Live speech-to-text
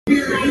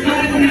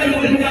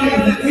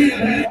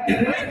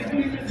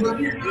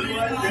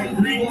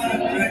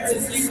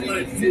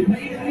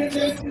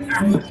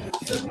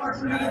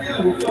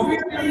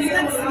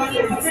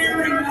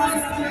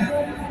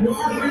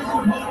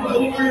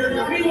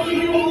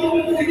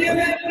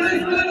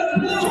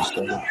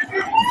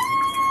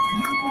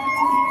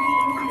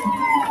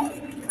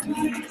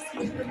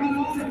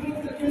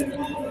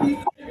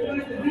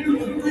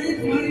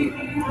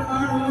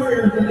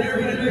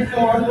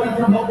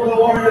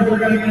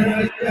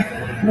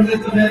From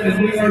this event,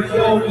 and we are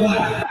so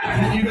glad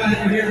that you guys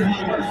are here in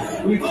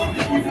Hogwarts. We hope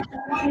that you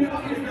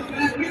come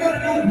back. We got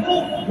another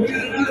poll. We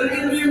got another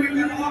interview.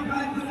 We got all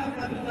kinds of stuff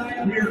at the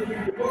time here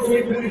before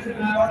we finish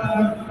it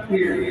out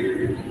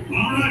here. All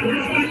right, we're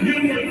back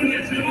here. We're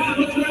finished. Come on,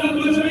 let's go.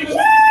 Let's make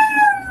sure.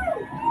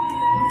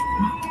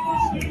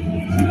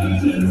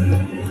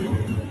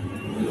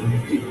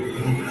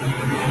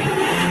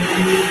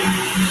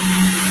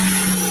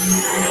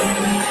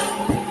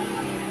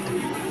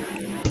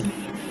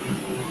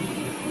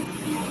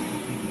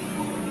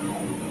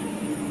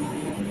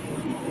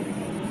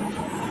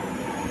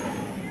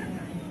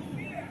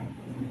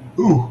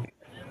 Ooh.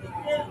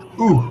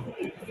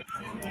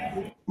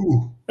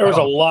 There was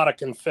a lot of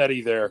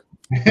confetti there.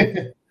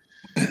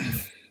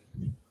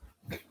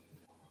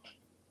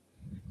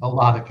 A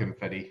lot of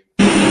confetti.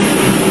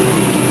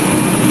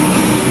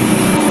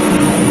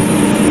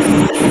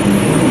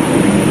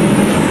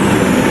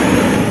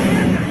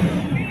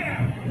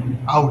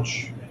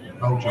 Ouch.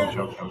 Ouch.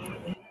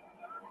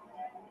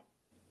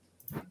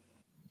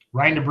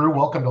 Ryan DeBrew,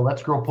 welcome to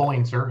Let's Grow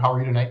Pulling, sir. How are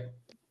you tonight?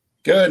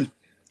 Good.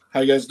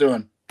 How you guys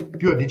doing?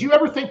 Good. Did you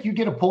ever think you'd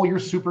get to pull your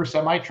super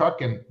semi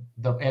truck in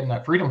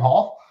Freedom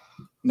Hall?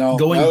 No,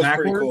 Going that was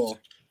backwards? pretty cool.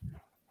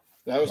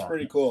 That was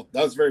pretty cool.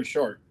 That was very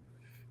short.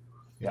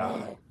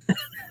 Yeah.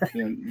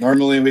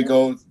 Normally we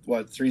go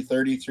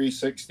 330,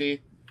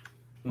 360,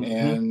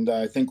 and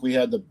I think we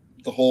had the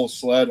whole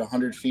sled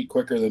 100 feet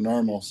quicker than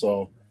normal.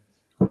 So,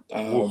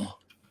 and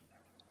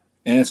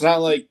it's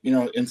not like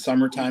in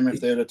summertime if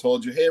they would have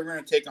told you, hey, we're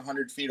going to take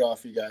 100 feet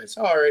off you guys.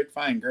 All right,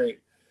 fine, great.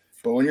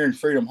 But when you're in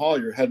Freedom Hall,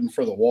 you're heading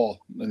for the wall,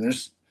 and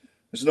there's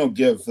no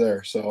give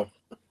there. So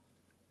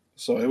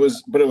it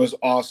was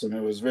awesome.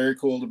 It was very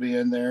cool to be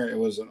in there. It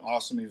was an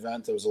awesome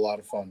event. It was a lot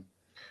of fun.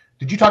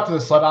 Did you talk to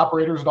the sled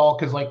operators at all?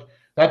 Because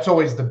that's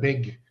always the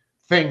big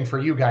thing for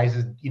you guys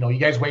is, you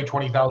guys weigh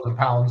 20,000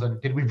 pounds,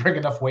 and did we bring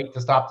enough weight to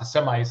stop the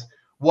semis?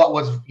 What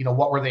was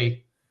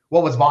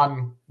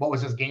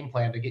his game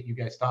plan to get you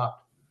guys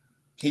stopped?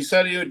 He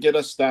said he would get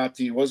us stopped.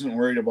 He wasn't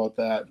worried about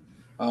that.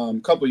 A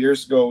couple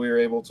years ago, we were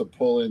able to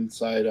pull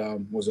inside,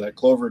 was that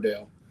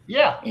Cloverdale?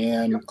 Yeah.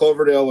 And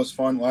Cloverdale was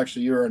fun. Well,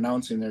 actually, you were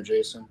announcing there,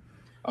 Jason.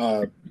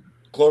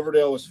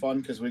 Cloverdale was fun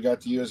because we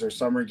got to use our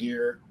summer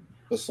gear.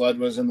 The sled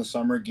was in the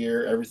summer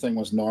gear. Everything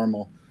was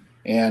normal.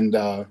 And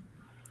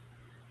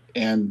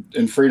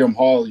in Freedom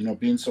Hall,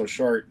 being so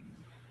short,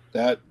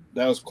 that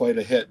was quite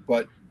a hit.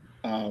 But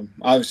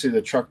obviously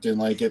the truck didn't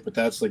like it, but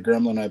that's the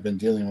gremlin I've been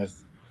dealing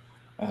with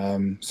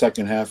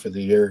second half of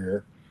the year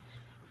here.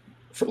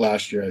 For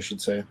last year, I should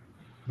say.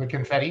 The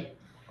confetti?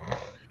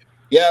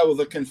 Yeah, well,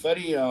 the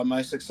confetti,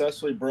 I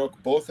successfully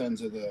broke both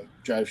ends of the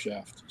drive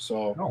shaft.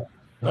 So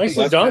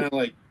nicely that's done. kind of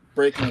like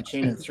breaking a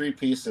chain in three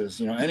pieces.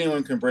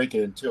 Anyone can break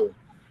it in two.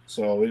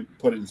 So we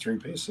put it in three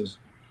pieces.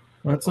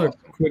 That's a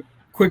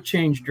quick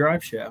change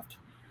drive shaft.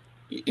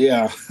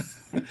 Yeah.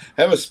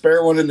 Have a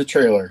spare one in the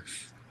trailer.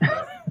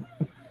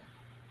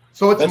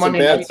 So it's That's Monday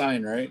a bad night.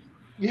 sign, right?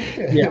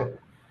 Yeah.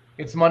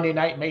 It's Monday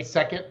night, May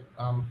 2nd.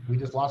 We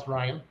just lost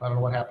Ryan. I don't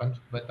know what happened,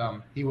 but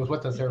he was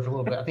with us there for a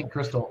little bit. I think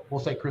Crystal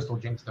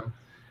jinxed him.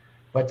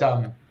 But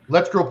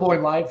Let's Grow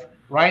Pulling Live.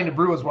 Ryan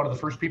DeBrew was one of the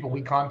first people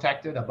we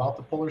contacted about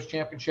the Pullers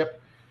Championship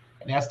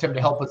and asked him to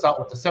help us out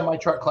with the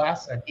semi-truck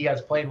class. And he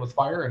has played with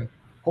fire, and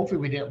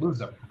hopefully we didn't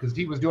lose him because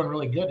he was doing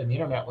really good and the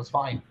internet was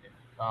fine.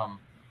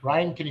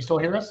 Ryan, can you still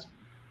hear us?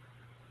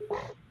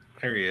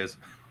 There he is.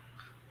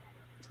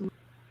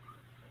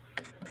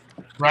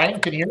 Ryan,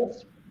 can you hear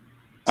us?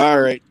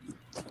 All right.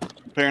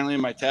 Apparently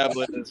my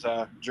tablet is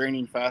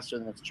draining faster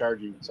than it's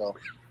charging. So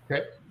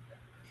Okay.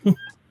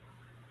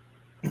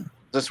 Does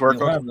this work?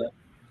 You'll have that.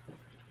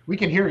 We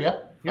can hear you.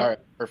 Yep. All right.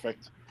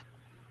 Perfect.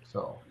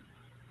 So,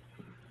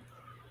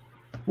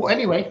 well,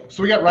 anyway,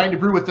 so we got Ryan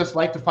DeBrew with this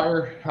Light to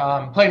Fire,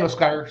 playing with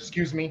Skyr,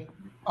 excuse me.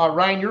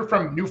 Ryan, you're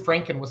from New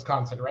Franken,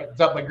 Wisconsin, right? Is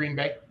that by Green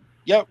Bay?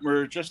 Yep,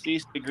 we're just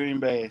east of Green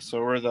Bay,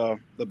 so we're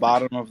the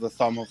bottom of the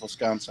thumb of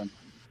Wisconsin.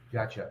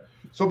 Gotcha.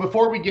 So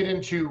before we get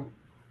into,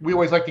 we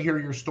always like to hear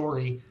your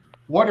story.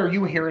 What are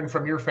you hearing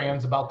from your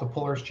fans about the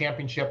Pullers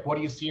Championship? What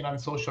are you seeing on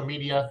social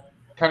media?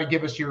 Kind of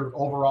give us your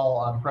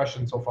overall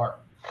impression so far.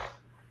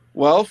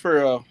 Well,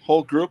 for a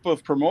whole group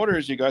of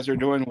promoters, you guys are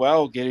doing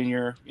well getting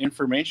your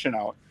information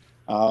out.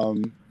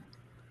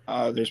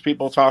 There's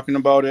people talking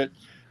about it.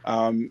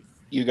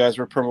 You guys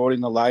were promoting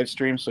the live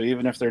stream, so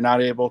even if they're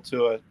not able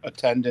to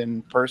attend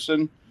in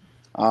person,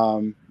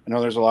 I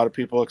know there's a lot of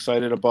people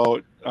excited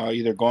about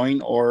either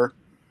going or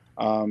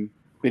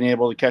being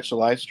able to catch the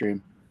live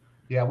stream.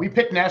 Yeah, we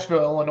picked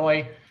Nashville,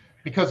 Illinois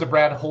because of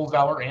Brad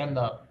Holzhauer and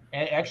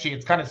actually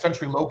it's kind of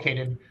centrally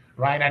located.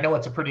 Ryan, I know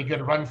it's a pretty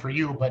good run for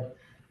you, but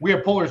we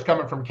have pullers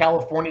coming from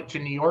California to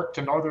New York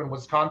to northern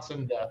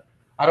Wisconsin.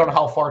 I don't know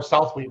how far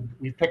south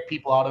we've picked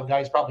people out of,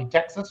 guys. Probably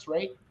Texas,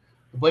 right?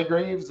 The Blake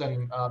Graves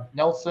and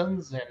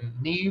Nelsons and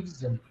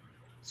Neves, and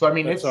so I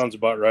mean That sounds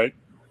about right.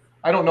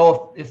 I don't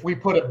know if we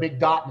put a big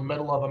dot in the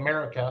middle of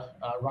America,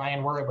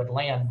 Ryan, where it would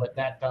land, but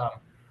that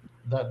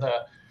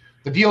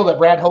the deal that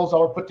Brad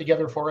Holzhauer put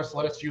together for us,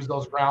 let us use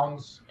those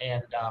grounds,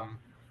 and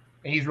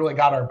he's really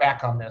got our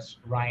back on this,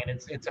 Ryan.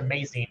 It's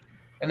amazing,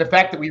 and the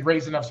fact that we've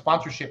raised enough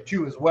sponsorship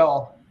too, as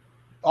well.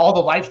 All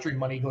the live stream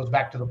money goes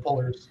back to the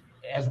pullers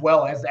as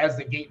well as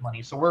the gate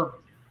money. So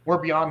we're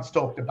beyond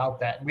stoked about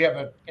that. We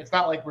have it's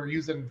not like we're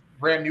using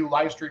brand new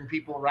live stream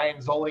people. Ryan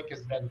Zolik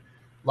has been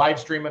live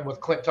streaming with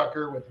Clint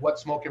Tucker with What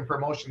Smoking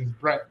Promotions.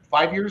 Brent,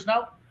 5 years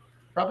now,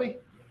 probably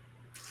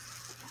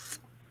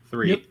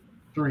 3. Yep.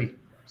 3.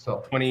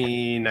 So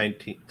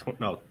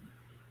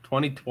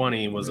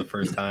 2020 was the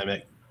first time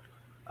at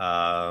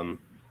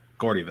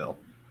Gordyville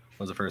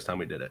was the first time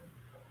we did it.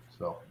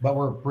 So, but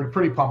we're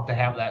pretty pumped to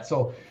have that.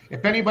 So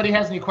if anybody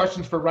has any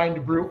questions for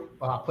Ryan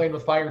DeBrew, Playing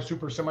with Fire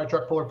Super Semi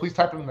Truck Puller, please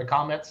type them in the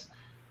comments.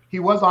 He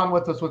was on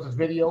with us with his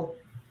video,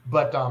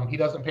 but he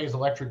doesn't pay his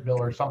electric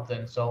bill or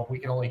something, so we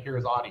can only hear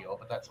his audio,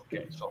 but that's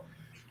okay. So,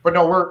 but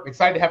no, we're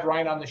excited to have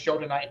Ryan on the show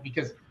tonight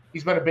because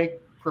he's been a big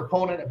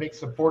proponent, a big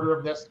supporter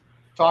of this,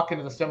 talking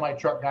to the semi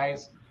truck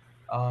guys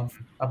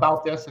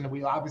about this, and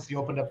we obviously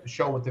opened up the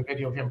show with the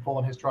video of him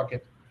pulling his truck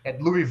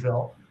at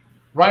Louisville.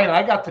 Ryan,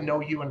 I got to know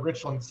you in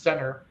Richland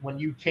Center when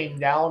you came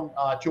down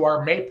to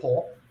our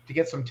Maypole to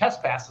get some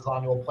test passes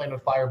on the old Playing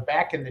with Fire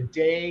back in the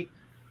day.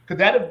 Could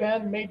that have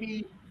been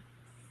maybe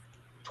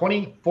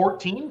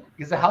 2014?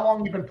 Is that how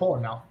long you've been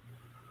pulling now?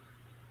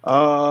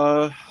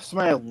 It's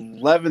my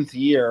 11th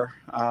year.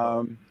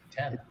 10.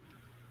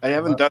 I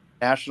haven't done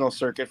the national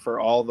circuit for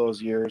all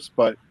those years,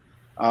 but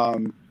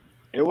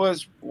it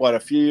was a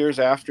few years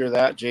after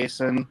that,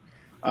 Jason,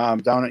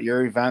 down at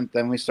your event.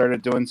 Then we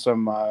started doing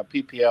some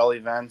PPL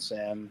events,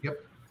 and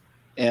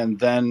and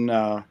then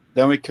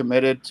we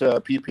committed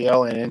to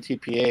PPL and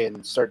NTPA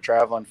and start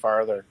traveling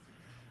farther.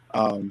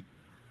 That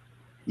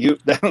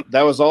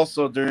was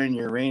also during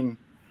your rain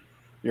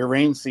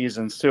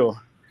seasons too.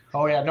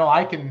 Oh yeah, no,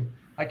 I can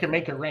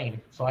make it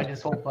rain. So I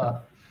just hope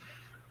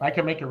I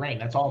can make it rain.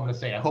 That's all I'm going to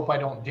say. I hope I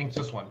don't jinx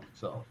this one.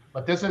 So,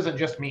 but this isn't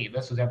just me.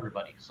 This is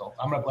everybody. So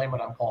I'm going to blame it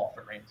on Paul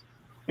if it rains.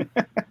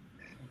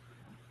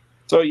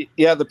 So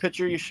yeah, the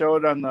picture you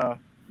showed on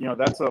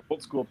that's an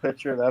old school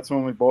picture. That's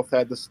when we both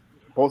had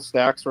both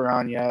stacks were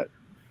on yet.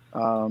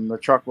 The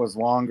truck was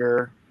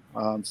longer,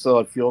 still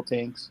had fuel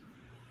tanks.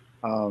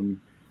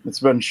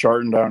 It's been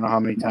shortened. I don't know how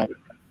many times.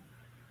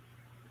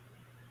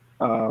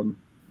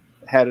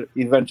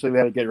 Eventually we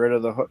had to get rid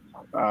of the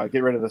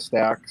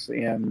stacks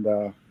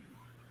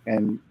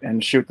and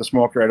shoot the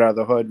smoke right out of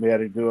the hood. We had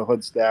to do a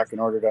hood stack in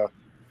order to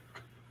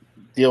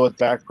deal with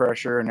back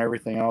pressure and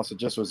everything else. It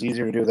just was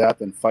easier to do that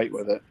than fight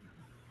with it.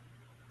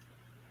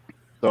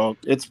 So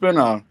it's been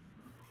a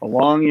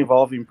long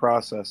evolving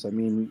process. I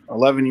mean,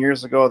 11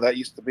 years ago, that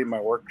used to be my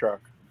work truck.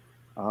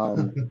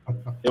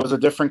 It was a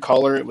different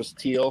color. It was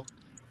teal.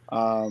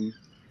 In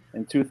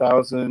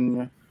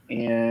 2000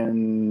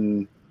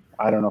 and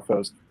I don't know if it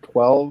was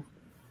 12,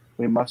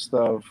 we must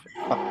have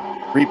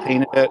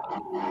repainted it.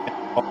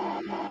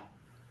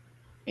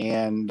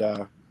 And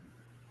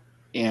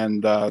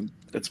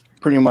it's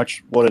pretty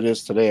much what it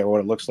is today, or what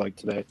it looks like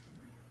today.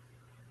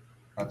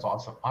 That's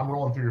awesome. I'm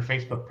rolling through your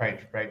Facebook page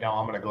right now.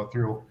 I'm going to go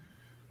through,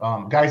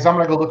 guys. I'm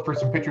going to go look for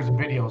some pictures and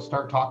videos.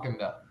 Start talking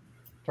to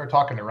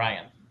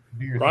Ryan.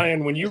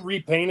 Ryan, when you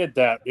repainted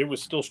that, it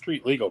was still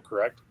street legal,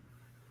 correct?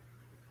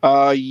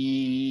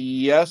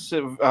 Yes,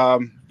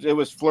 it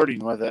was flirting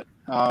with it.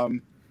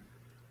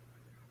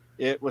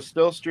 It was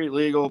still street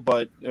legal,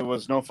 but it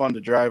was no fun to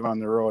drive on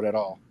the road at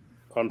all.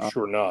 I'm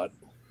sure not.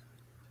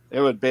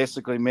 It would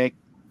basically make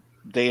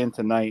day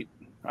into night.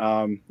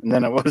 And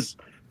then it was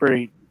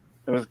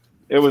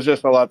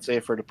just a lot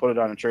safer to put it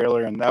on a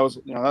trailer. And that was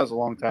a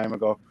long time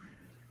ago.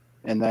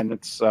 And then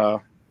it's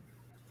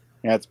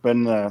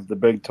been the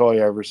big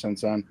toy ever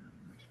since then.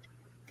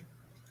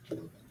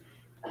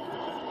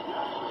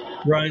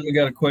 Ryan, we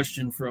got a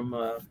question from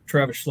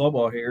Travis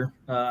Schlaubaugh here.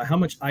 How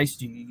much ice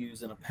do you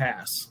use in a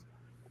pass?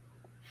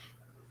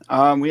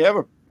 We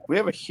have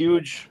a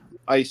huge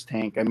ice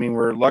tank. I mean,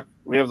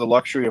 we have the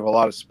luxury of a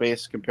lot of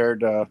space compared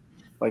to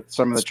like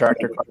some of the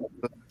tractor classes.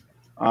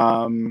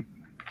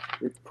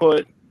 We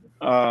put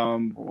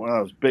one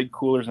of those big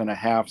coolers and a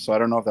half, so I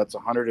don't know if that's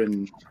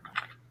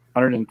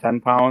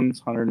 110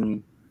 pounds,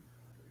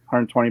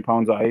 120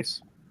 pounds of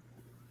ice.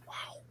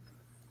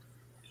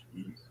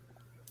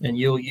 And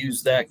you'll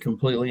use that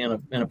completely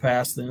in a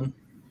pass then?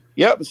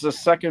 Yep, it's the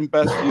second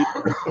best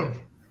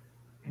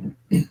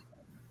use.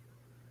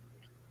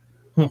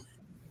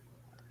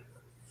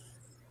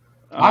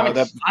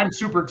 I'm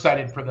super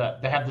excited for to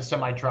have the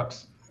semi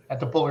trucks at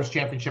the Pullers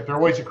Championship. They're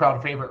always a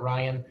crowd favorite,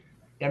 Ryan.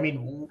 I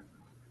mean,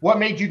 what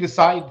made you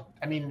decide?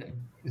 I mean,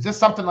 Is this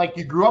something like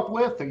you grew up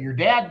with, or your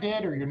dad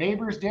did, or your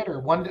neighbors did, or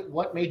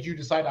what made you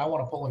decide I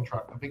want a pulling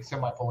truck, a big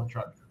semi pulling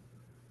truck?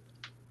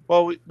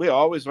 Well, we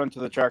always went to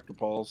the tractor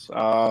pulls.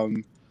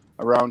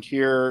 Around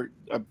here,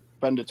 I've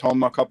been to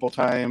Toma a couple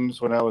times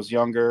when I was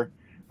younger.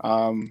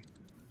 Now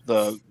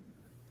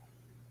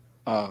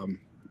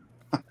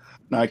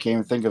I can't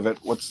even think of it.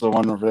 What's the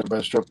one over there by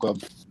the strip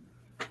club?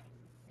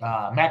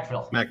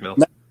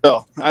 Macville.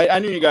 Oh, I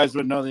knew you guys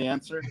would know the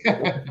answer.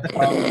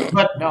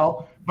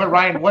 But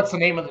Ryan, what's the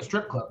name of the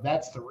strip club?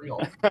 That's the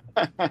real.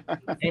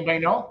 Anybody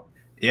know?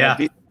 Yeah.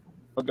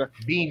 Okay.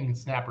 Bean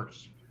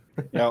Snappers.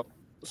 Yeah.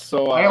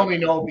 So I only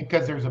know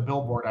because there's a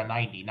billboard on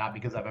 90, not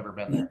because I've ever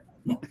been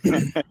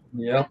there.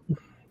 Yeah.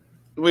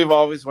 We've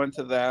always went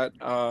to that.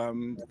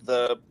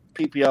 The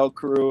PPL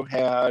crew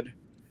had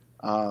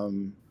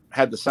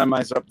the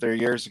semis up there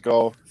years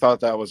ago. Thought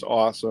that was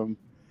awesome.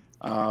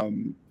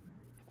 And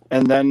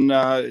then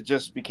it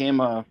just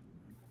became a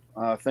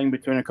thing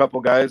between a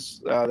couple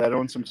guys that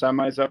owned some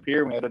semis up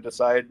here. We had to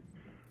decide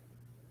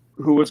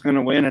who was going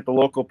to win at the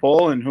local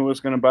poll and who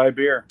was going to buy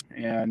beer.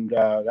 And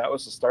that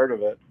was the start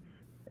of it.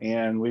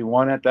 And we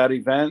won at that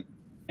event.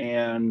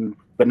 And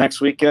the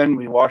next weekend,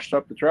 we washed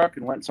up the truck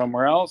and went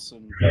somewhere else.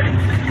 And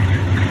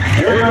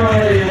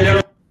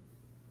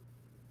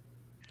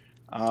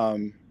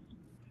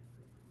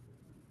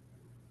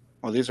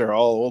well, these are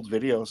all old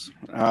videos.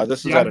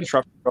 This is at a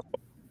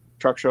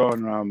truck show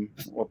in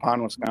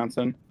Waupun,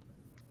 Wisconsin.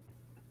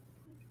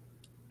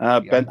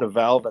 Bent the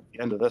valve at the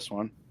end of this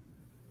one.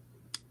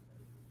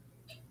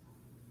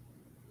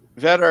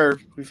 We've had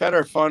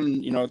our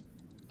fun.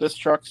 This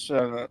truck's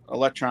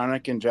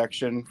electronic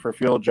injection for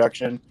fuel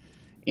injection,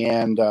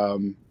 and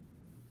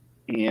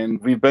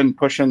we've been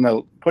pushing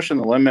the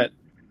limit.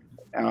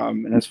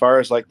 And as far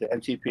as like the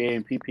NTPA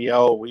and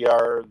PPL, we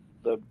are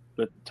the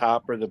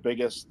top or the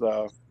biggest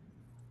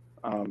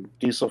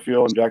diesel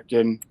fuel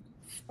injecting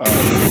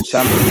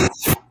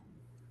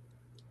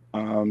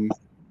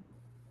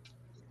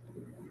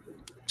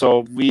so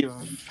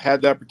we've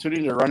had the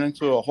opportunity to run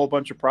into a whole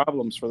bunch of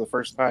problems for the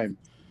first time.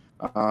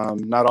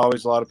 Not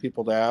always a lot of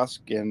people to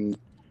ask, and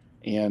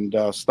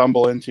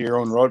stumble into your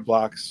own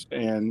roadblocks,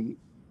 and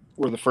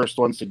we're the first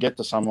ones to get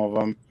to some of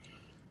them.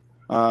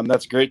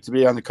 That's great to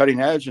be on the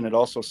cutting edge, and it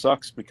also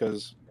sucks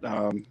because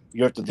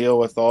you have to deal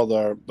with all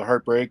the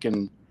heartbreak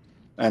and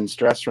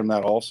stress from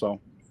that also.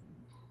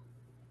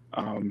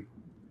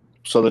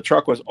 So the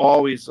truck was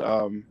always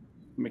our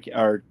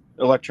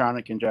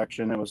electronic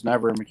injection. It was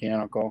never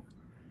mechanical.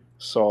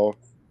 So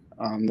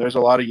there's a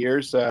lot of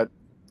years that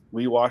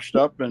we washed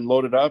up and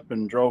loaded up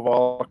and drove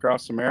all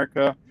across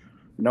America,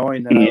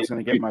 knowing that I was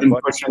going to get my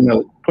butt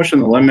pushing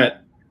the limit.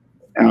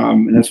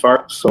 And as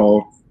far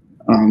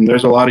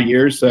there's a lot of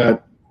years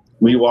that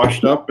we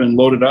washed up and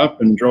loaded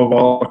up and drove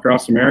all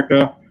across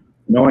America,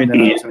 knowing that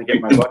I was going to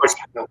get my butt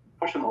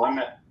pushing the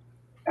limit.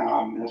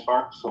 And as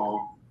far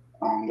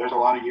there's a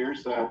lot of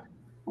years that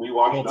we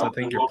watched. I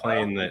think you're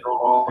playing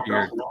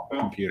your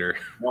computer.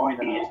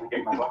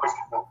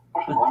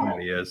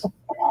 He is.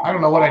 I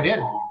don't know what I did.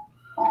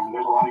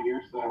 There's a lot of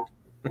years that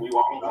we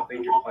watched. I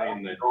think you're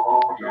playing your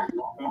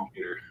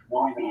computer.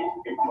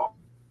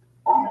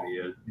 He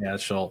is. Yeah,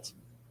 it's Schultz.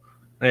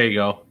 There you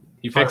go.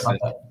 You fixed it.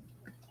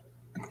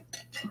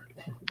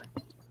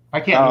 I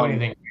can't do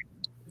anything.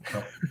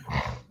 So.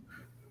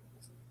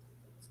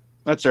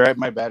 That's all right.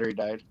 My battery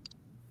died.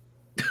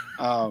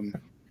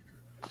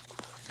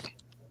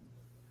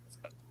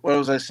 What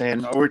was I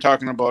saying? We were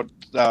talking about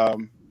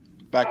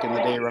back in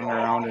the day running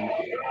around, and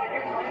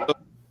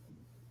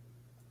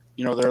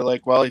they're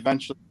like, well,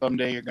 eventually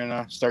someday you're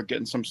gonna start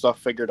getting some stuff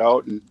figured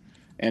out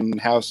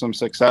and have some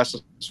success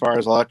as far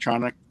as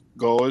electronic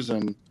goes,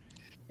 and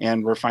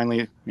we're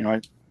finally, I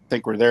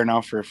think we're there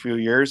now for a few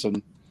years,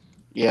 and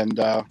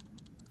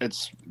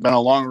it's been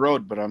a long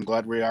road, but I'm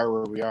glad we are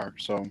where we are.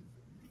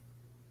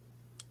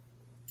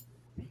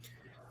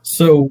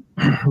 So,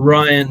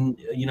 Ryan,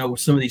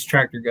 some of these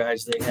tractor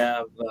guys, they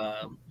have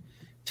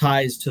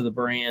ties to the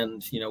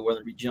brand,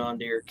 whether it be John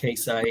Deere,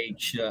 Case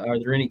IH. Are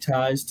there any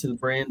ties to the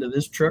brand of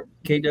this truck,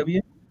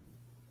 KW?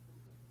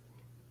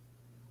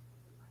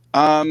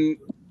 I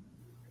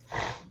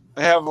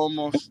have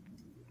almost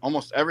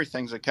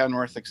everything's a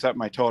Kenworth except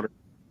my toter.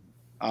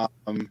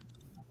 And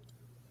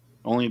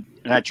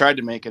I tried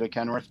to make it a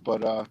Kenworth,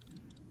 but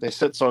they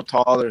sit so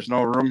tall, there's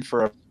no room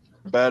for a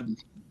bed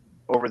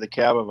over the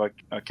cab of a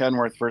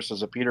Kenworth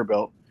versus a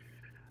Peterbilt.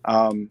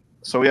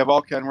 So we have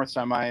all Kenworth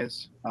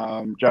semis,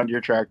 John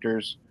Deere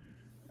tractors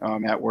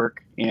at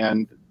work,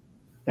 and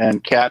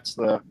Cat's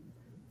the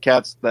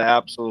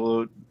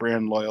absolute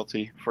brand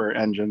loyalty for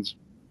engines.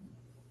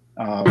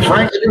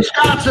 Frankie,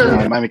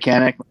 Wisconsin.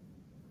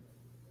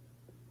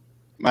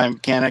 My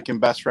mechanic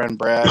and best friend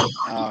Brad,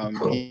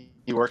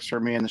 he works for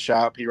me in the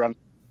shop. He runs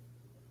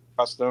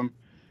custom,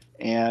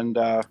 and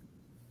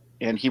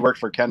he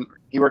worked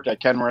at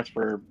Kenworth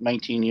for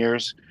 19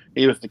 years.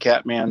 He was the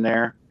cat man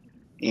there,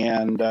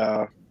 and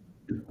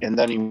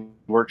then he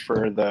worked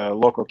for the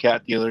local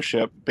cat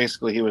dealership.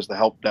 Basically, he was the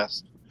help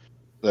desk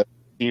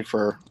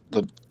for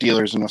the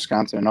dealers in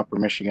Wisconsin and Upper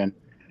Michigan.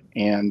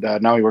 and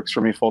now he works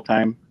for me full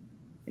time.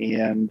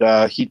 And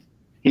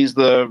he's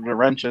the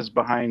wrenches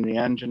behind the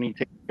engine. He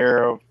takes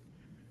care of.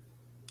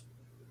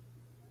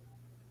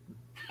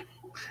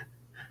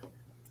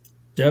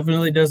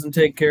 Definitely doesn't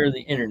take care of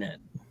the internet.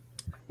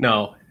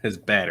 No, his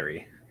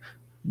battery.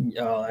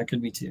 Oh, that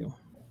could be too.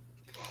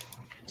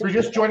 If you're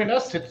just joining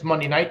us, it's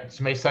Monday night. It's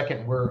May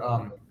 2nd. We're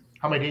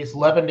how many days?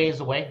 11 days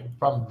away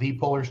from the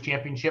Pullers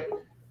Championship.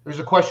 There's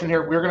a question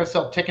here. We're going to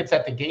sell tickets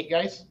at the gate,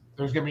 guys.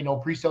 There's going to be no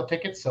pre-sale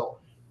tickets, so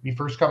be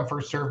first come,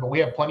 first serve. But we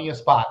have plenty of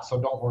spots,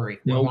 so don't worry.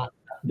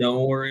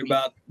 Don't worry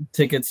about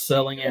tickets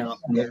selling out.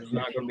 There's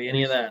not going to be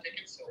any of that.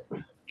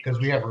 Because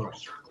we have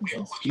rooms.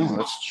 No,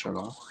 let's shut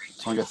off.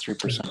 It's only got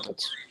 3%.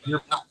 That's.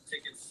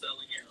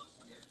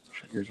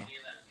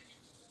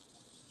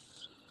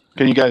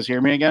 Can you guys hear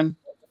me again?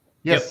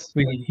 Yes.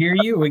 We can hear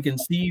you. We can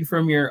see you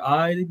from your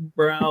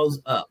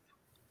eyebrows up.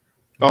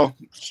 Oh,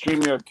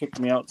 StreamYard kicked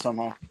me out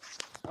somehow.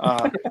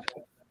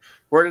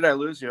 Where did I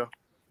lose you?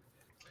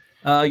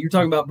 You're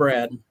talking about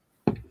Brad.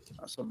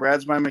 So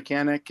Brad's my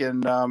mechanic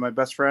and my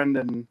best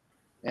friend,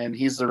 and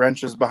he's the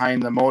wrenches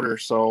behind the motor.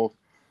 So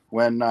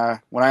when I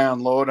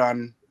unload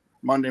on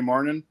Monday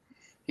morning,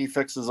 he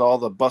fixes all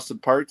the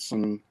busted parts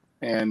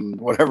and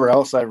whatever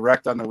else I've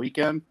wrecked on the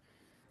weekend,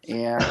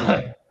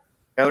 and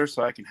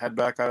so I can head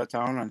back out of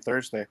town on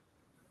Thursday.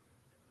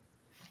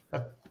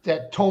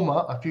 At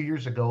Toma a few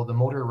years ago, the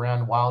motor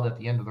ran wild at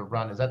the end of the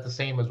run. Is that the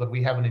same as when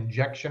we have an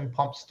injection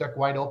pump stuck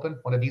wide open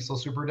when a diesel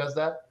super does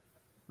that?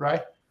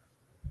 Right?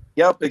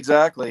 Yep,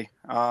 exactly.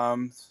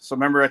 So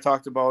remember I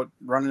talked about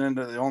running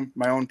into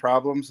my own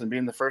problems and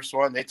being the first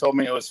one? They told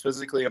me it was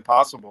physically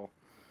impossible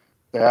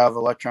to have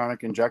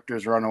electronic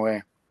injectors run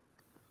away.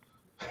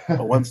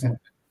 But once you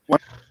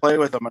play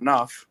with them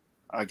enough,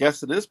 I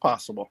guess it is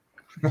possible.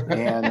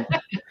 And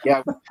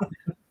yeah,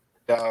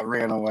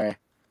 ran away.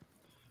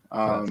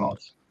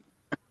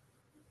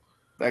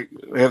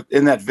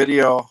 In that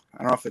video,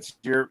 I don't know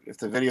if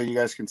the video you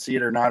guys can see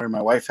it or not, or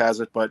my wife has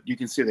it, but you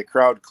can see the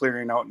crowd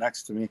clearing out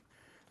next to me.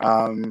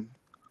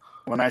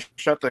 When I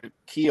shut the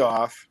key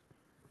off,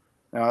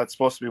 it's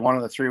supposed to be one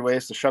of the 3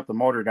 ways to shut the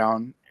motor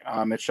down.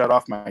 It shut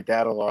off my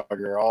data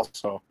logger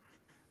also,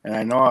 and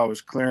I know I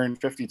was clearing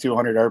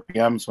 5,200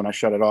 RPMs when I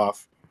shut it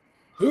off,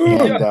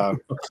 and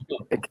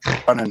it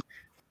kept running.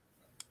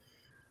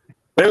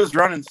 But it was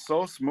running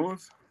so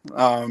smooth.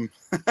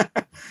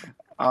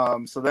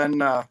 So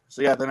then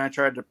I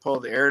tried to pull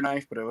the air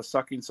knife, but it was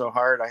sucking so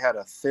hard. I had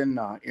a thin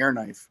air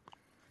knife,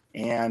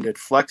 and it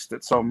flexed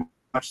it so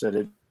much that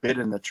it bit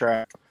in the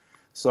track.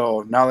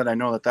 So now that I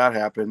know that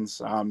happens,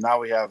 now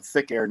we have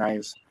thick air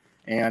knives,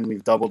 and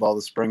we've doubled all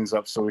the springs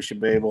up, so we should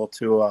be able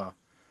to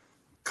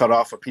cut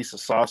off a piece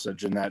of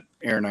sausage in that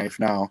air knife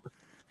now.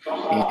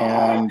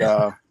 And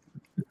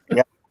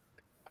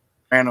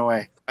ran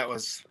away. That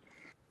was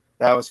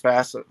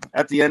fast.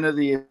 At the end of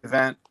the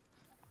event,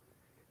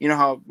 you know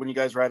how when you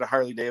guys ride a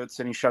Harley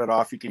Davidson, you shut it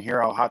off, you can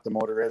hear how hot the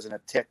motor is, and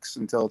it ticks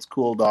until it's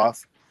cooled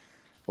off.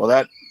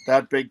 Well,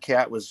 that big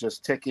cat was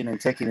just ticking and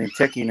ticking and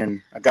ticking,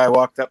 and a guy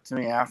walked up to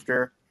me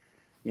after,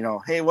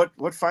 hey,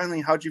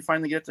 how'd you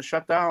finally get it to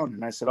shut down?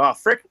 And I said,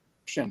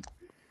 friction.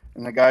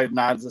 And the guy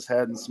nods his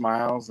head and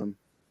smiles, and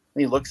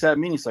he looks at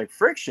me and he's like,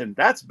 friction,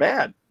 that's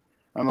bad.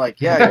 I'm like,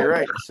 yeah, you're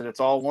right. I said,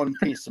 it's all one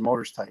piece, the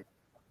motor's tight.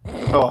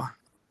 So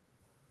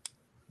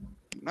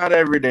not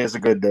every day is a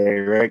good day,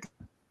 right,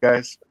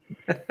 guys?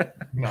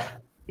 No.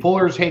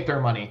 Pullers hate their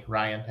money,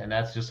 Ryan, and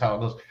that's just how it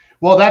goes.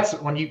 Well, that's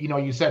when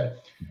you said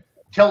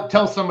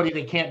tell somebody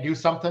they can't do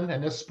something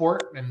in this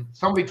sport, and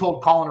somebody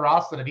told Colin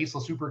Ross that a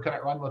diesel super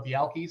couldn't run with the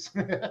Alkies,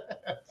 and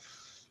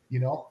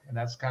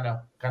that's kind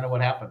of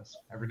what happens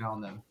every now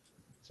and then.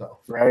 So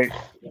right.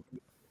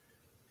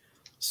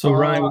 So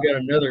Ryan, we got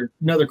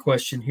another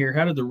question here.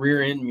 How did the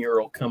rear end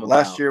mural come about?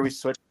 Last year we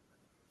switched.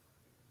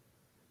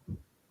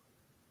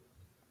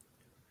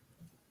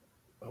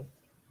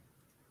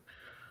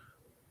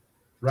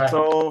 Right.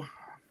 So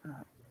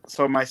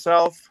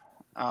myself,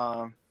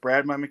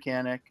 Brad, my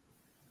mechanic,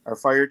 our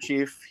fire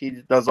chief,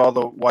 he does all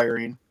the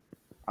wiring.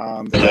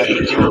 The guy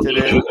that painted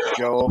it,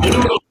 Joe,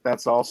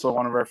 that's also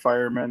one of our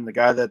firemen. The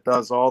guy that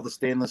does all the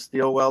stainless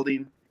steel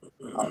welding,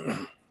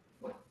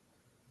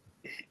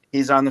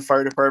 he's on the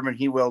fire department.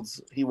 He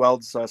welds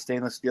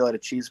stainless steel at a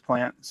cheese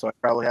plant. So I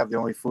probably have the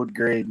only food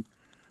grade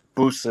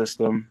boost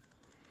system.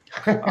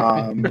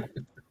 And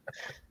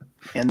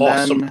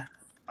awesome.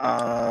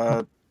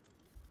 Then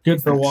good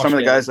for some of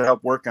the guys that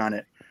help work on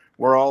it,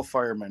 we're all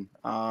firemen.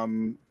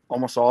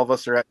 Almost all of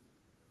us are at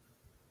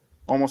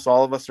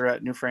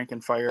New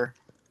Franken Fire.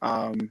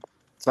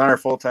 It's not our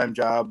full-time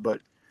job,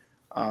 but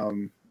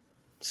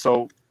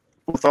so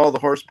with all the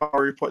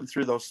horsepower you're putting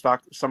through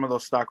some of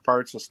those stock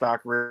parts, the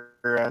stock rear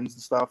ends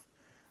and stuff,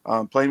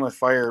 playing with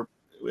fire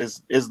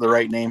is the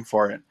right name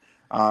for it.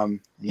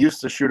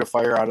 Used to shoot a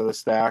fire out of the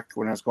stack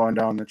when I was going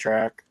down the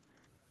track.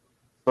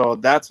 So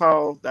that's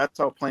how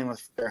playing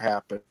with fire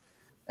happened.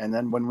 And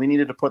then when we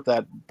needed to put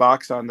that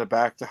box on the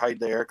back to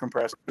hide the air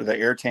compressor, the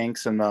air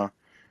tanks and the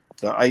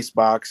ice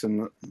box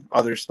and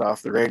other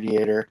stuff, the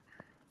radiator,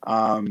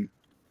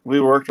 we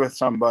worked with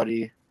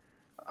somebody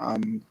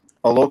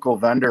a local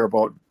vendor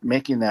about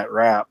making that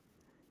wrap,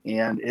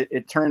 and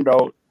it turned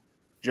out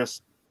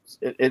just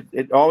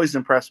it always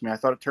impressed me. I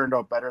thought it turned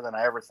out better than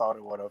I ever thought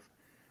it would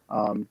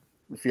have.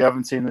 If you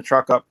haven't seen the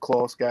truck up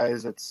close,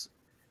 guys, it's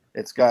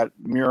got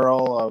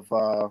mural of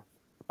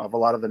a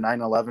lot of the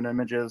 9/11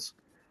 images,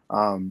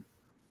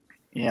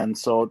 and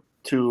so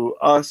to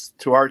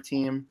our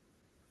team.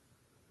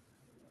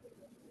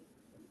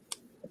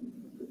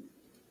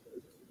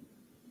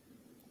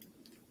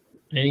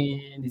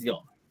 And he's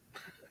gone.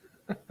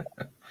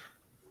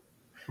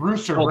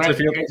 Rooster, Schultz,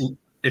 Brent,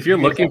 if you're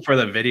looking for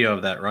the video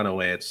of that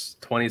runaway, it's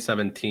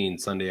 2017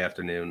 Sunday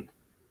afternoon.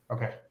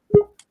 okay.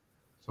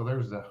 So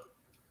there's the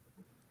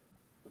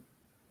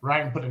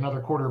Ryan put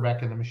another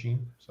quarterback in the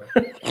machine. So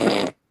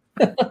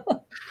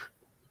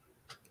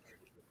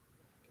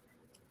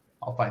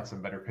I'll find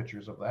some better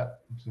pictures of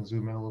that. Just gonna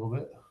zoom in a little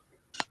bit.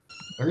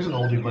 There's an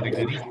oldie but a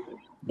goodie.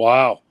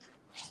 Wow.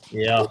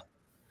 Yeah.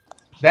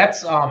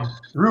 That's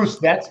Roos.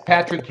 That's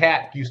Patrick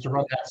Cat used to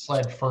run that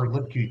sled for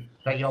Libke.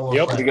 That yellow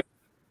Yep. sled.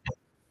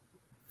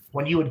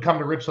 When you would come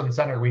to Richland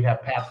Center, we'd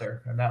have Pat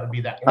there, and that would be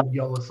that old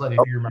yellow sled. If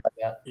you remember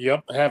that.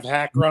 Yep. Have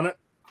Hack run it.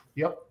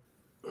 Yep.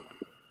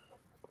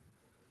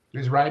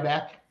 Is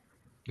Ryback?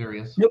 There he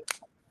is. Yep.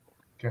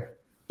 Okay.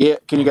 Yeah,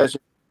 can you guys?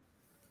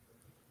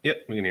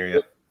 Yep, we can hear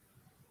you.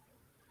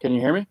 Can you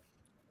hear me?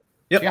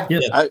 Yep. Yeah.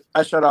 Yeah.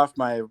 I shut off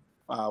my.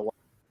 We'll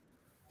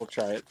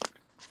try it.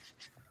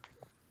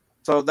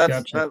 So that's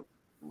Gotcha. that.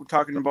 We're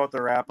talking about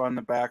the wrap on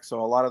the back.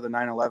 So a lot of the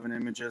 9/11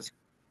 images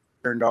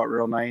turned out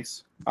real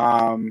nice.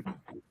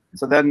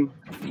 So then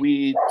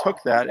we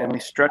took that and we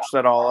stretched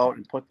that all out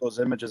and put those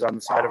images on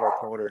the side of our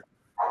toter.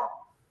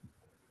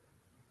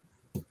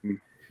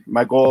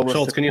 My goal was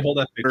Schultz, to can you hold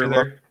that picture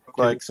there? look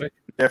like something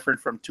different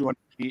from 200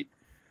 feet.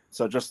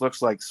 So it just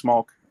looks like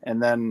smoke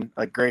and then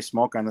like gray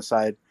smoke on the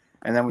side.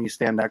 And then when you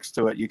stand next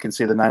to it, you can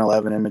see the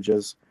 9/11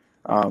 images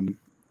on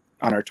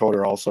our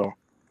toter also.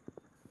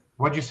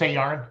 What'd you say,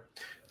 Yarn?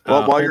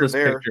 Well, while hold you're this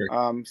there,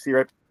 picture. see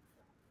right.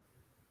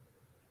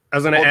 I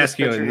was going to hold ask this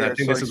you, picture and I here.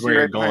 think So this you is see where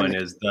you're right behind going,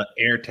 it? is the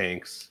air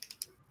tanks.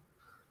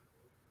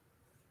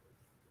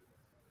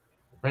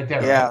 Right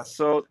there. Yeah.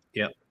 So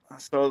Yep.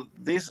 So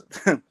these,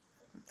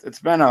 it's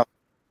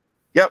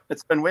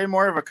been way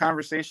more of a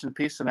conversation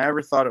piece than I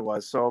ever thought it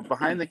was. So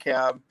behind the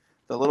cab,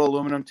 the little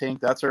aluminum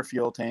tank, that's our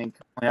fuel tank.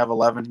 We have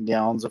 11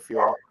 gallons of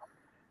fuel.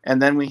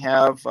 And then we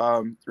have,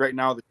 right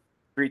now, the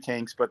 3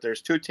 tanks, but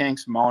there's 2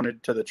 tanks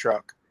mounted to the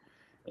truck.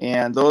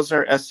 And those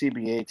are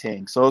SCBA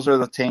tanks. Those are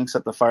the tanks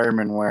that the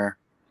firemen wear.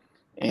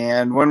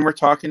 And when we're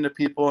talking to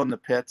people in the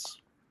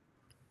pits,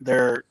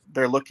 they're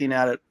looking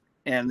at it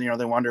and,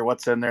 they wonder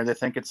what's in there. They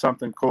think it's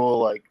something cool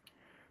like,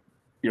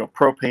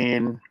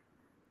 propane,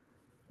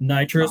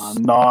 Nitrous.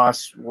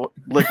 NOS,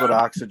 liquid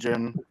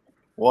oxygen,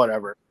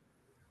 whatever.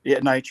 Yeah,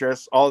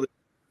 nitrous, all the,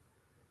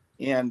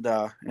 and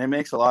it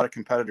makes a lot of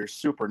competitors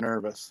super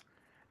nervous,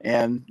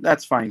 and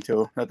that's fine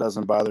too. That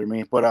doesn't bother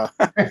me. But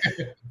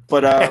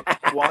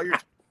while you're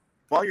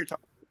talking to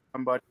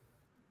somebody,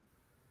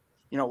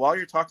 while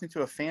you're talking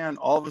to a fan,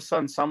 all of a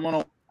sudden someone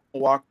will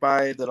walk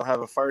by that'll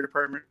have a fire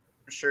department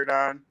shirt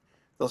on.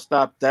 They'll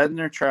stop dead in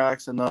their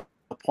tracks and they'll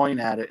point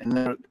at it,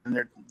 and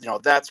they're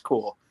that's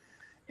cool.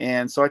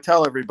 And so I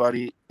tell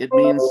everybody it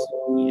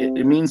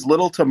means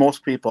little to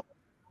most people,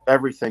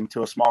 everything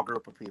to a small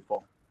group of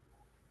people.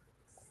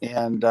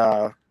 And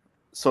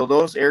so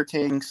those air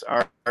tanks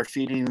are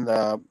feeding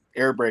the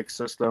air brake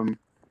system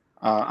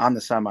on the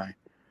semi.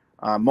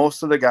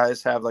 Most of the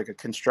guys have like a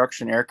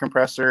construction air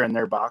compressor in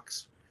their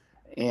box,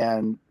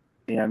 and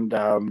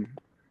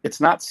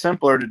it's not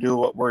simpler to do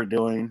what we're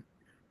doing,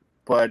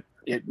 but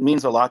it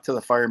means a lot to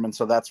the firemen.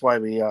 So that's why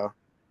we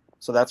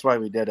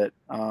did it.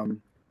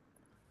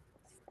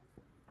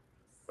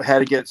 Had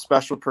to get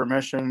special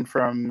permission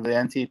from the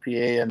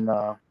NTPA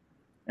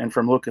and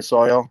from Lucas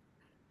Oil.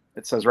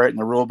 It says right in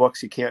the rule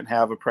books you can't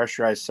have a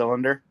pressurized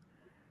cylinder,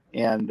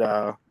 and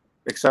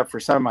except for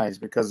semis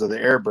because of the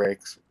air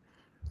brakes.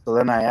 So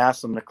then I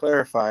asked them to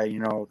clarify,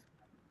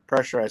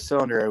 pressurized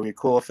cylinder. Are we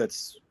cool if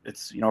it's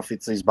if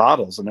it's these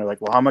bottles? And they're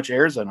like, well, how much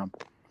air's in them?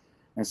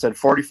 And I said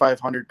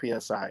 4,500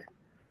 psi.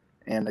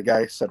 And the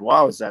guy said,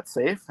 wow, is that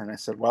safe? And I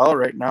said, well,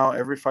 right now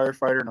every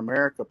firefighter in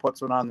America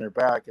puts one on their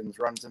back and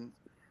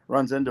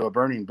runs into a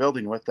burning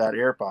building with that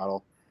air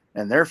bottle,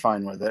 and they're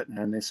fine with it.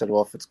 And they said,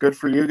 well, if it's good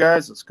for you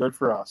guys, it's good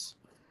for us.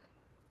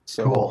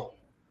 So Cool.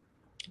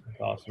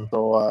 Awesome.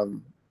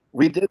 So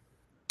we did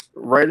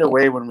right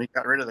away when we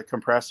got rid of the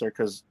compressor,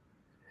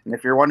 and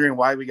if you're wondering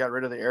why we got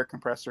rid of the air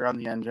compressor on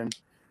the engine,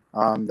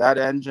 that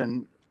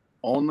engine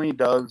only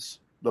does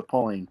the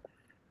pulling.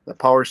 The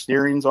power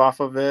steering's off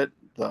of it,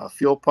 the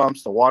fuel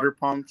pumps, the water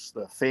pumps,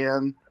 the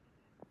fan,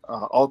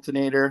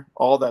 alternator,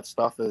 all that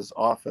stuff is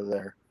off of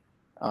there.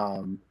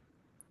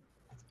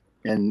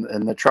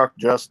 And the truck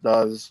just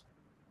does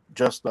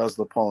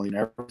the pulling.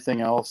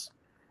 Everything else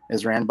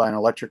is ran by an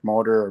electric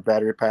motor or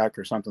battery pack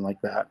or something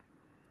like that.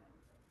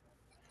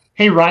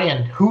 Hey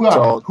Ryan, who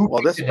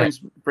this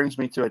brings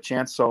me to a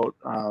chance. So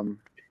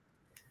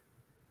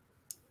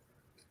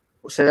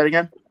say that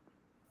again.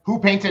 Who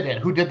painted it?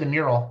 Who did the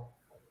mural?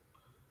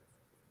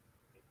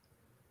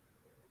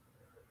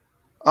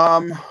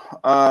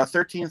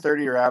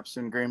 1330 Wraps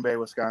in Green Bay,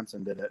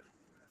 Wisconsin did it.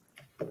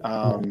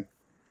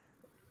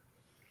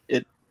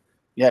 It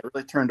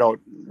really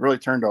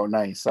turned out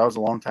nice. That was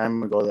a long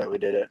time ago that we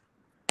did it.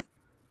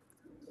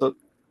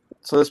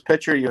 So this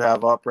picture you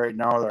have up right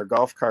now with our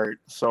golf cart.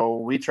 So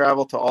we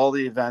travel to all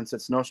the events.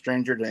 It's no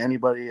stranger to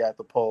anybody at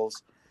the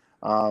polls.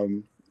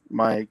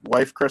 My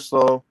wife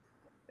Crystal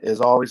is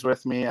always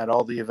with me at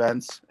all the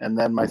events, and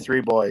then my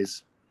 3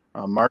 boys.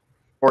 Mark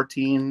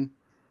 14,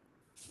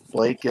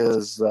 Blake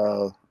is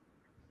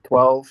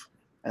 12,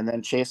 and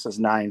then Chase is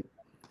 9.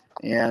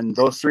 And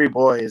those 3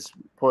 boys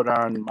put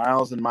on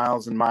miles and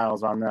miles and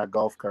miles on that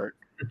golf cart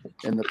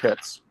in the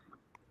pits.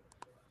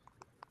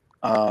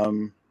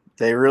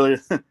 They really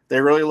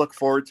look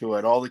forward to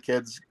it. All the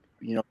kids,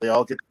 they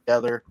all get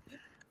together.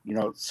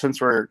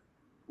 Since we're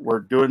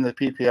doing the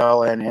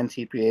PPL and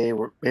NTPA,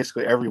 we're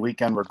basically every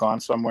weekend we're gone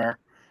somewhere.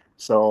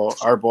 So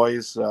our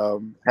boys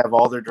have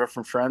all their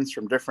different friends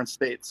from different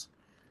states,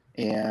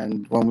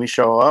 and when we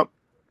show up,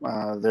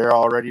 they're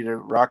all ready to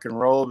rock and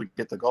roll. We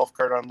get the golf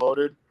cart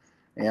unloaded,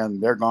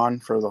 and they're gone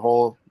for the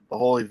whole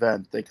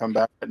event. They come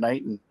back at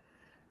night and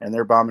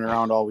they're bombing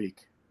around all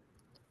week.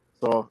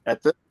 So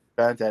at this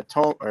event at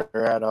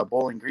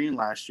Bowling Green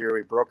last year,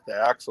 we broke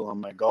the axle on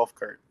my golf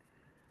cart,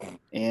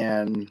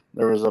 and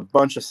there was a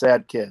bunch of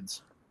sad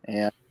kids.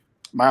 And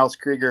Miles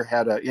Krieger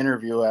had an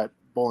interview at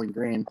Bowling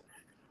Green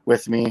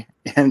with me,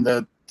 and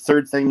the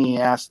third thing he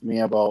asked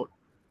me about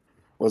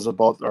was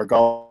about our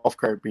golf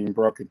cart being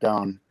broken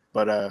down.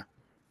 But I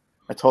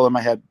told him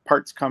I had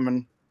parts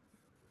coming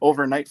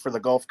overnight for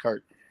the golf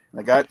cart. And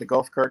the guy at the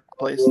golf cart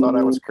place thought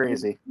I was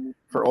crazy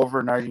for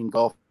overnighting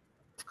golf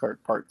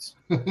cart parts.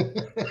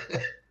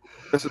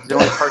 This is the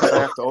only parts I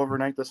have to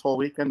overnight this whole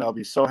weekend. I'll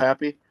be so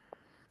happy.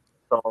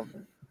 So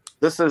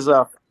this is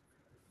got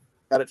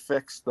it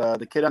fixed.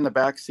 The kid on the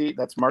back seat,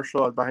 that's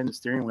Marshall behind the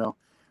steering wheel.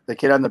 The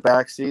kid on the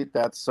back seat,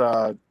 that's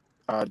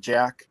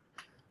Jack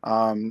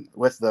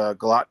with the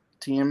Glot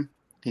team.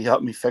 He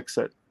helped me fix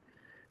it.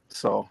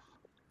 So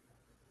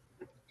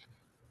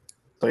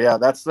yeah,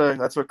 that's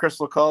what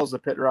Crystal calls the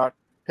pit rat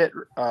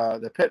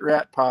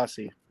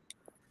posse.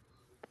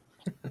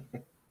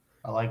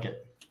 I like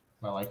it.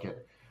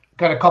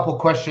 Got a couple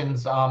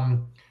questions.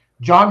 John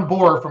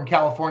Bohr from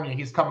California,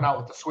 he's coming out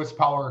with the Swiss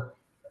Power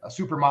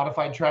super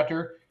modified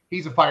tractor.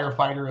 He's a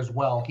firefighter as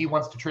well. He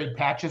wants to trade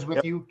patches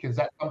with you. Is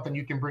that something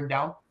you can bring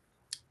down?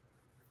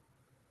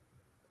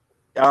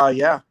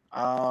 Yeah.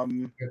 I'll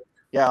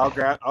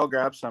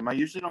grab some. I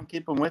usually don't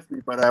keep them with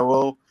me, but I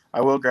will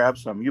grab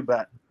some. You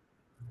bet.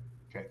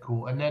 Okay,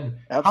 cool. And then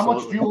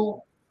Absolutely.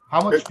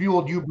 how much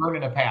fuel do you burn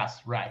in a pass,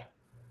 right?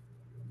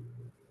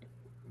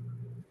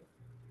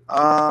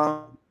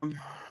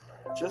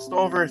 Just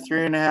over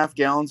 3.5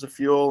 gallons of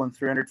fuel and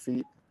 300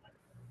 feet.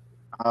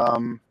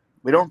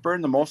 We don't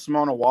burn the most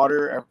amount of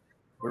water.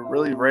 We're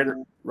really right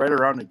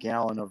around a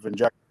gallon of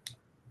injection.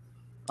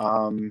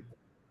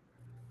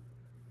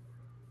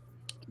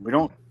 We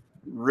don't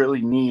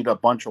really need a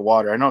bunch of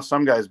water. I know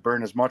some guys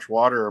burn as much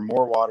water or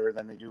more water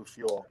than they do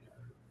fuel.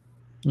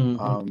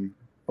 Mm-hmm.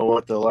 But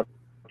with the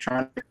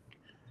electronic,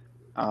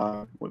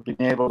 with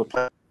being able to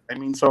play,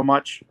 so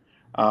much,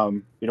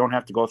 you don't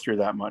have to go through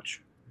that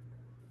much.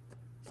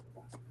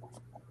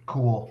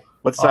 Cool.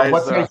 What size?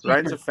 What size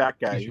Ryan's a fat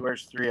guy. He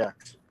wears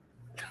 3X.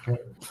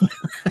 Okay.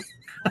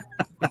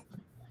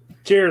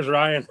 Cheers,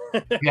 Ryan.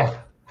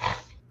 Yeah.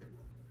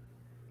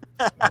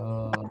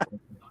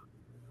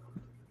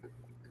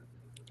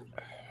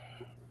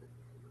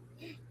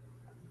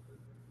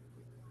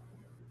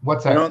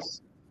 What's that?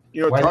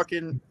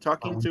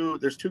 Talking to.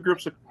 There's 2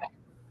 groups of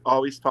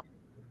always talk.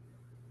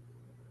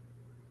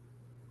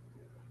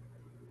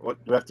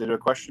 What do we have to do? A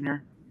question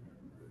here?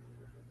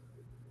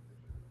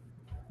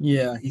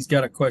 Yeah, he's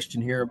got a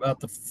question here about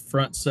the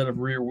front set of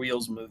rear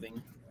wheels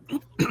moving.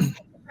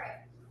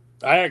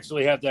 I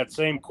actually had that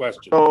same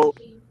question. So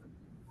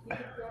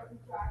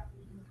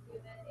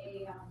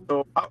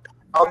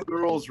how the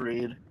rules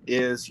read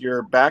is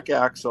your back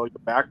axle, your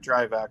back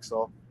drive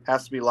axle,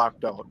 has to be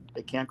locked out.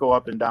 It can't go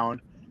up and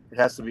down. It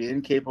has to be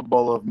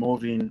incapable of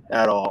moving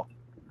at all.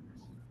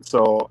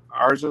 So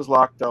ours is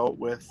locked out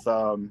with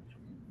a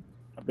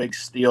big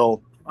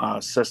steel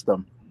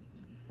system.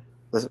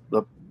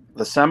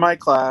 The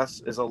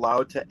semi-class is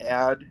allowed to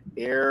add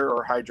air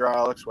or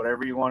hydraulics,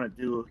 whatever you want to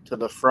do, to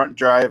the front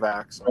drive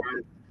axle.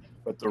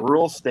 But the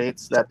rule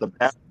states that the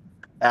back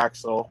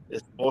axle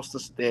is supposed to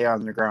stay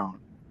on the ground.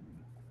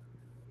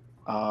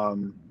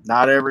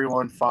 Not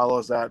everyone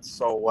follows that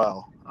so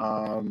well.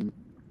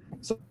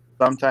 So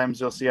sometimes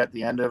you'll see at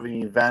the end of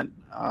an event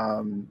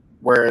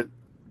where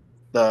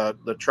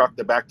the truck,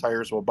 the back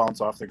tires will bounce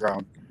off the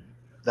ground.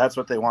 That's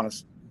what they want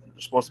to. They're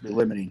supposed to be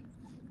limiting.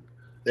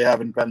 They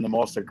haven't been the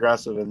most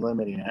aggressive in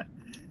limiting it.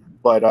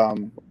 But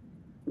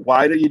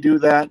why do you do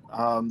that?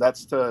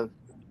 That's to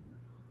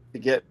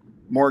get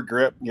more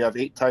grip. You have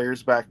 8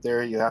 tires back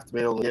there. You have to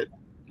be able to get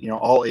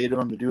all 8 of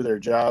them to do their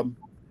job.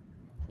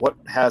 What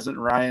hasn't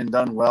Ryan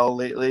done well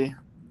lately?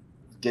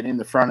 getting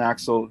the front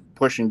axle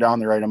pushing down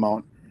the right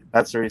amount.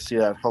 That's where you see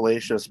that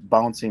hellacious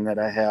bouncing that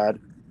I had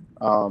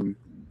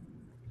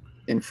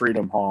in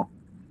Freedom Hall.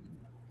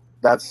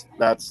 That's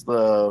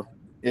the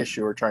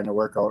issue we're trying to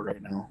work out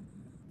right now.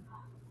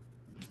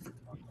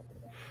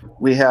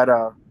 We had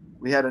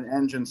an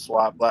engine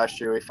swap last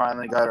year. We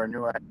finally got our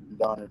new engine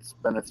done. It's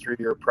been a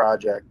 3-year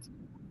project.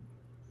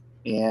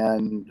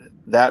 And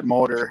that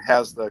motor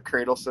has the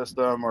cradle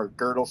system or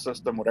girdle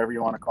system, whatever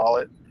you want to call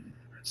it.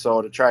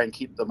 So to try and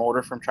keep the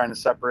motor from trying to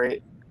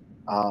separate,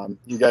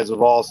 you guys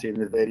have all seen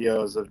the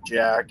videos of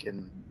Jack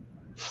and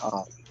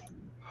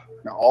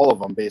all of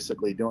them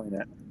basically doing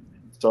it.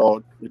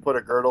 So we put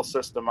a girdle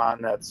system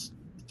on that's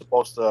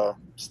supposed to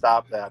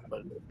stop that,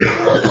 but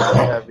it's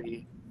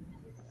heavy.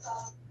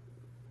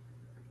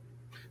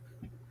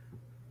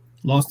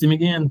 Lost him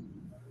again.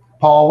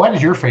 Paul, why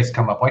does your face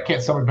come up? Why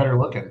can't someone better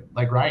looking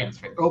like Ryan's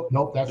face? Oh,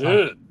 nope, that's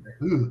not.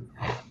 Ooh.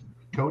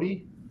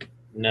 Cody?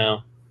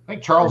 No. I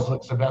think Charles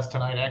looks the best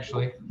tonight,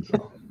 actually.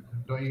 So,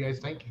 don't you guys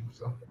think?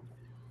 So.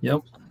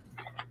 Yep.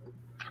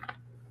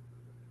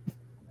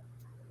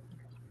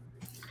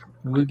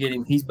 We'll get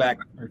him. He's back,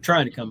 or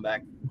trying to come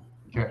back.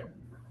 Okay.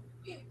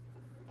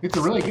 It's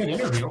a really good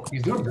interview.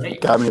 He's doing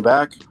great. Got me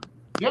back?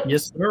 Yep.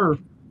 Yes, sir.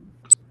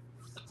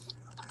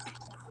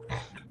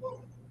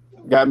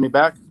 Got me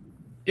back?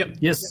 Yep.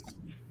 Yes.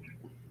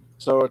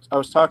 So I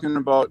was talking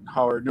about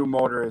how our new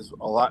motor is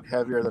a lot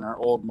heavier than our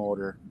old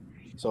motor.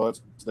 So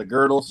it's the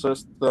girdle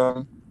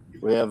system.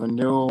 We have a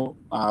new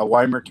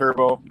Weimer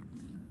turbo.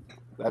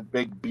 That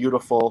big,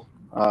 beautiful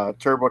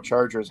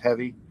turbocharger is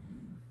heavy.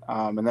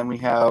 And then we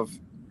have,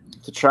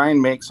 to try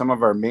and make some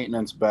of our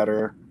maintenance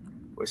better,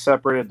 we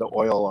separated the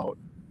oil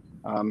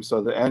out.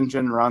 So the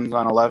engine runs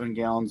on 11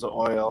 gallons of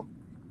oil.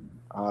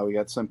 We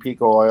got some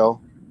Pico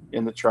oil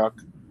in the truck.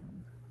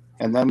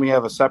 And then we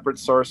have a separate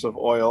source of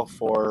oil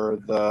for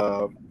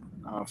the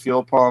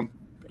fuel pump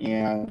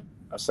and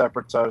a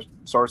separate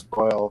source of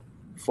oil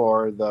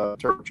for the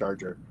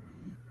turbocharger,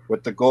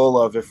 with the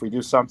goal of, if we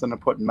do something to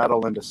put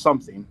metal into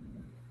something,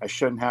 I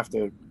shouldn't have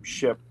to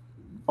ship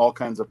all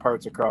kinds of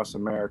parts across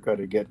America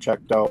to get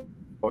checked out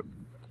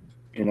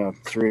in a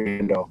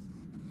 3-window.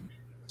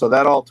 So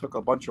that all took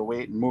a bunch of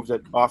weight and moved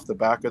it off the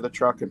back of the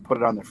truck and put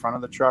it on the front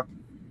of the truck.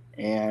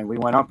 And we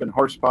went up in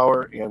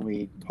horsepower and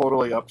we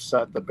totally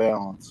upset the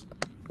balance.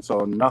 So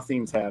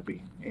nothing's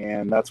happy.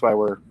 And that's why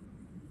we're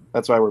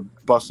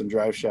busting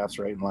drive shafts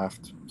right and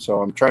left.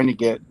 So I'm trying to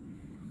get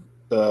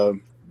the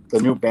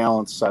new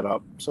balance set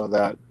up so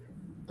that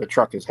the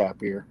truck is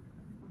happier.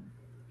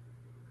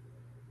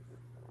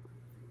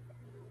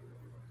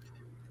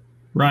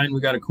 Ryan,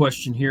 we got a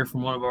question here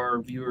from one of our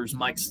viewers,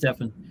 Mike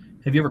Steffen.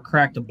 Have you ever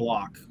cracked a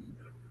block?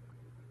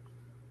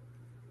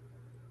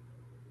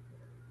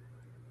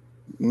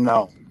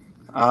 No.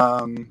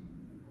 I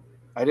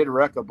did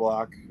wreck a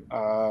block.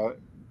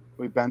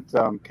 We bent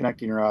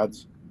connecting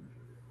rods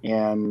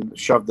and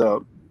shoved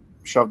the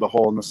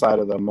hole in the side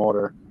of the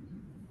motor.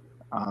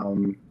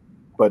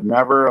 But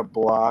never a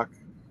block.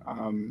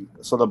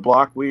 So the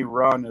block we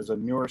run is a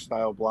newer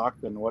style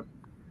block than what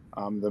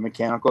the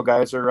mechanical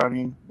guys are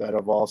running, that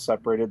have all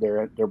separated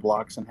their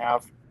blocks in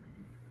half.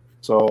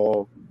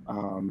 So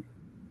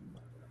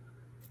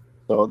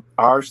so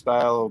our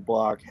style of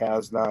block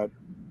has not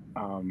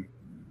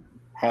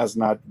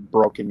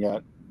broken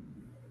yet.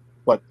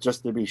 But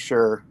just to be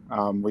sure,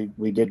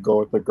 we did go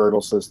with the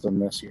girdle system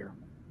this year.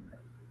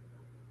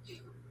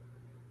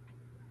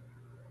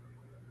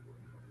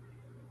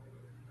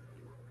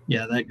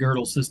 Yeah, that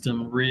girdle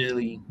system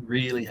really,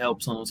 really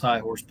helps on those high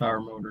horsepower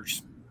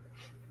motors.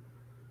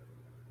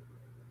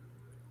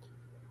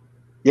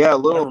 Yeah, a I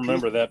little.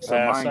 remember that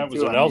pass. That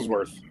was in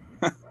Ellsworth.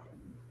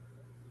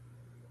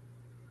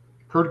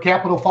 Herd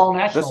Capital Fall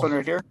National. This one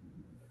right here?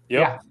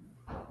 Yep.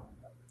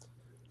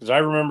 Because I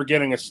remember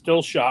getting a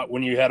still shot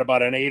when you had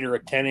about an 8 or a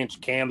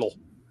 10-inch candle.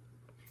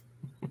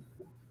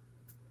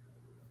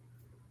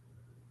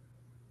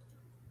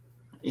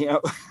 Yeah.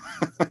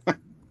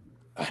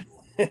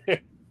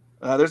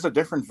 There's a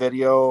different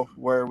video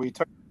where we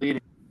took the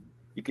lead.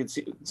 You can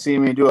see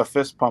me do a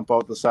fist pump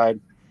out the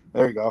side.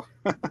 There you go.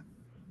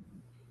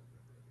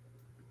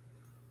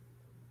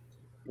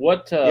 We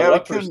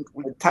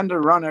tend to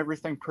run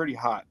everything pretty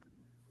hot.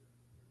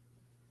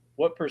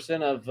 What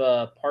percent of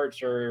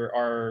parts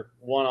are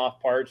one-off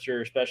parts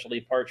or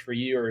specialty parts for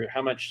you, or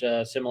how much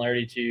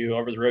similarity to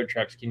over-the-road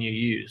trucks can you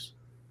use?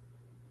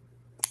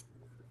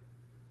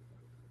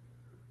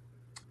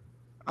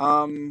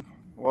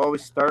 Well, we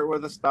start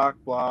with a stock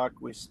block.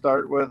 We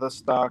start with a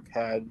stock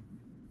head.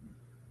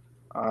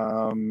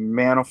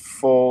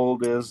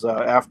 Manifold is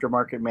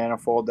aftermarket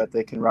manifold that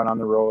they can run on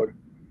the road.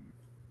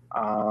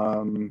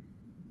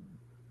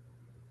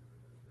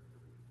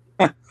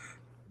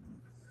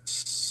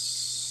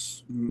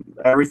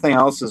 Everything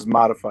else is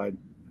modified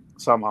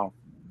somehow.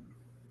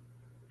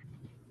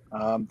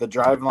 The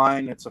drive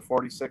line, it's a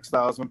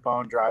 46,000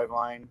 pound drive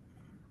line,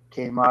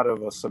 came out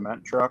of a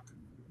cement truck.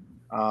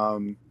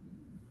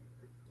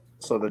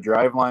 So the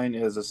drive line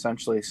is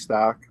essentially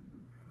stock.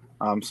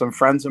 Some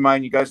friends of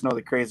mine, you guys know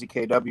the Crazy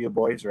KW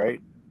boys, right?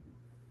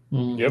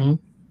 Mhm.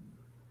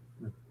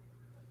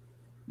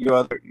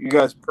 You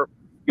guys,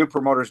 you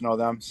promoters know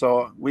them.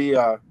 So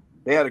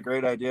they had a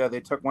great idea.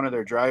 They took one of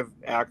their drive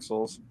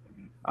axles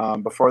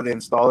before they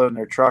installed it in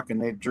their truck,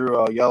 and they drew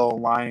a yellow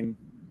line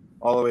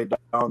all the way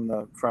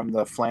down from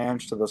the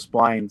flange to the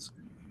splines.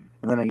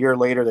 And then a year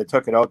later, they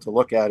took it out to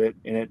look at it,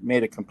 and it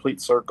made a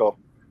complete circle,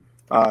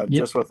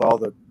 just with all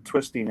the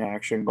twisting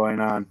action going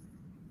on.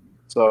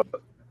 So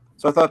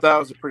I thought that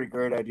was a pretty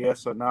great idea.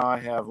 So now I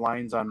have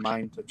lines on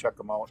mine to check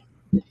them out.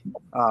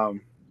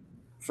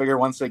 Figure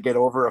once they get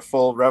over a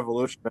full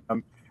revolution,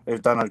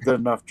 they've done a good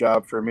enough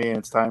job for me, and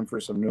it's time for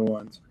some new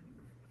ones.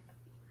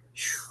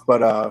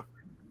 But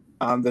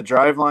the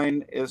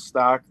driveline is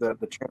stock. The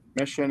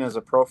transmission is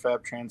a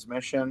Profab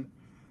transmission.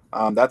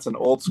 That's an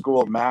old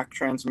school Mack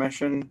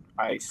transmission.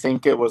 I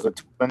think it was a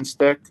twin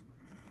stick.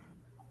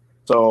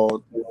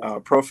 So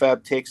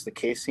Profab takes the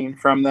casing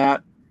from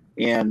that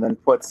and then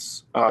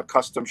puts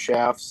custom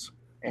shafts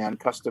and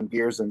custom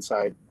gears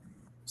inside.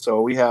 So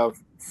we have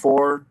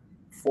 4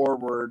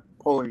 forward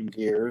pulling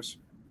gears.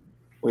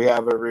 We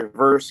have a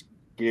reverse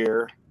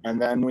gear,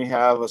 and then we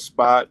have a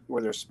spot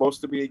where there's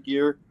supposed to be a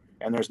gear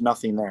and there's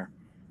nothing there.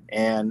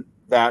 And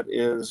that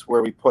is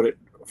where we put it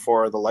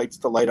for the lights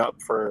to light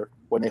up for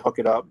when they hook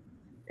it up.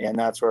 And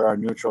that's where our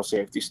neutral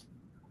safety.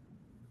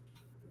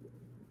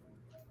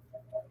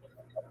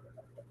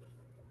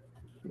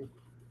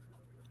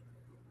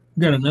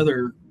 Got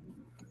another.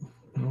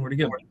 Where'd he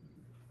go?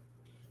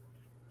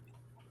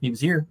 He was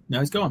here. Now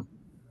he's gone.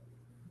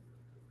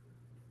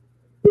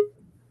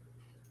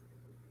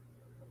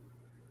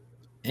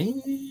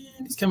 And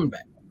he's coming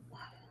back.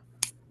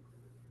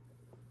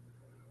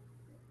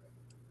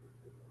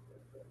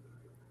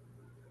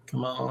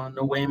 Come on,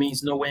 no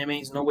whammies, no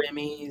whammies, no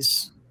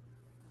whammies.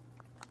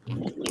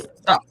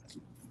 Stop.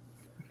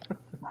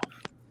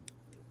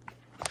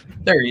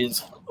 There he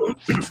is.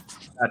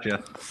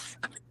 Gotcha.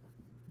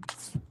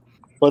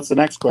 What's the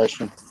next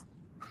question?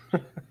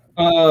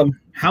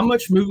 How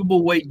much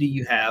movable weight do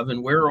you have,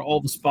 and where are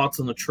all the spots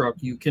on the truck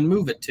you can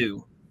move it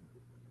to?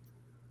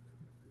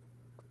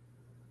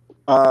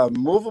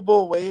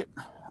 Movable weight.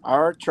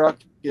 Our truck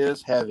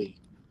is heavy.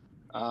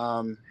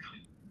 Shut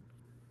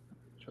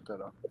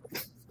that up.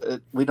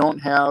 We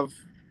only have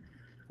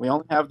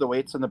the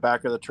weights in the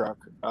back of the truck.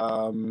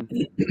 And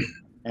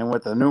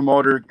with the new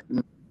motor,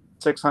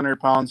 600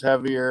 pounds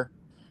heavier,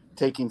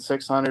 taking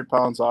 600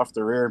 pounds off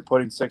the rear and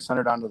putting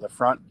 600 onto the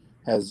front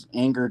has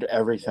angered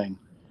everything.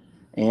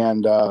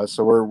 And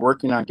so we're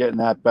working on getting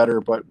that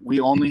better, but we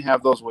only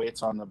have those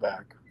weights on the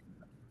back.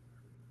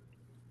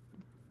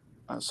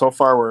 So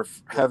far, we're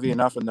heavy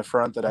enough in the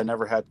front that I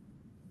never had.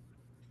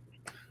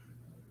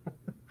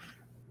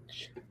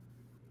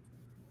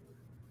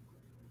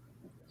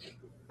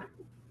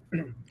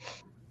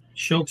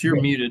 Schultz, you're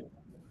muted.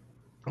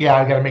 Yeah,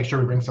 I got to make sure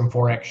we bring some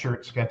 4X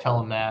shirts. Got to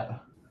tell him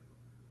that.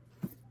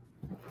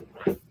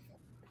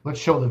 Let's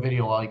show the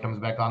video while he comes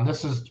back on.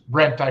 This is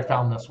Brent. I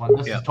found this one.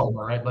 This is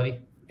Tolma, right, buddy?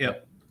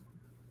 Yep.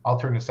 I'll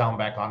turn the sound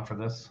back on for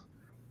this.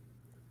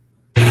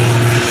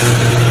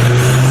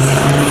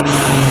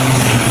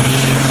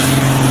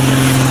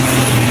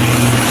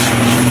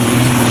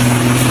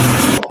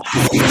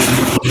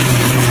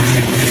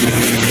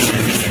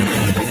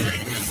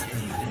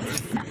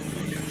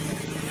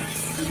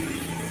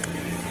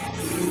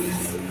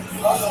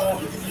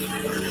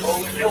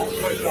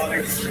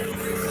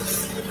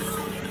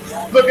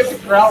 Look at the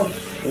crowd.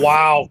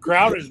 Wow,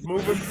 crowd is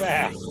moving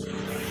fast.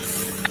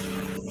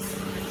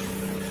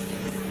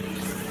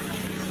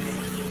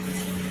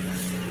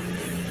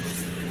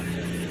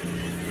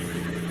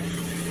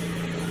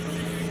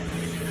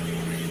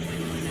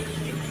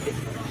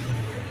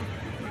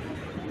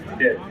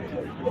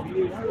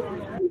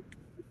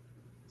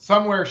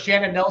 Somewhere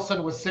Shannon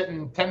Nelson was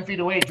sitting 10 feet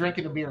away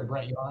drinking a beer,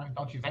 Brent,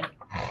 don't you think?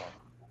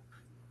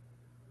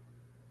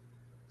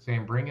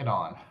 Saying, bring it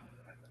on.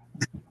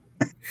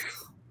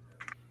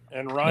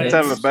 And Ryan,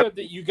 you said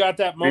that you got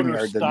that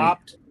motor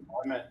stopped.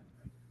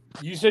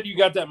 You said you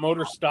got that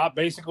motor stopped.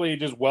 Basically, it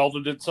just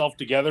welded itself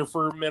together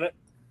for a minute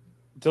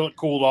until it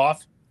cooled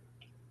off.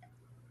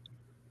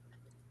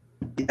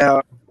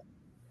 Yeah.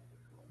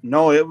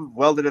 No, it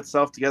welded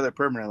itself together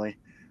permanently.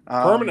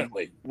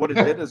 Permanently. What it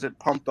did is it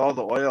pumped all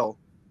the oil.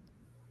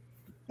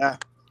 Yeah.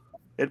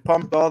 It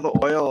pumped all the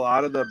oil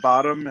out of the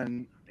bottom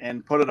and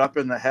put it up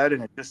in the head,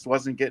 and it just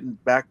wasn't getting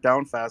back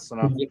down fast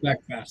enough. Get back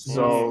fast.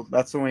 So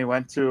that's when we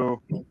had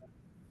to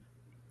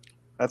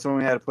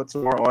put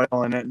some more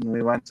oil in it, and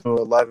we went to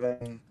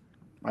 11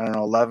 and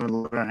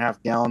a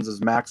half gallons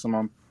is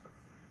maximum.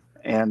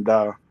 And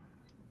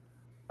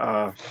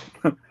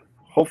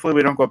hopefully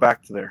we don't go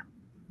back to there.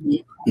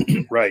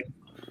 Right.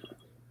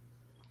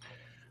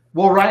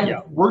 Well,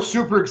 Ryan, we're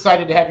super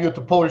excited to have you at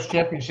the Polish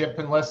Championship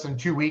in less than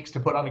 2 weeks to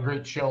put on a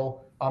great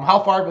show.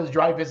 How far was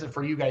drive visit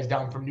for you guys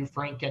down from New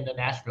Franken to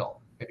Nashville?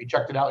 Have you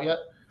checked it out yet?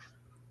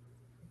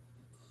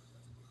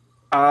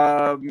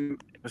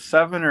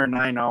 7 or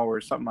 9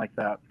 hours, something like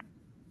that.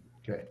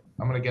 Okay,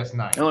 I'm gonna guess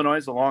 9. Illinois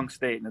is a long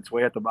state, and it's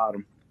way at the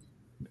bottom.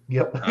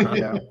 Yep.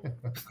 Yeah.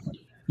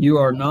 You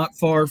are not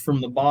far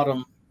from the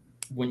bottom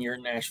when you're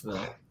in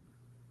Nashville.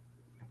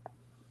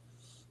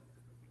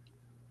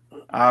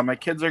 My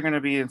kids are going to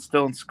be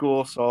still in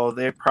school, so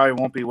they probably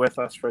won't be with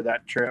us for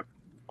that trip.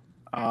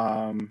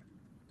 So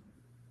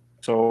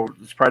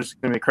it's probably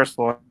just going to be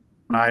Crystal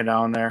and I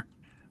down there.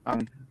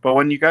 But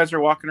when you guys are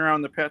walking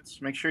around the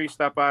pits, make sure you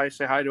stop by,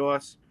 say hi to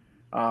us,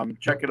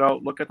 check it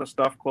out, look at the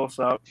stuff close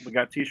up. We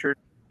got T-shirts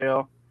for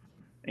sale,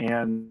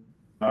 and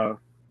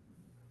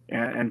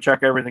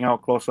check everything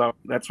out close up.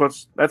 That's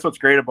what's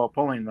great about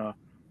pulling the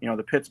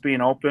pits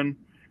being open.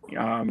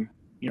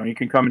 You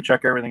can come and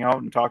check everything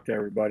out and talk to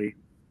everybody.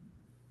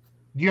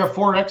 Do you have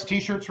 4X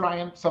T-shirts,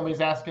 Ryan?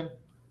 Somebody's asking.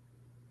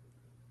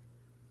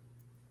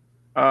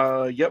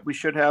 Yep, we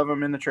should have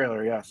them in the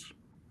trailer. Yes.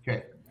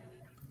 Okay.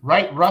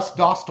 Write Russ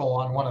Dostal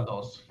on one of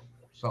those.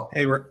 So.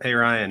 Hey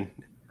Ryan.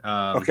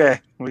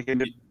 Okay, we can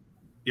do.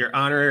 Your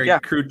honorary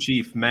crew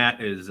chief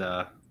Matt is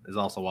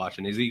also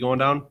watching. Is he going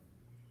down?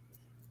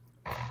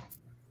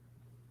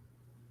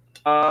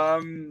 I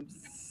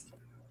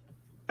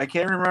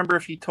can't remember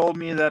if he told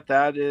me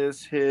that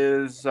is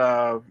his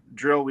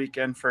drill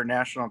weekend for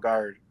National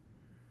Guard.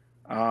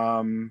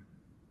 I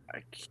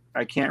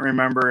can't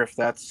remember if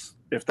that's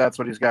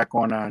what he's got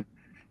going on.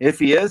 If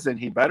he isn't,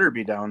 he better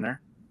be down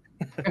there.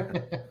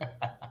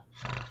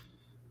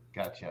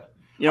 Gotcha.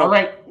 All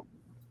right,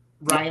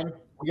 Ryan,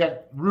 we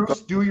got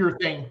Roos, do your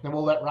thing, then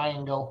we'll let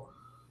Ryan go.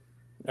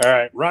 All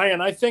right,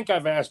 Ryan, I think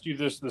I've asked you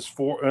this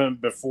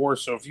before,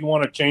 so if you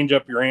want to change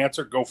up your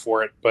answer, go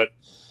for it. But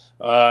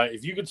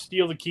if you could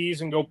steal the keys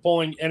and go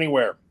pulling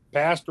anywhere,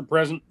 past or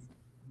present,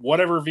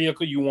 whatever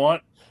vehicle you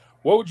want,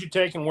 what would you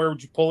take and where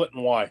would you pull it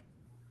and why?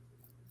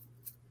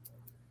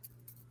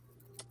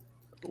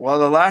 Well,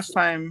 the last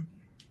time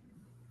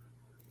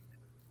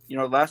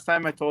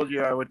I told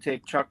you I would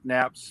take Chuck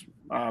Knapp's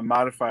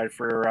modified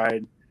for a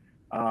ride.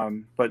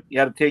 But you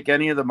had to take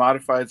any of the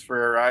modifieds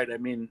for a ride. I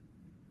mean,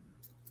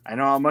 I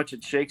know how much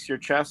it shakes your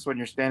chest when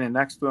you're standing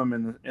next to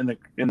them in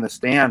the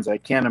stands. I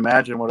can't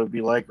imagine what it would be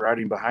like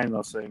riding behind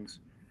those things.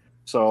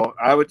 So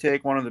I would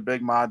take one of the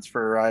big mods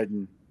for a ride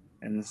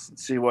and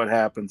see what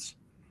happens.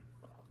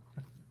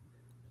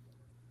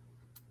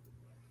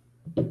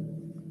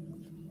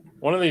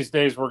 One of these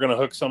days we're gonna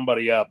hook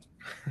somebody up.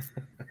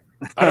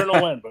 I don't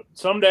know when, but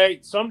someday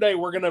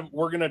we're gonna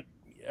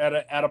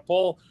at a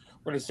pull,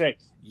 we're gonna say,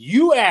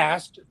 you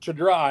asked to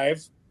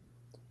drive.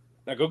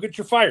 Now go get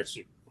your fire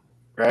suit.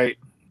 Right.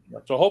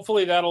 So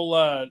hopefully that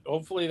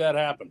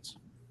happens.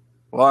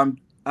 Well,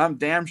 I'm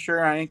damn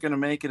sure I ain't gonna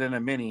make it in a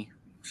Mini.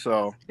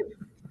 So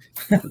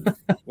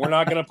we're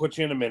not gonna put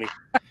you in a Mini.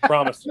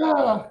 Promise.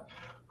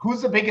 Who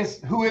is the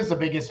biggest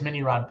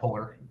mini rod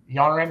puller?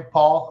 Yaren,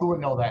 Paul? Who would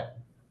know that?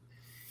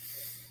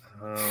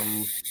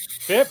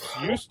 Phipps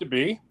used to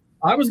be.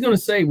 I was going to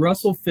say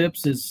Russell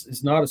Phipps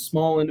is not a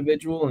small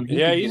individual, and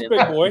he's a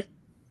big boy.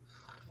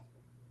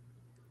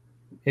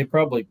 He'll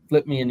probably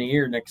flip me in the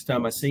ear next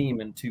time I see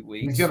him in 2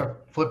 weeks. He's gonna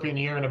flip you in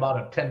the ear in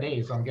about 10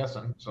 days, I'm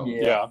guessing. So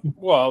yeah.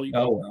 Well,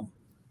 well.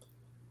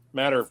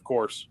 Matter of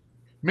course.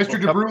 Mr.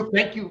 DeBrew,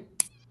 thank you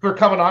for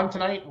coming on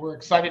tonight. We're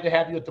excited to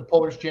have you at the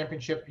Pullers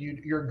Championship.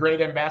 You're a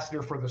great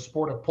ambassador for the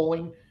sport of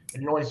pulling,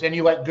 and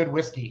you like good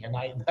whiskey, and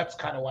that's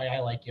kind of why I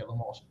like you the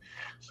most.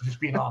 So just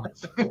being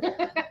honest.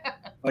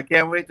 I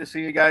can't wait to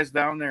see you guys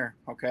down there.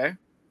 Okay.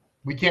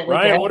 We can't wait.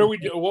 Ryan,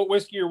 what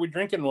whiskey are we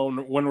drinking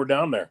when we're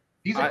down there?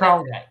 He's a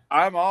Crown guy.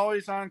 I'm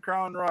always on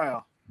Crown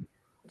Royal.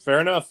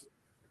 Fair enough.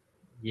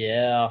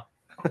 Yeah.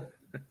 All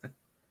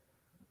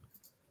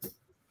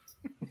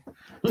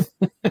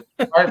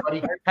right,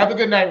 buddy. Have a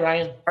good night,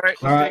 Ryan.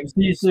 All right.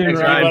 See you soon,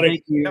 Thanks, Ryan. buddy.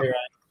 Thank you. Yep.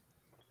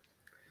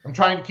 I'm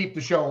trying to keep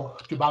the show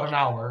to about an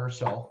hour or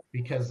so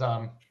because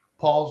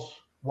Paul's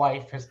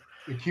wife has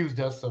accused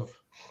us of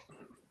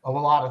a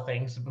lot of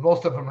things, but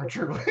most of them are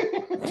true.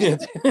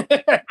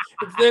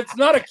 It's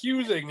not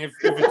accusing if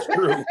it's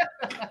true.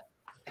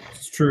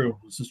 It's true.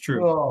 This is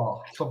true.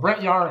 Oh, so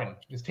Brent Yaren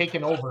is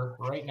taking over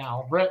right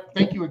now. Brent,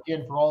 thank you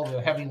again for all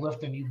the heavy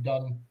lifting you've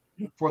done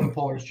for the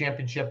Pullers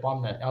Championship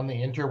on the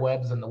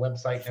interwebs and the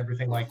website and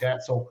everything like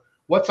that. So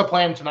what's the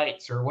plan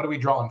tonight, sir? What are we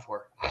drawing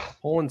for?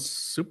 Pulling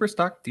super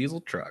stock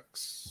diesel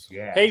trucks.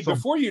 Yeah. Hey,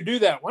 before you do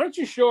that, why don't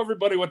you show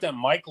everybody what that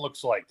mic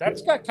looks like?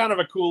 That's got kind of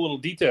a cool little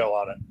detail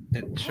on it.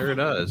 It sure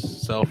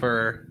does. So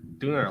for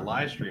doing our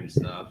live stream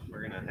stuff,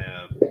 we're gonna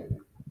have that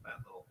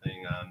little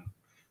thing on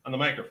the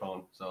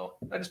microphone. So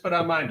I just put it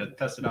on mine to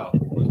test it out.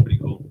 It was pretty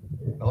cool.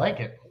 I like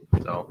it.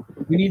 So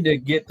We need to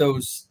get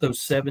those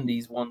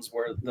 70s ones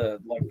where the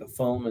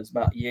foam is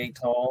about yay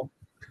tall.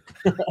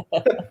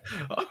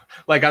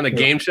 like on the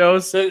game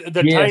shows.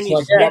 The Yes, tiny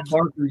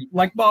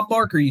like Bob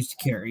Barker used to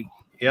carry.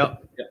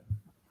 Yep.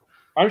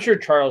 I'm sure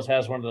Charles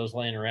has one of those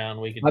laying around.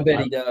 We could. I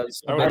bet he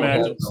does. I would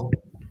imagine.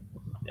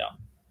 Yeah.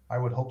 I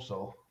would hope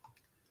so.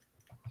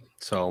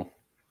 So,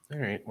 all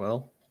right.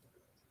 Well,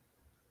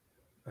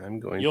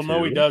 I'm going. You'll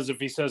know he does if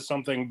he says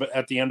something, but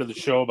at the end of the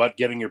show about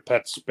getting your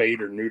pet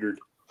spayed or neutered.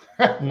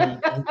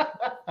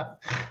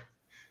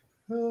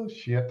 Oh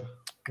shit!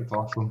 That's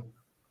awesome.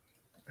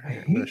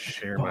 I'm going to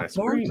share my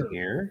screen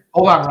here.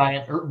 Hold on,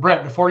 Ryan. Or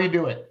Brent, before you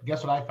do it,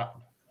 guess what I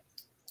found?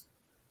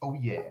 Oh,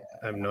 yeah.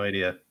 I have no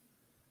idea.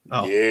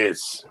 Oh,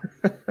 Yes.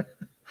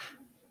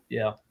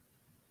 Yeah.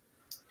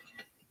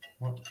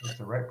 What's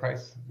the right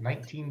price?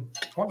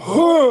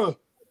 $19.20.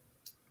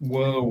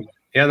 Whoa.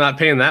 yeah, I'm not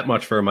paying that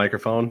much for a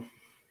microphone.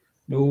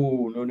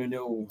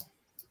 No.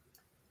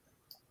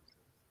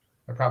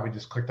 I probably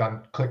just clicked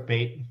on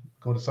clickbait,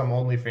 go to some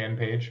OnlyFans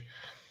page.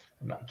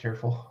 I'm not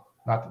careful.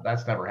 Not that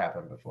that's never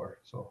happened before.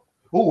 So,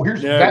 oh,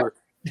 here's that. Never.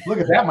 Look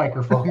at that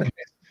microphone.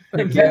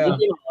 Is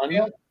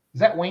Yeah.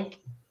 that Wink?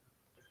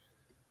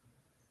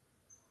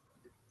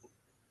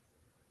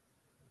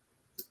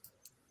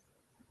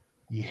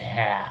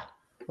 Yeah.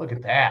 Look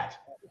at that.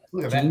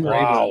 Look at that.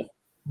 Wow.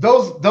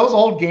 Those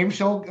old game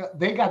show,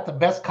 they got the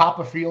best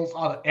Copperfields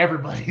out of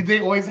everybody.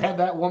 They always had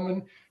that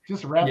woman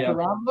just wrapped Yeah.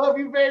 around. Love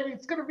you, baby.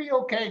 It's gonna be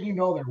okay. And you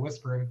know they're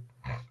whispering.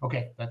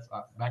 Okay, that's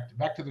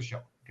back to the show.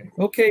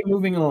 Okay,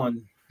 moving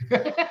on.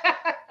 Okay.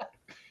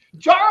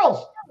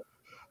 Charles.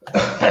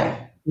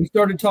 We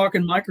started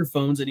talking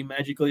microphones and he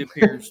magically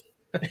appears.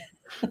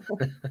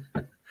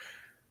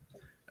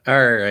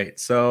 All right,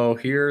 so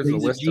here's a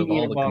He's list of genie in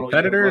all a the bottle. You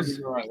gotta plug competitors,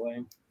 it the right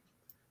way.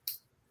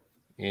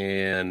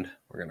 and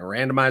we're going to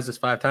randomize this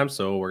 5 times.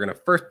 So we're going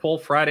to first pull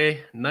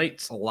Friday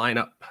night's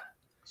lineup.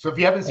 So if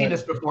you haven't seen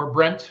this before,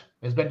 Brent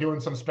has been doing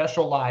some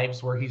special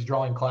lives where he's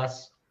drawing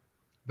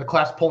the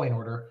class polling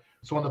order.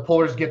 So when the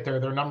pollers get there,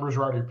 their numbers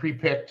are already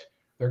pre-picked.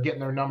 They're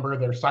getting their number,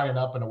 they're signing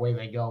up, and away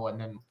they go. And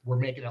then we're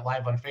making it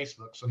live on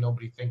Facebook, so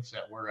nobody thinks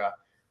that we're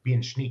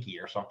being sneaky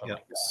or something Yep.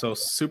 like that. So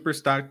super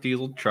stock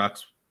diesel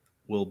trucks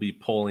will be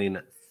polling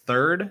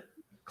third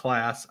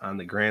class on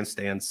the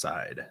grandstand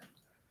side.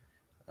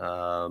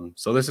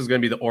 So this is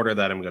going to be the order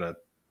that I'm going to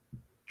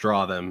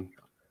draw them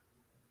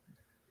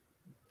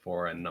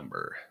for a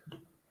number.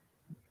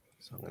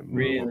 So I'm going to move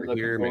Really over looking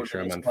here, forward make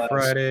sure to I'm this on class.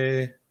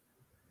 Friday,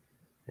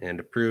 and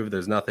approve.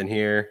 There's nothing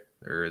here.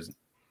 There is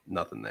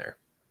nothing there.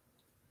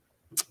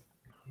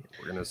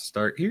 We're going to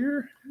start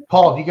here.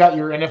 Paul, you got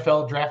your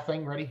NFL draft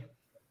thing ready?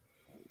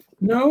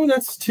 No,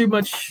 that's too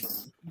much.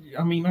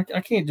 I mean,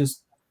 I can't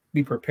just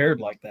be prepared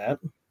like that.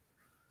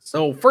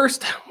 So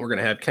first, we're going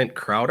to have Kent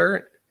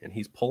Crowder, and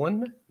he's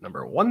pulling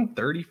number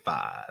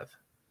 135.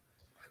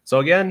 So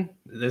again,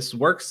 this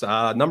works.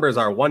 Numbers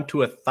are 1 to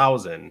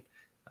 1,000.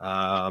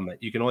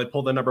 You can only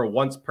pull the number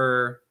once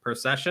per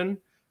session.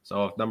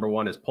 So if number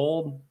 1 is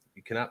pulled,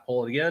 you cannot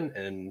pull it again,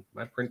 and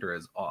my printer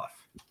is off,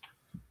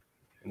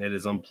 and it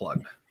is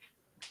unplugged.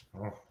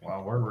 Oh,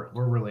 wow, we're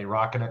really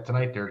rocking it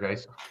tonight there,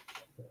 guys.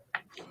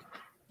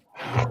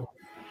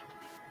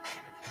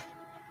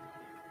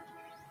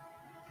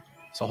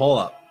 So hold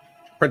up.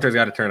 Printer's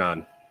got to turn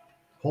on.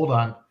 Hold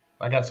on.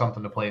 I got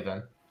something to play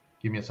then.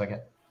 Give me a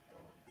second.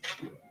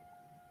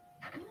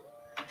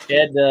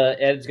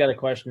 Ed's got a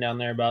question down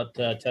there about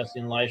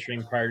testing live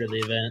stream prior to the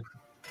event.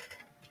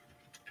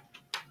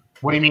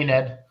 What do you mean,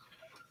 Ed?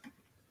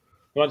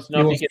 He wants to He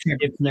know wants if to you check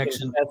can the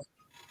connection. test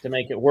to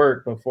make it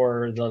work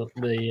before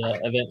the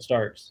event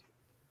starts.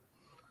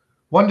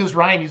 When does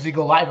Ryan usually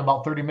go live?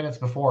 About 30 minutes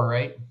before,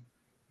 right?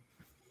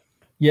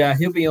 Yeah,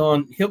 he'll be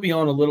on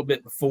a little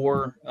bit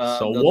before.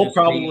 So there'll we'll just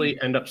probably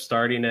be- end up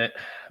starting it.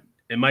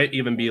 It might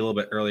even be a little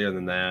bit earlier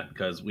than that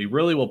because we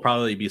really will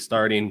probably be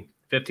starting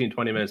 15,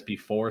 20 minutes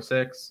before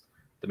 6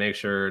 to make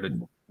sure that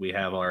we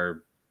have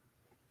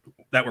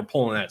that we're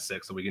pulling at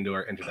 6 so we can do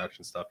our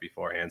introduction stuff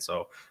beforehand.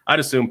 So I'd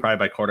assume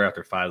probably by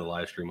 5:15 the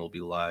live stream will be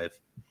live.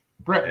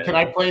 Brett, can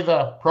I play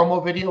the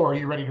promo video or are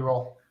you ready to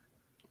roll?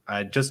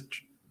 I just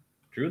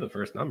drew the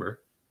first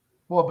number.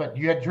 Well, but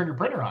you had to turn your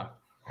printer on.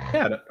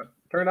 Yeah,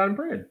 turn on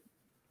printed.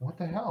 What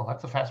the hell?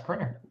 That's a fast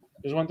printer.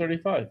 There's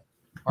 135.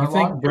 Our You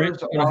think lawn Brent's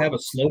chairs going are- to have a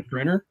slow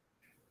printer?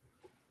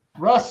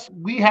 Russ,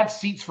 we have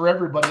seats for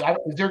everybody.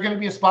 Is there going to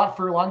be a spot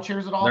for lawn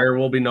chairs at all? There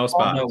will be no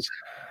spots.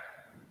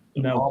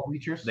 No. All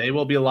bleachers? They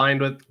will be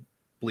aligned with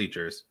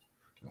bleachers.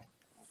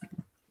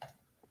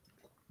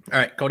 All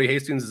right, Cody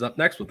Hastings is up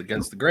next with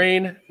Against the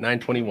Grain,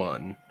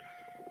 921.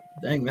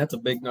 Dang, that's a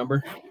big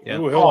number. Yeah.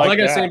 Ooh, he'll like Like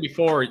I was that. saying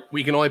before,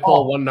 we can only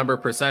pull one number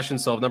per session.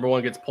 So if number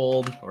 1 gets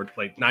pulled, or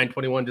like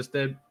 921 just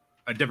did,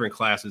 a different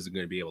class isn't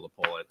going to be able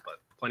to pull it. But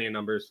plenty of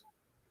numbers.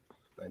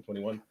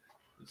 921.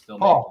 It's still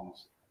Paul.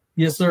 names.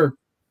 Yes, sir.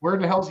 Where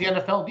the hell's the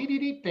NFL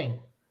DDD thing?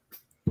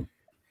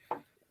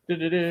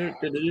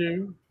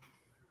 Do-do-do,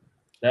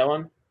 that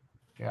one?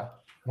 Yeah.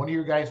 One of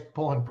you guys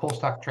pulling pull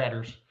stock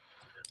tratters.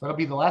 That'll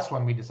be the last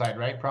one we decide,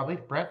 right? Probably,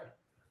 Brett?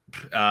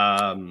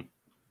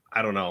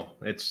 I don't know.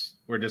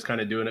 We're just kind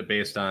of doing it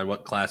based on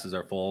what classes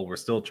are full. We're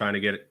still trying to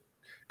get a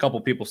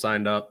couple people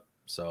signed up,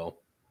 so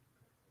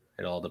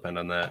it'll all depend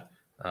on that.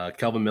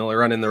 Kelvin Miller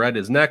running the red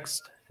is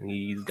next, and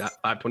he's got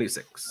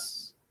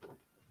 526.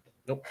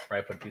 Nope,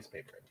 right, put a piece of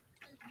paper in.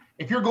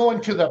 If you're going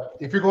to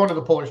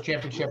the Pullers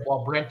Championship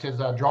while Brent is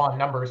drawing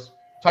numbers,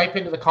 type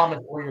into the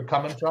comments where you're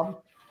coming from,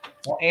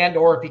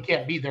 or if you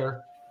can't be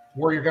there,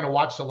 where you're going to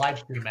watch the live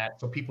stream at,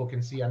 so people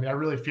can see. I mean, I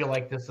really feel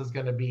like this is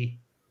going to be.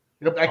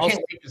 I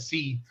can't wait to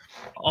see.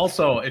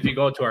 Also, if you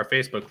go to our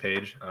Facebook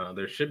page,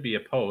 there should be a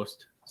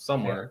post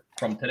somewhere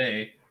from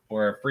today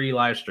for a free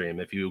live stream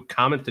if you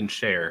comment and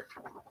share.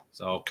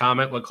 So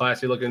comment what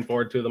class you're looking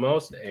forward to the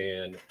most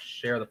and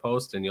share the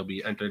post, and you'll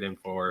be entered in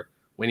for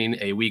winning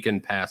a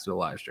weekend pass to the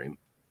live stream.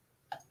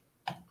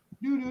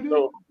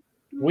 So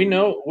we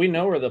know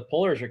where the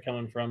pullers are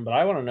coming from, but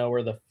I want to know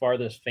where the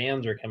farthest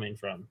fans are coming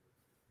from.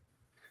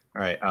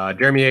 All right.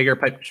 Jeremy Yeager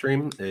pipe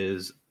stream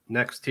is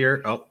next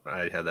here. Oh,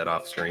 I had that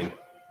off screen.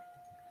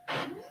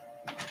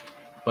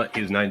 But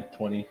he was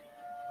 926,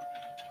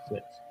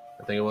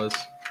 I think it was.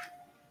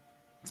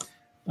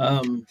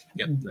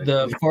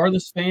 The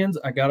farthest fans,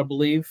 I gotta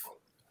believe,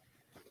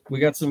 we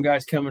got some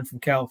guys coming from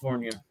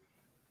California.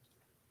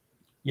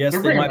 Yes,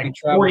 they might be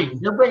traveling.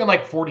 You're bringing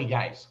like 40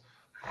 guys.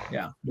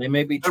 Yeah, they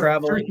may be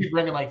traveling. You're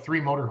bringing like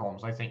 3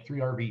 motorhomes, I think, 3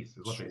 RVs. Is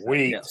what they said.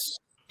 Sweet. Yes.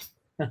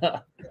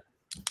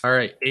 All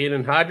right.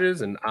 Aiden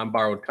Hodges and On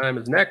Borrowed Time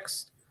is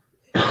next.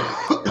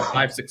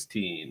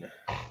 516.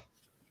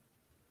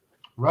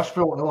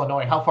 Rushville,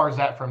 Illinois. How far is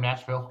that from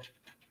Nashville?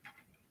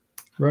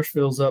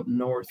 Rushville's up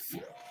north.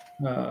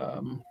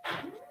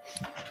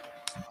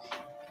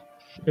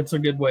 It's a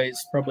good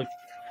ways, probably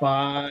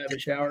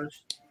 5-ish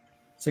hours,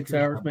 6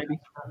 hours maybe,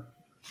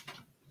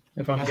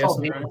 if I'm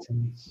guessing right.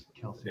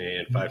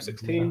 And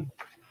 516.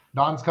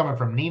 Don's coming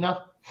from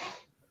Neenah.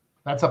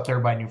 That's up there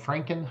by New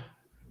Franken.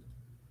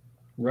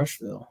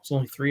 Rushville. It's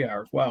only 3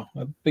 hours. Wow,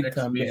 a big Next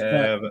time. we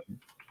have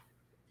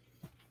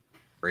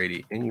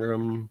Brady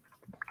Ingram.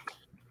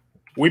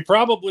 We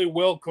probably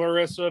will,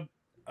 Clarissa.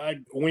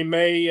 We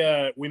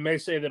may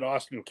say that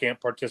Austin can't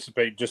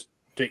participate just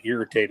to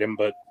irritate him,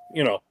 but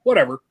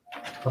whatever.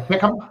 I'll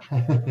pick him.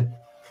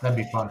 That'd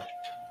be fun.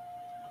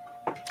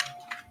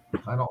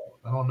 I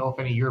don't know if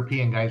any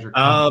European guys are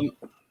coming.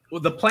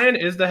 Well, the plan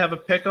is to have a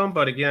pick 'em,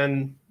 but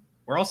again,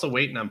 we're also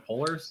waiting on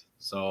pullers,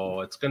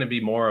 so it's going to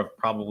be more of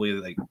probably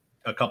like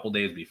a couple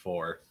days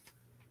before.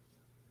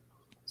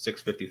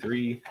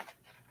 653,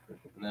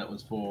 and that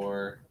was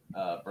for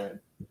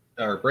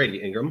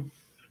Brady Ingram.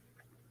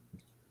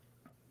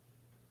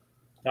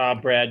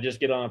 Brad, just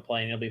get on a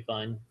plane. It'll be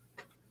fine.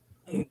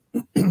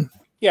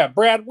 Yeah,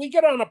 Brad, we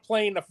get on a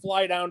plane to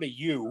fly down to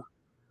you.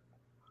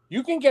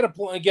 You can get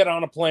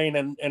on a plane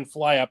and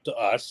fly up to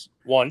us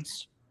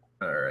once.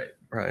 All right,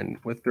 Brian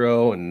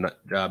Withrow and Nut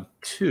Job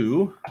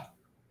 2.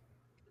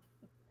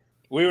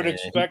 We would And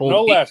expect Bolt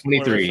no less.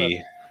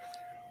 823.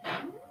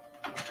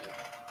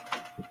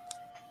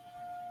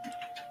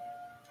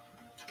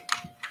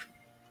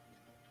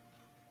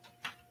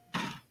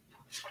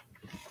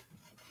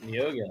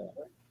 Yoga.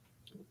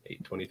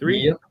 823.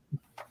 Yep.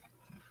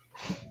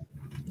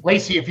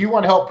 Lacey, if you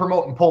want help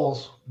promoting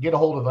polls, get a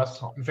hold of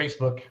us on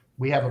Facebook.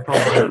 We have a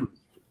program.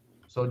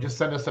 So just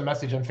send us a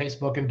message on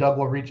Facebook, and Doug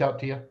will reach out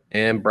to you.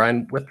 And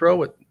Brian Withrow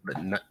with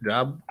the Nut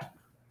Job.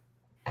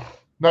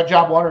 Nut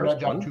Job 1 or Nut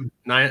Job 2?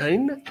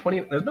 920.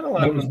 There's been a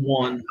lot That of was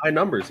 1. high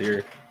numbers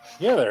here.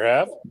 Yeah, there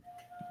have.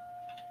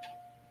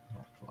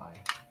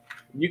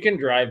 You can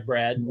drive,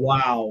 Brad.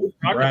 Wow.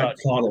 Talk Brad about-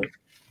 Cottle.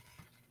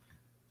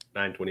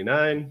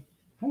 929.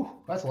 Whew,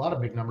 that's a lot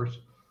of big numbers.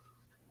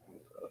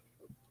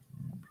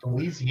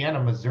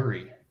 Louisiana,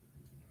 Missouri.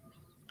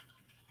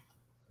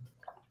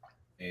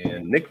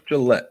 And Nick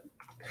Gillette.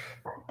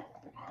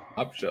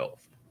 Top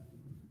shelf.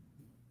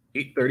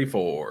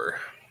 834.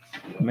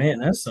 Man,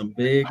 that's some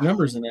big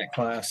numbers in that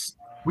class.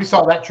 We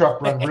saw that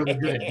truck run really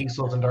good at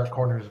diesels and dark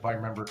corners, if I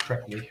remember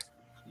correctly.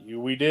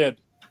 We did.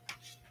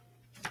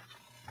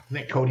 I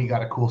think Cody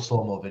got a cool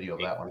slow-mo video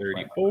of that one.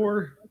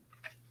 34.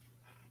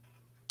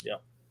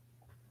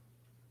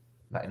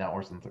 9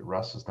 hours and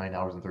Russ is 9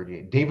 hours and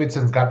 38.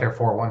 Davidson's got their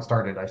 4-1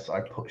 started. I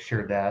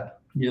shared that.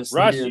 Yes,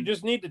 Russ, they did. you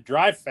just need to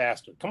drive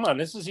faster. Come on,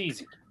 this is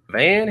easy.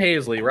 Van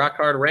Hazley, Rock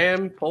Hard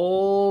Ram,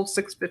 pole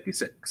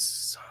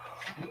 656.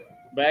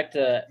 Back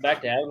to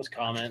Adam's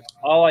comment.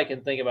 All I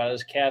can think about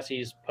is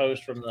Cassie's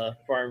post from the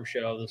farm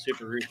show, the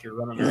Super Rooster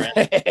running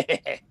around.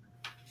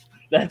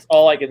 That's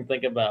all I can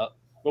think about.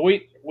 But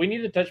we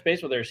need to touch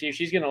base with her, see if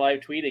she's going to live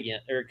tweet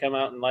again or come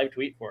out and live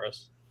tweet for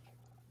us.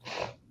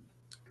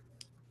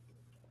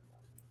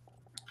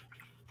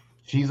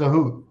 She's a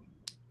hoot.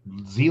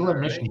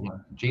 Zealand,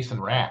 Michigan. Jason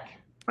Rack.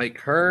 Mike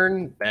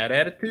Hearn, Bad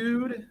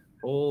Attitude,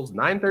 pulls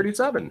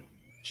 937.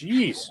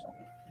 Jeez.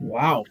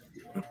 Wow.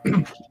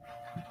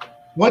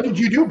 What did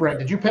you do, Brent?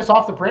 Did you piss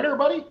off the printer,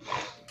 buddy?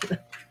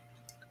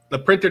 The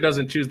printer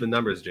doesn't choose the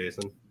numbers,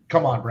 Jason.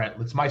 Come on, Brent.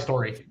 It's my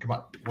story. Come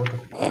on. Work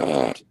with me.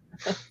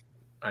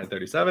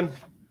 937.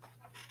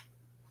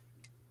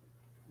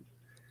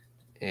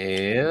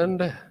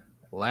 And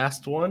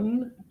last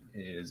one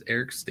is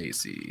Eric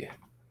Stacy.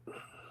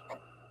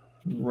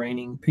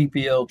 Reigning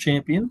PPL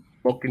champion.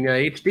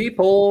 Mokinya HD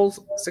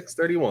pulls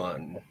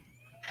 631.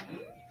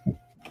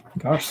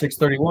 Gosh,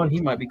 631.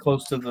 He might be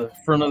close to the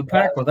front of the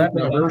pack with that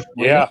number.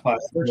 Yeah.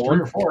 First 3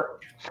 or 4.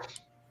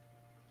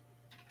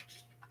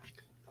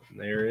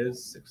 There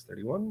is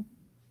 631.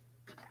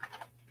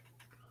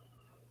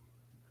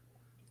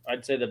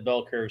 I'd say the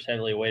bell curve's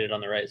heavily weighted on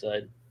the right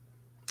side.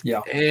 Yeah.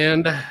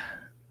 And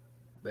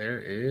there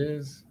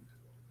is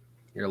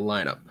your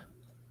lineup.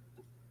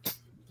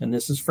 And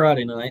this is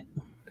Friday night.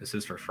 This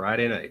is for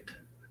Friday night.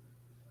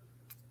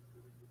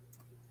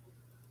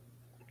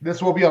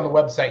 This will be on the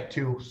website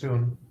too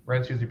soon.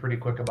 Brent's usually pretty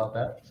quick about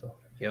that. So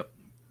Yep.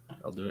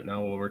 I'll do it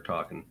now while we're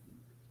talking.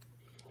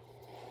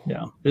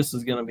 Yeah, this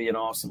is going to be an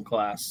awesome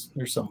class.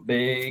 There's some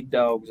big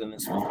dogs in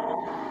this one.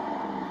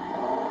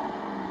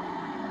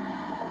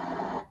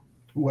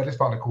 Ooh, I just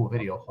found a cool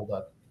video. Hold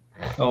on.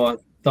 Oh, I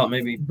thought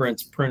maybe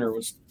Brent's printer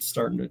was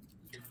starting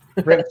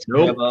to Brent's,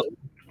 rev up.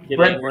 Brent's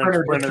Brent's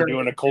printer printer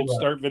doing a cold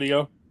start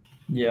video.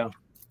 Yeah.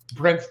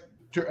 Brent's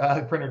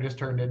printer just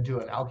turned into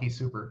an Alki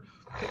Super.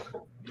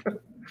 It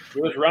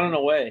was running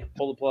away.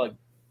 Pull the plug.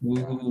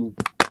 Ooh,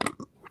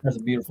 that's a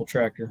beautiful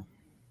tractor.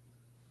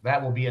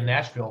 That will be in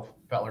Nashville,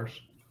 fellers.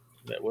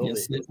 That will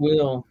Yes, be. it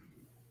will.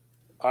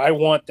 I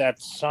want that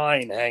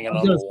sign hanging I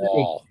was on the gonna say,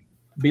 wall.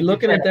 Be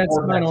looking at that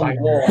Or sign on sign.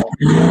 the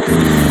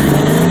wall.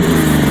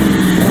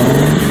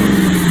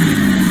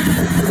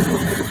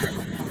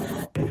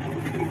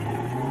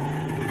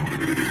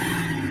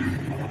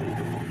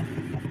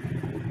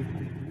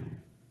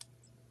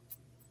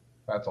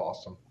 That's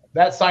awesome.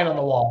 That sign on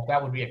the wall,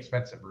 that would be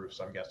expensive, Bruce,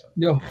 I'm guessing.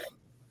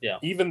 Yeah.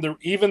 Even the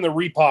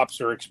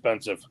repops are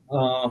expensive.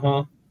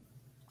 Uh-huh.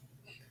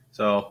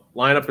 So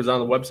lineup is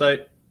on the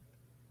website.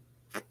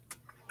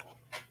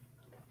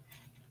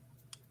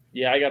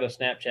 Yeah, I got a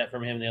Snapchat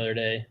from him the other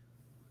day.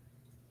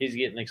 He's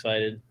getting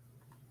excited.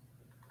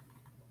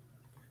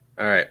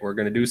 All right, we're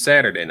gonna do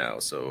Saturday now.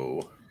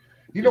 So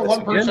You know, Yes,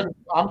 one again. person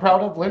I'm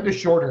proud of, Linda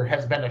Shorter,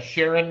 has been a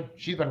Sharon.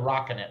 She's been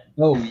rocking it.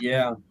 Oh,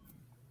 yeah.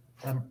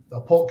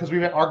 Because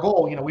our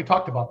goal, we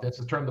talked about this,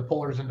 is turn the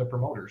pullers into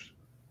promoters.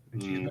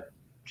 And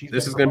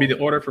this is gonna be the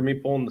order for me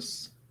pulling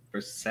this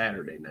for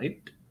Saturday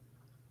night.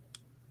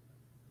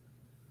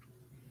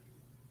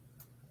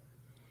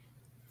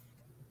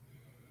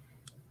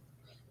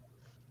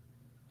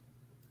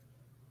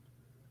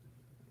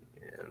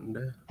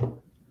 And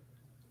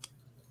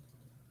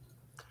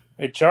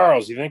Hey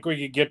Charles, you think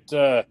we could get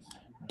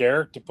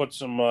Derek to put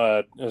some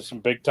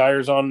big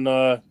tires on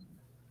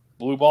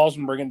blue balls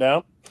and bring it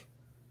down?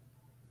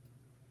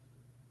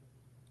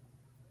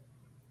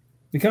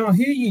 We can't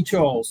hear you,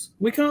 Charles.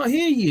 We can't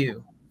hear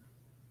you.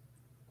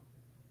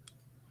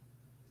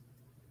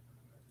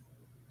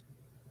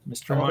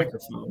 Mr.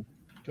 Microphone.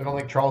 I don't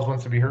think Charles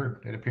wants to be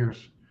heard, it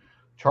appears.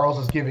 Charles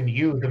is giving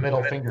you the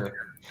middle finger.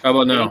 How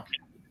about now?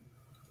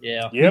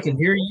 Yeah. We Yep. can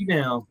hear you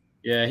now.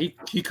 Yeah,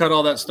 he cut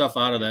all that stuff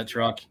out of that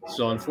truck.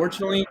 So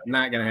unfortunately,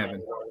 not gonna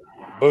happen.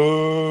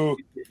 Boo.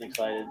 He's getting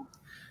excited.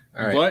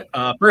 all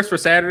right. First for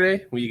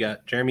Saturday, we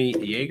got Jeremy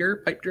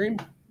Yeager, Pipe Dream.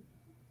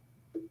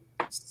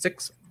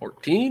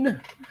 614.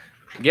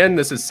 Again,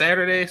 this is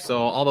Saturday, so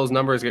all those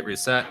numbers get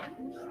reset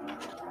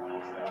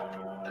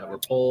that were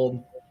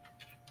pulled.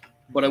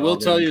 But I will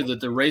tell you that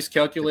the race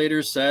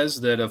calculator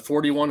says that a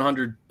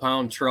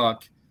 4,100-pound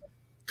truck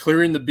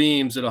clearing the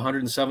beams at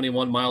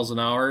 171 miles an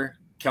hour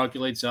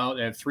calculates out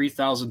at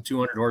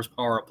 3,200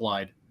 horsepower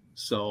applied.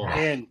 So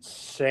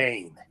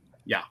Insane.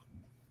 Yeah.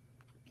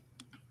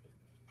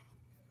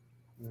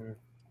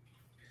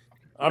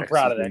 I'm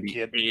proud of that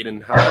kid.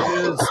 Aiden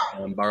Hodges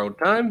on borrowed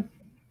time.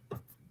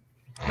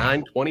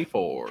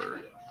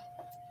 924.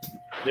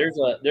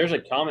 There's a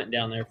comment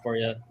down there for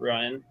you,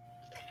 Ryan.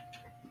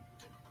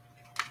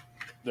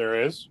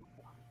 There is.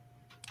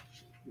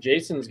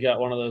 Jason's got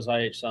one of those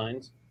IH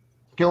signs.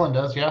 Gillen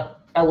does, yeah.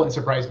 That wouldn't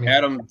surprise me.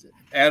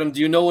 Adam, do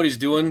you know what he's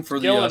doing for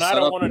the Dylan, I setup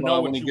don't want to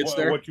know when he gets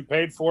there? what you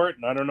paid for it,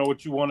 and I don't know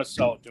what you want to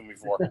sell it to me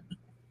for.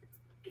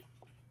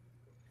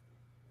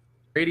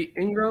 Brady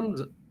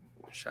Ingram's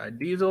Shy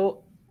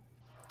Diesel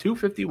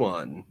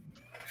 251.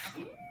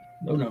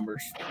 No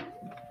numbers.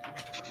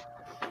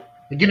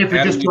 Again, if you're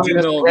Adam, just did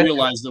you joining us,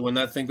 realize that when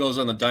that thing goes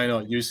on the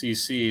dyno at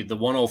UCC, the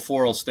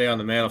 104 will stay on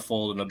the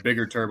manifold and the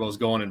bigger turbo's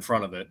going in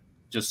front of it?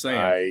 Just saying.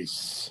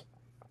 Nice.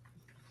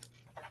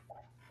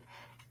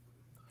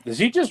 Does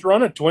he just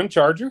run a twin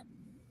charger?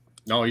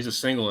 No, he's a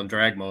single in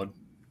drag mode.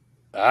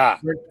 Ah,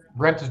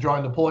 Brent is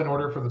drawing the pulling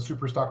order for the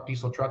Superstock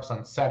diesel trucks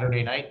on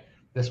Saturday night.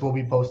 This will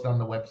be posted on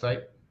the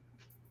website.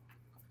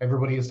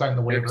 Everybody has signed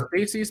the Eric waiver.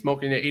 Stacy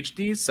smoking at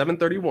HD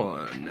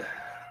 731.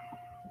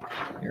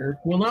 Eric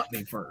will not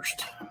be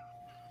first.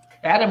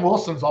 Adam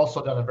Wilson's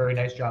also done a very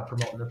nice job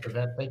promoting this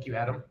event. Thank you,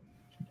 Adam.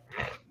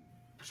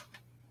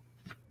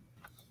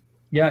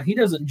 Yeah, he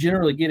doesn't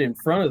generally get in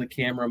front of the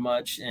camera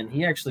much, and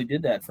he actually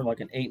did that for like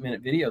an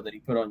 8-minute video that he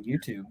put on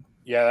YouTube.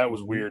 yeah, that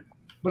was weird.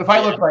 But if I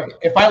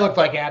looked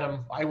like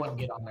Adam, I wouldn't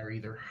get on there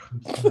either.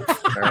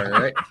 All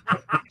right.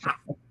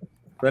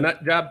 The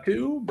nut job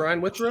 2, Brian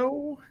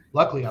Withrow,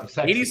 Luckily, I'm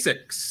sexy.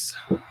 86.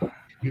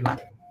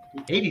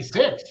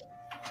 86.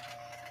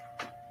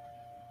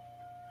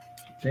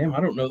 Damn, I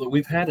don't know that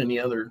we've had any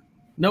other.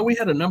 No, we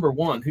had a number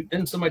one. Who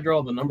didn't somebody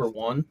draw the number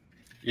one?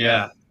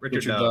 Yeah,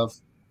 Richard Dove.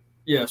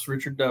 Yes,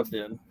 Richard Dove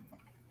did.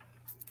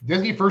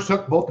 Didn't he first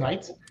hook both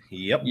nights?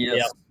 Yep.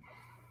 Yes.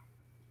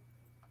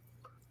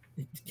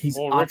 He's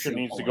Well, Richard option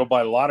needs to puller. go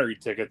buy lottery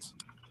tickets.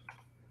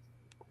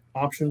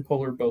 Option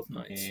puller both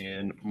nights.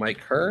 And Mike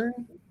Hearn,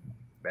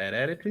 Bad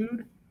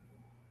Attitude,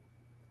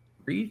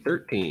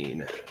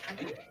 313.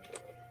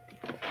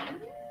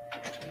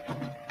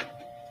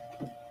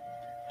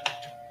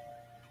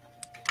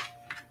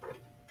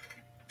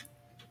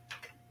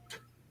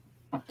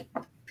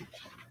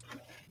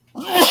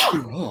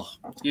 Oh,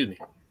 excuse me.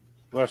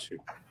 Bless you.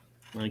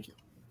 Thank you.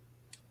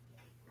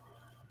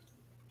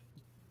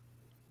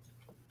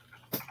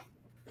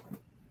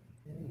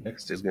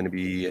 Next is going to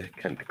be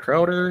Kent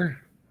Crowder.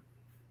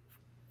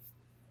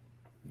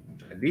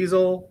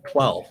 Diesel,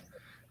 12.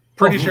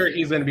 Pretty sure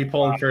he's going to be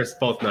pulling first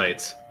both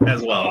nights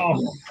as well.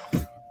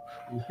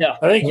 Yeah.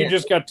 I think you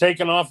just got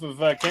taken off of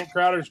Kent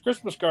Crowder's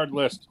Christmas card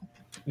list.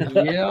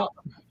 Yeah.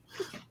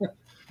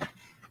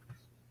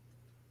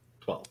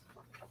 12.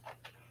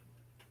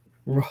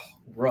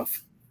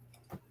 Rough.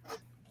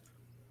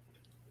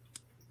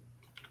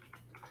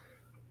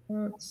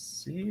 Let's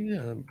see.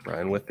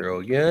 Brian Withrow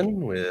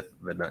again with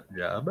the nut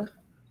job.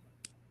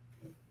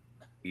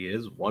 He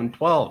is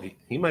 112.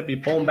 He might be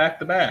pulling back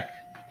to back.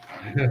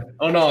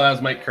 Oh no, that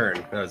was Mike Kern.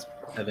 It was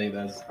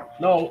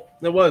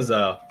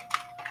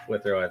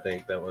Withrow. I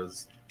think that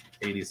was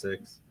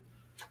 86.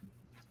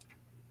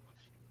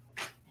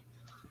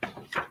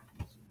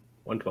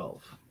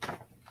 112.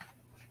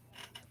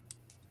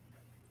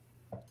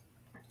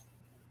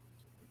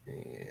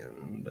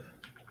 And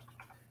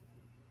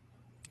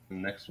the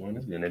next one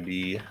is going to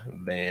be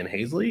Van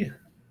Hazley.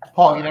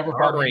 Paul, you never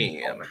found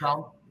Ram. the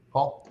sound?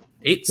 Paul,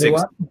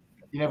 860.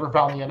 you never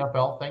found the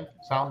NFL thing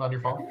sound on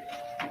your phone?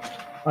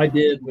 I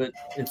did, but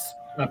that's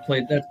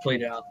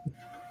played out.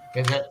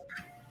 Is it?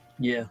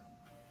 Yeah.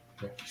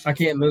 I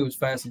can't move as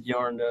fast as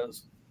Yarn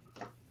does.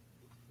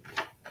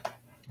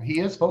 He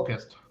is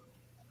focused.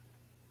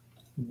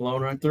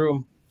 Blown right through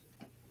him.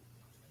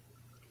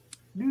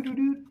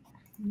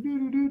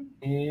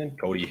 And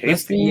Cody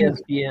That's the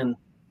Hastings. ESPN.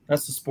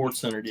 That's the Sports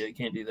Center deal. You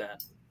can't do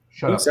that.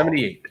 Shut up.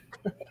 78.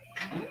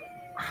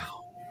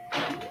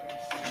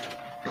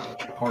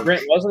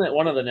 Brent, wasn't it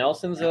one of the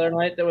Nelsons the other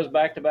night that was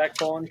back-to-back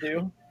pulling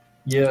too?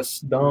 Yes,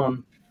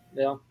 Don.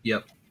 Yeah.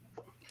 Yep.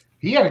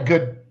 He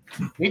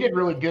did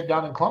really good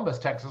down in Columbus,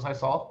 Texas, I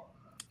saw.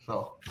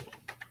 So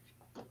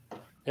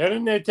Yeah,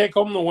 didn't they take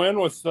home the win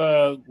with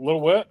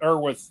Little Whit or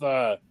with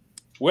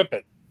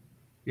Whippet?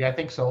 yeah, I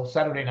think so.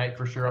 Saturday night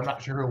for sure. I'm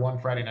not sure who won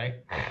Friday night.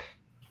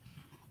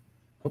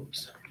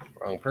 Oops.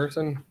 Wrong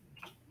person.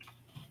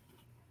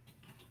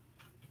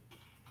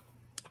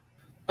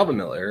 Alvin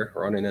Miller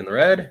running in the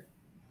red.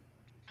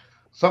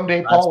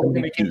 Someday, That's Paul, we're gonna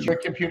going be to get two. you a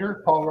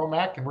computer, Paul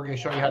Romack, and we're going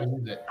to show you how to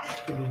use it.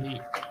 It's gonna be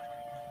neat.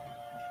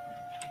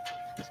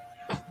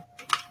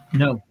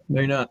 No,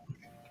 they're not.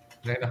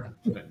 No.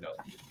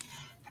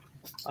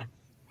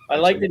 I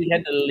like that he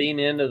had to lean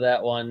into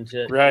that one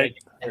to Right.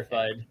 get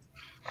clarified.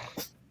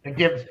 It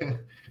gives,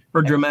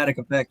 For dramatic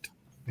effect.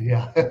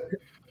 yeah.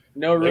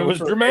 No room It was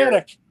for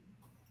dramatic.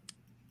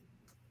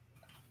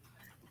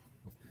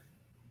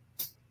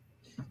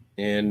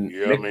 And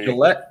Yummy. Nick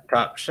Gillette,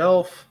 top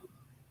shelf.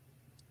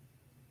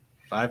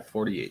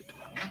 548.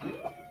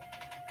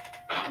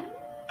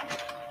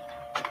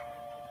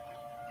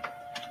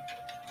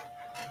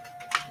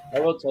 I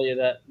will tell you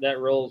that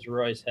Rolls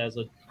Royce has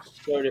a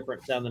so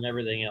different sound than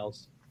everything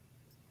else.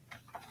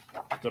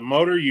 The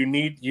motor you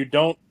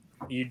don't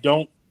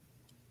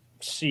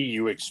see,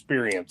 you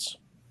experience.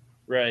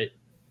 Right.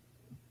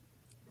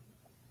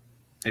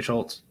 Hey,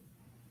 Schultz.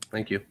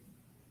 Thank you.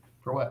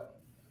 For what?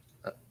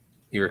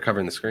 You were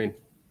covering the screen.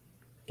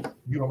 Do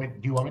you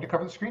want me to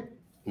cover the screen?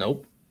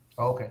 Nope.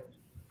 Oh, okay.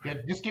 Yeah,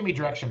 just give me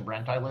direction,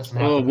 Brent. I listen.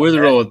 Oh, half the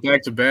Withrow with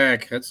back to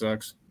back. That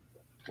sucks.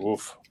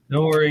 Oof.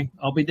 Don't worry.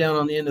 I'll be down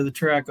on the end of the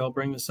track. I'll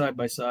bring the side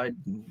by side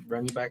and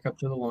bring you back up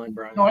to the line,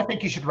 Brian. No, I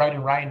think you should ride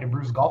in Ryan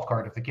DeBrew's golf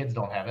cart if the kids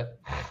don't have it.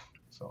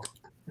 So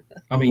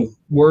I mean,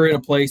 we're in a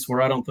place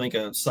where I don't think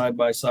a side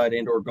by side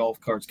indoor golf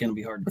cart's going to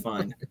be hard to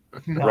find.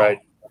 no, Right.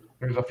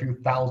 There's a few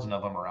thousand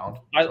of them around.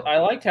 I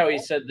liked how he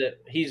said that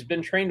he's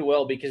been trained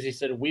well because he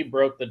said we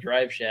broke the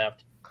drive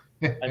shaft.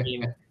 I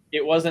mean,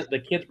 it wasn't the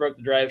kids broke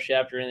the drive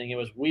shaft or anything. It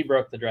was we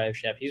broke the drive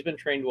shaft. He's been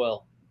trained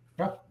well.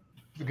 Yeah,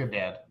 he's a good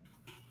dad.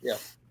 Yeah.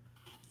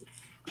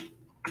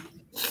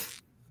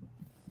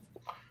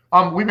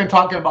 We've been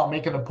talking about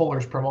making the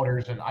pullers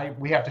promoters, and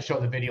we have to show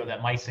the video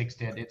that My Six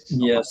did.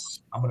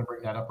 Yes. I'm going to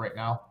bring that up right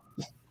now.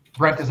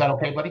 Brent, is that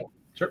okay, buddy?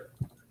 Sure.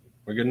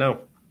 We're good now.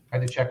 I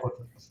had to check with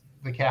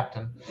the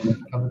captain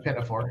of the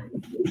Pinafore.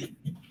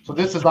 So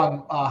this is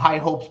on High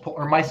Hopes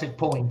or My Six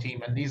pulling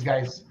team, and these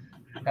guys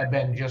have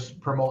been just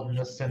promoting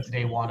this since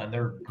day one, and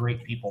they're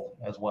great people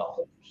as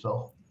well.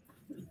 So.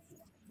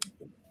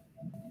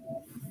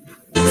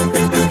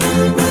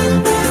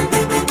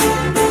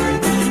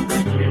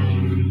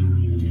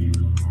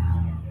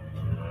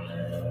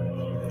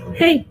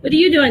 Hey, what are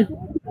you doing?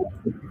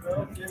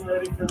 Getting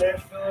ready for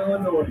Nashville,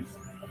 Illinois.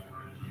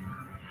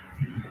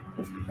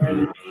 Trying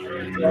to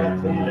get your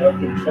all cleaned up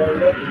and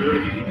fired up and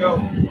ready to go.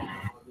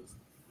 Just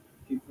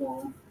keep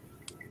going.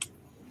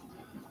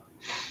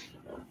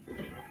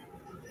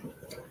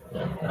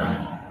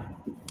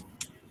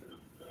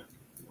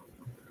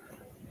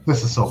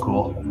 This is so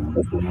cool.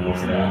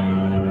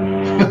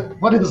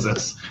 What is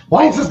this?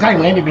 Why is this guy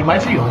landing in my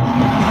field?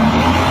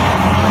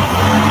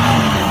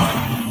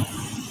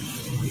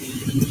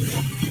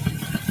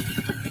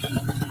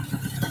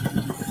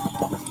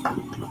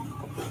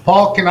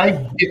 Paul, can I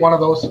get one of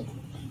those?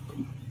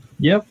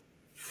 Yep.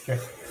 Okay.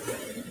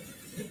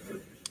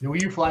 Will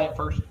you fly it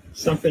first?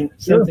 Something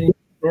you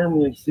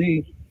normally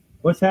see.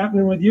 What's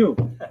happening with you?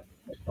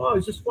 Oh, I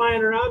was just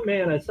flying around,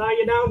 man. I saw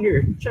you down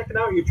here checking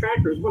out your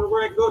tractors. Wonder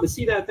where I can go to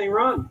see that thing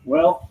run.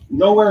 Well,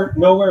 nowhere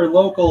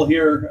local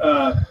here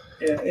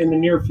in the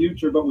near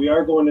future, but we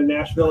are going to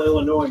Nashville,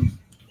 Illinois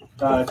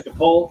to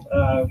pull.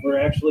 We're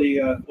actually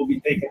we'll be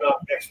taking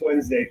off next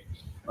Wednesday.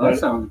 Oh, that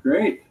sounds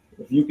great.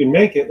 If you can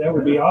make it, that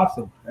would be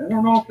awesome. I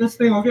don't know if this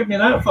thing will get me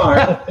that far.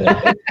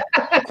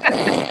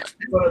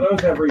 One of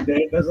those every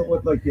day. It doesn't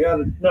look like you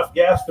had enough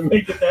gas to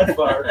make it that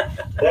far.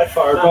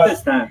 Not but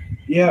this time.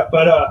 yeah,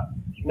 but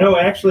no,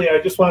 actually, I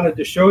just wanted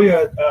to show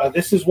you.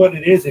 This is what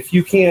it is. If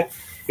you can't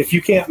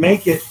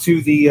make it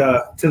to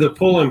the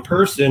pull in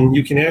person,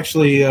 you can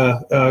actually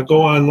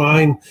go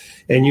online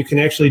and you can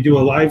actually do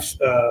a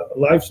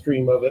live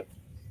stream of it.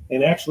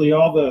 And actually,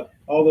 all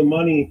the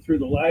money through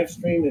the live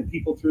stream and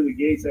people through the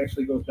gates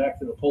actually goes back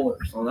to the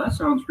pullers. Well, that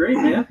sounds great,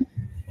 man.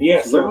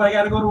 Yeah. So where do I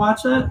got to go to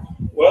watch that?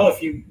 Well,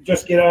 if you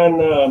just get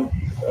on,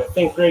 I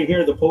think right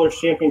here,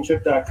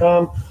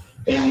 thepullerschampionship.com,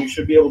 and you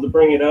should be able to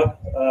bring it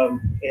up,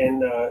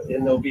 and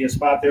there'll be a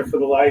spot there for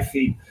the live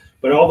feed.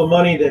 But all the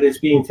money that is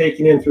being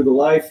taken in through the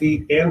live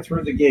feed and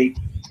through the gate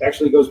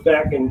actually goes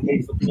back and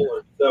pays the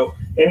puller. So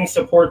any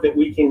support that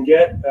we can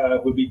get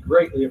would be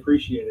greatly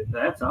appreciated.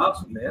 That's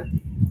awesome,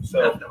 man.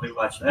 So definitely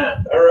watch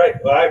that. All right.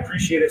 Well, I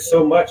appreciate it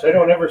so much. I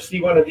don't ever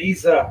see one of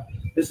these.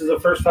 This is the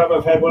first time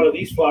I've had one of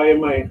these fly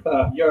in my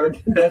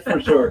yard. That's for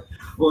sure.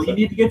 Well, you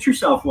need to get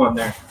yourself one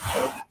there.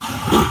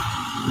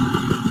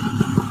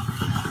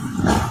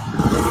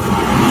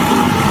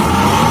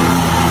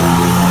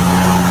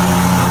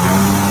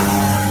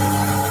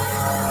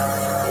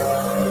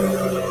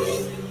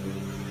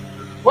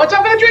 Watch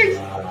out for the trees!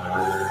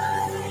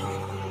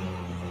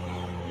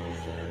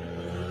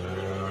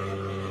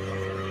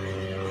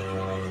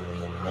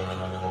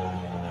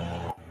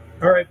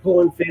 All right,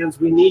 pulling fans,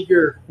 we need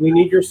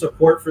your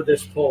support for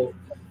this pull.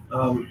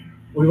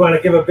 We want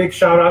to give a big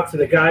shout out to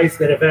the guys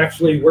that have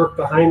actually worked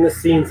behind the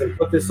scenes and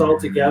put this all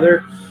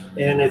together.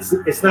 And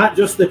it's not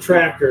just the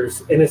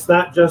tractors, and it's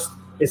not just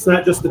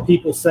the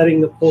people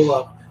setting the pull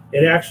up.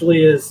 It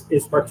actually is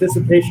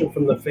participation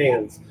from the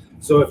fans.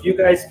 So if you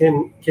guys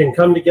can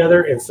come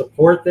together and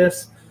support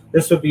this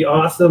would be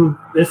awesome.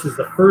 This is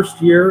the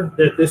first year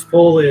that this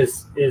pull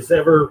is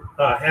ever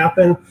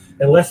happened,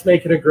 and let's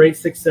make it a great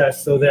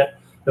success so that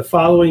the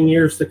following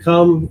years to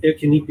come, it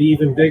can be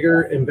even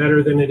bigger and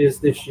better than it is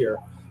this year.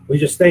 We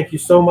just thank you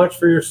so much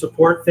for your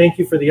support. Thank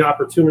you for the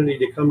opportunity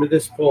to come to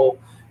this pull,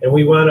 and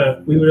we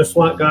just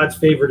want God's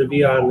favor to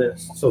be on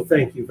this. So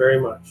thank you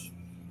very much.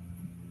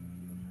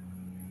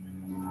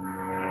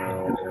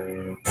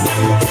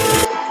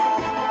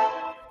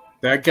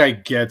 That guy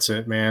gets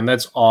it, man.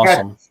 That's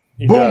awesome.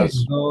 He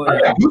does. I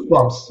got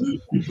goosebumps.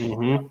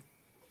 Mm-hmm.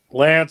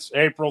 Lance,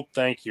 April,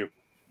 thank you.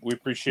 We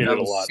appreciate it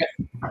a lot.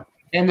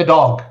 And the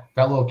dog,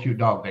 that little cute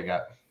dog they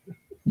got.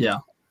 Yeah.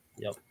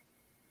 Yep.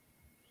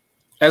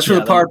 As for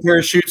the powered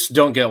parachutes,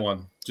 don't get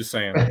one. Just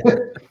saying.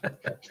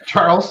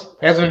 Charles,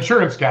 as an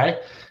insurance guy.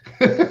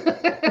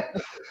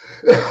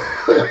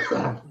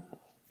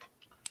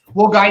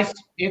 Well, guys,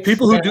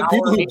 people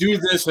who do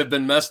this have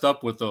been messed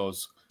up with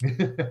those.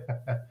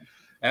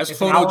 Ask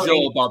Photo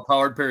Joe about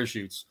powered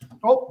parachutes.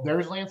 Oh,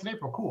 there's Lance and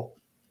April. Cool.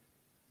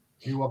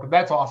 You're welcome.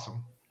 That's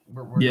awesome.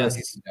 We're yes.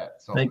 glad to do that.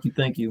 So.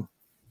 Thank you.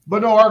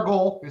 But no, our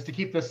goal is to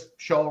keep this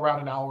show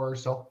around an hour or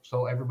so,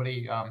 so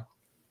everybody,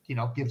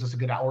 gives us a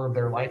good hour of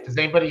their life. Does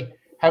anybody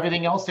have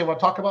anything else they want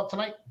to talk about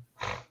tonight?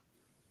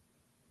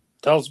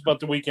 Tell us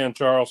about the weekend,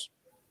 Charles.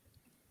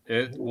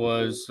 It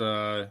was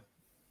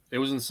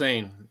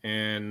insane,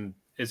 and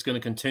it's going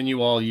to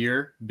continue all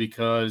year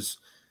because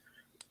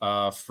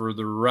for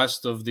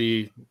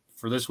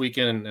this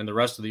weekend and the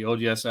rest of the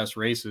ODSS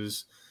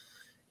races,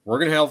 we're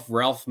going to have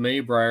Ralph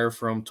Maybrier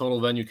from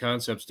Total Venue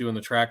Concepts doing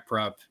the track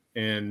prep,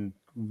 and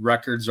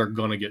records are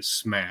going to get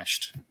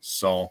smashed.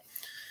 So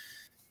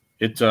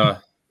it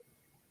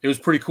was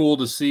pretty cool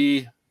to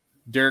see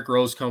Derek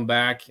Rose come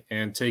back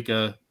and take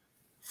a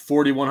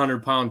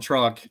 4,100-pound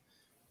truck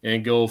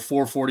and go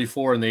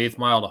 444 in the 8th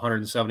mile to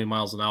 170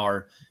 miles an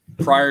hour.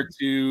 Prior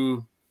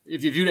to,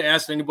 if you'd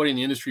asked anybody in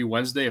the industry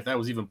Wednesday if that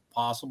was even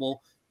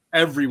possible,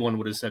 everyone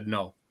would have said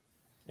no.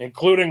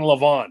 Including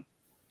Levon.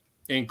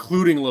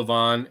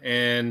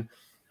 And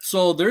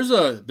so there's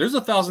a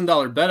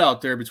 $1,000 bet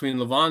out there between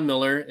Levon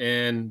Miller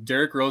and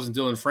Derek Rose and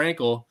Dylan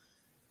Frankel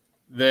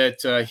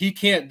that he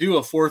can't do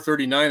a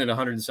 439 at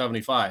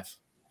 175.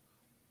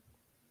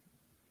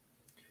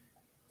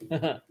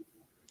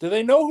 Do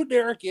they know who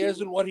Derek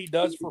is and what he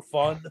does for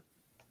fun?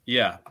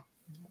 Yeah,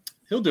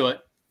 he'll do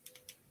it.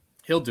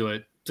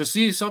 To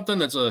see something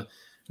that's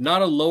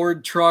not a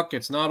lowered truck,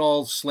 it's not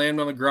all slammed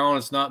on the ground,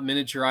 it's not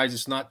miniaturized,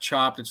 it's not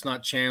chopped, it's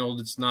not channeled,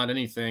 it's not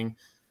anything.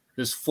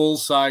 This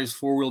full-size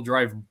four-wheel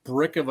drive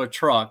brick of a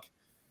truck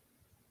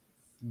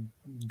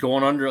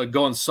going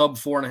sub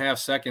 4.5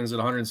 seconds at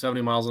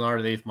 170 miles an hour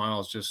to the 8th mile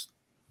is just.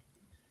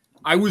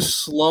 I was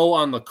slow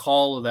on the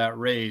call of that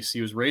race.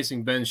 He was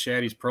racing Ben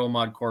Shaddy's Pro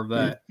Mod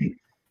Corvette.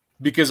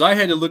 because I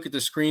had to look at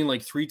the screen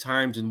like 3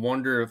 times and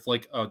wonder if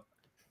like a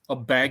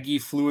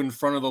baggie flew in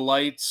front of the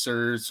lights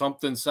or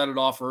something set it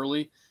off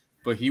early,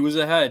 but he was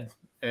ahead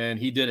and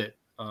he did it.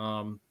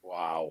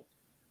 Wow.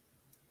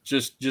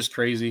 Just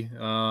crazy.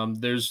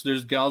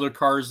 There's other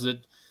cars that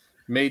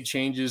made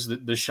changes. The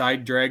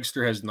Scheid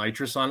Dragster has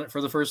nitrous on it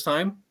for the first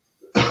time.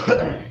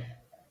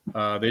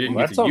 They didn't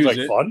get to use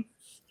it. Fun.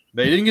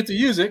 They didn't get to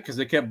use it because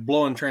they kept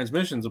blowing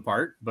transmissions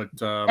apart. But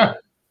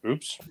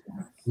oops.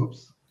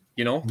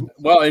 You know,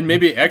 well, and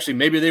maybe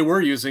they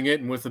were using it,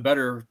 and with the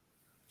better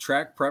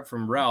track prep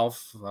from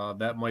Ralph,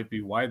 that might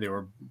be why they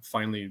were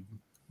finally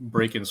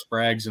breaking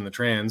sprags in the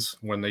trans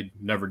when they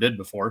never did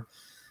before.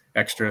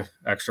 Extra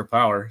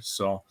power.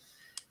 So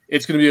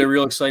it's going to be a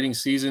real exciting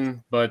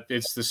season, but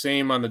it's the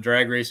same on the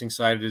drag racing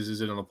side as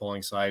it on the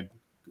pulling side.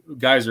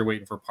 Guys are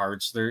waiting for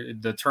parts.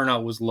 The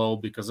turnout was low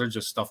because they're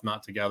just stuff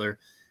not together,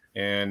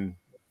 and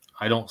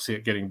I don't see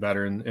it getting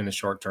better in the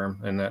short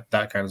term, and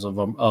that kind of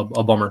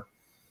a bummer.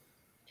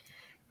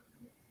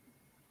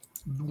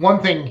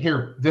 One thing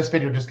here, this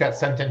video just got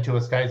sent in to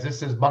us, guys.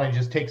 This is Bunny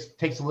just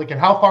takes a look at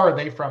how far are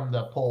they from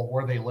the pole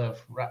where they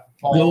live.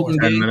 Golden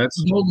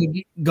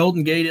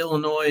Gate,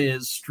 Illinois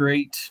is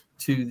straight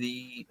to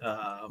the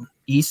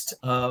east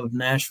of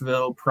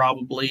Nashville,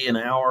 probably an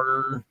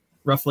hour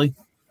roughly.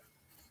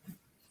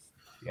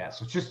 Yeah,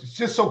 so it's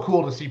just so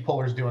cool to see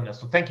pullers doing this.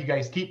 So thank you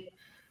guys. Keep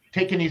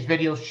taking these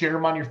videos, share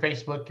them on your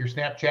Facebook, your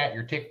Snapchat,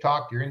 your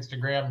TikTok, your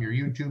Instagram, your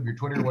YouTube, your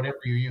Twitter, whatever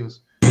you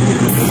use.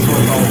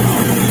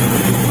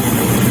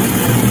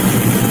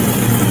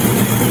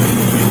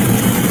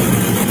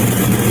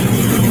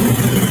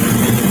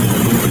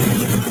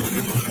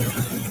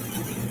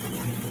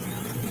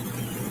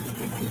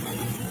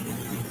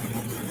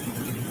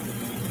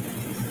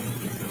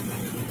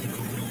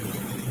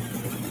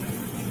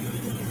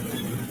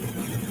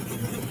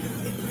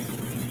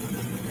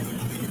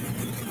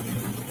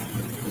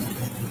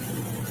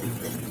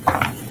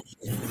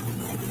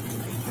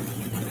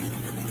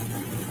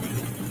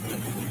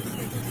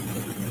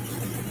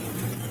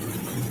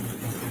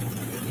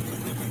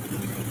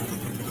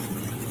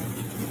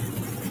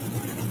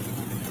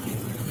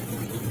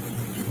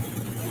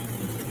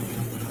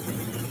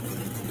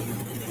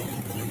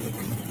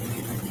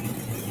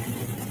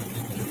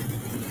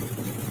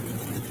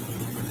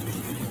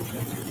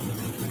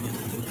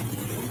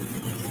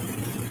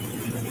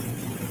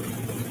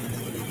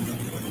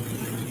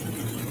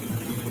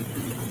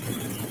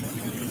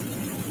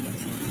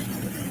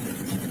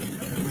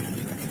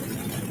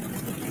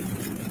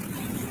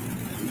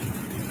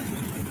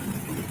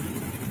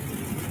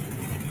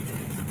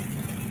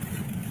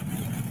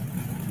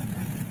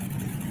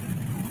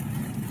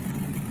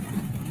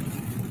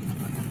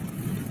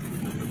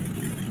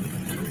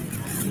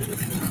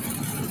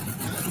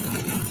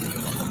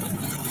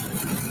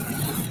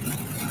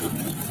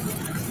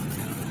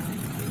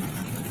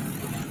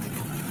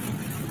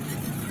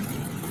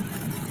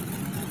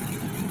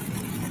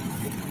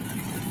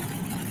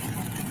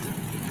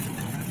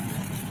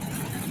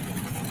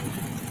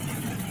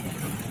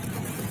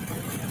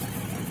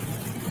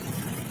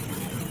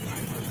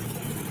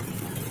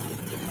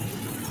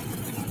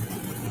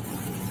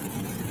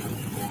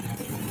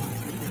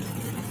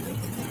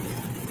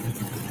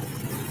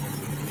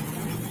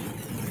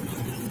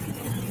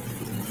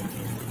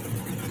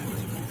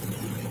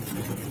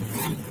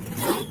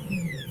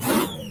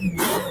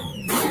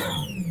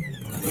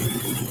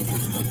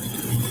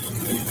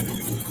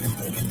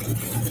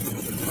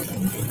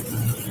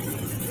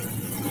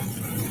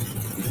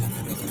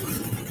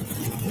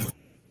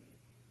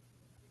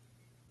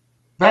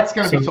 That's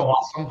going to be so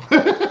awesome.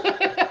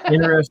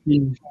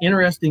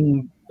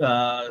 Interesting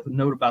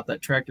note about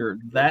that tractor.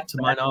 That, to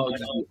my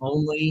knowledge, is the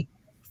only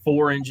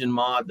 4-engine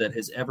mod that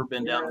has ever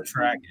been down the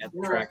track at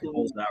the track at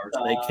Holzhauer.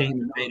 They came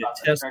and made a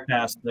test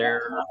pass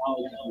there.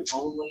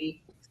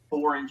 Only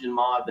 4-engine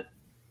mod.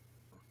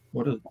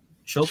 What is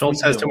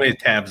Schultz has too many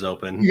tabs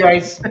open. You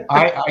guys,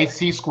 I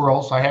see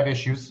squirrels. I have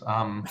issues.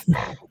 I'm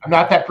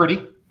not that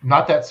pretty,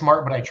 not that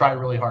smart, but I try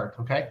really hard.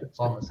 Okay, that's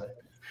all I'm gonna say.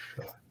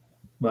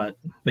 But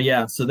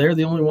yeah, so they're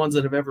the only ones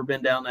that have ever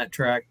been down that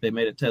track. They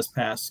made a test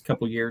pass a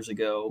couple years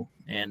ago,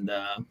 and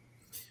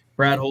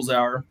Brad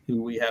Holzhauer,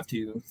 who we have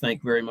to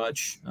thank very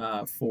much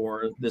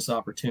for this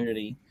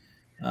opportunity.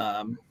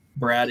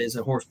 Brad is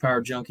a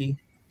horsepower junkie,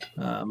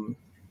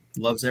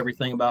 loves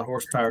everything about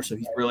horsepower, so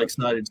he's really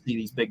excited to see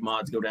these big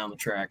mods go down the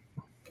track.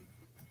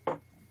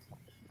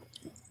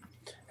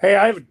 Hey,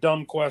 I have a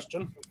dumb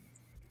question.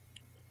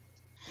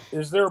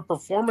 Is there a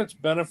performance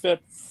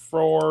benefit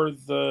for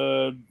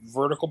the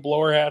vertical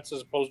blower hats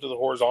as opposed to the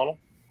horizontal?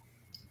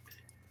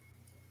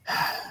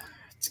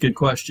 It's a good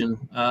question.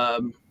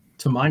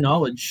 To my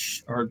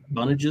knowledge, are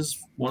Bunnages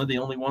one of the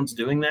only ones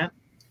doing that?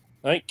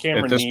 I think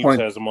Cameron Neves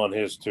has them on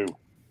his too.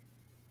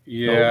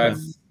 Yeah.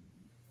 Okay.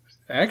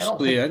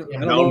 Actually, I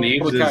don't know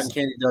what Cotton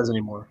Candy does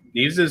anymore.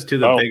 Neves is to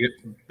the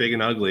big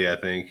and ugly, I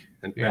think,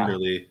 and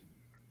Penderly.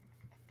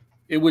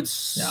 It would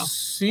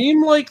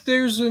seem like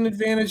there's an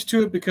advantage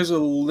to it because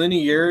of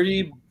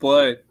linearity,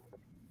 but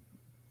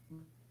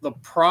the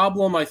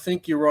problem I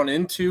think you run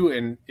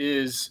into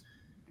is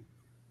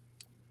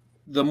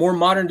the more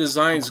modern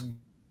designs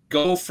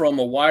go from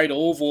a wide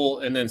oval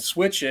and then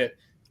switch it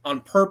on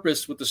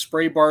purpose with the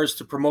spray bars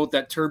to promote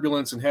that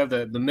turbulence and have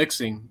the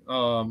mixing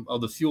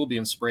of the fuel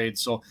being sprayed.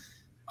 So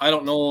I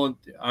don't know.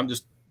 I'm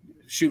just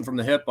shooting from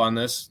the hip on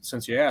this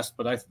since you asked,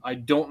 but I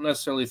don't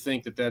necessarily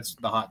think that that's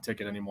the hot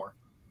ticket anymore.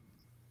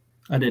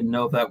 I didn't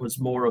know if that was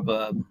more of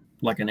a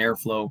like an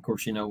airflow. Of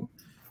course,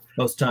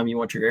 most of the time you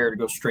want your air to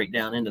go straight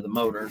down into the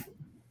motor.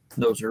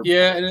 Those are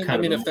and I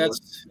mean, if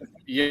that's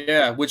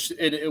which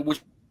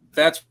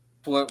that's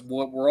what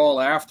we're all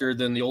after,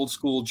 then the old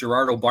school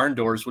Gerardo barn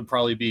doors would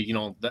probably be,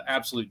 the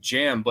absolute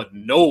jam, but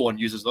no one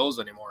uses those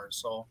anymore.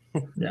 So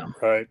yeah,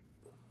 right.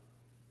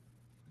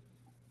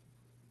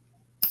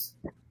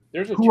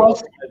 Who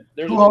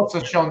else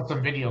has shown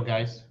some video,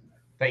 guys,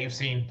 that you've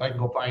seen? I can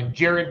go find.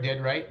 Jared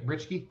did, right?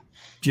 Britschke?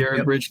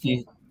 Jared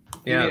Britschke.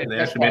 Yeah, they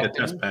actually made a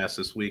test pass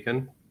this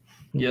weekend.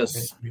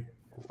 Yes. We'll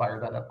fire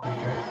that up quick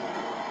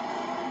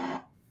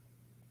there.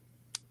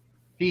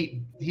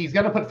 He's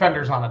going to put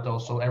fenders on it, though,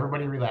 so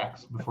everybody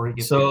relax before he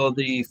gets So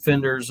the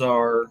fenders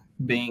are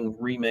being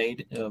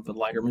remade of a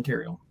lighter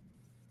material.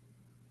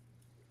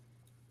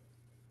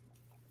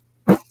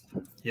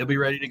 He'll be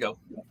ready to go.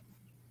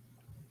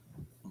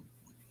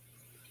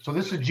 So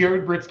this is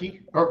Jared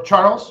Britschke. Or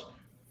Charles,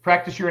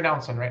 practice your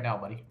announcing right now,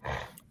 buddy.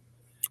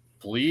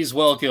 Please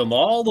welcome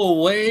all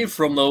the way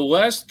from the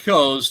West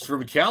Coast,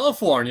 from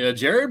California,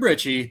 Jerry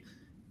Britschke.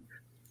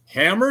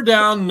 Hammer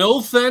down,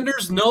 no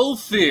fenders, no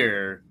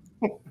fear.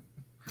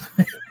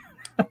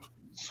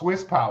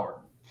 Swiss power.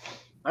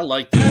 I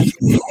like that.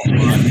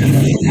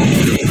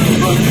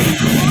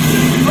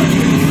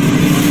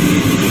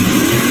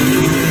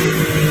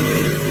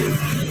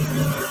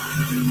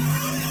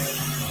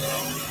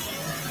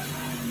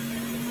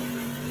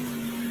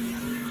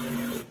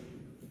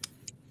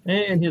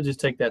 And he'll just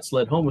take that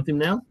sled home with him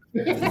now.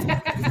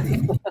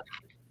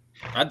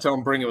 I'd tell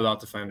him bring it without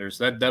the fenders.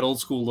 That old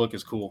school look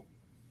is cool.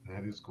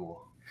 That is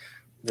cool.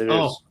 It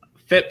is.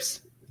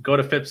 Phipps. Go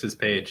to Phipps's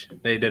page.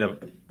 They did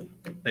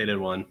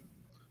one.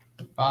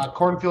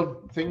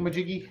 Cornfield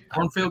thingamajiggy?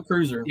 Cornfield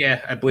Cruiser.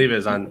 Yeah, I believe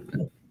it's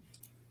on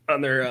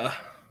their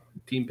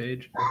team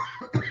page.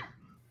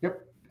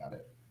 Yep, got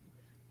it.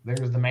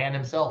 There's the man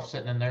himself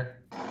sitting in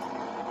there.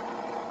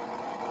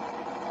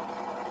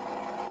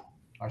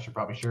 I should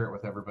probably share it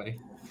with everybody.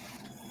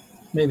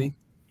 Maybe.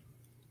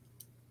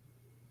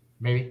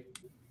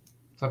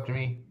 It's up to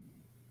me.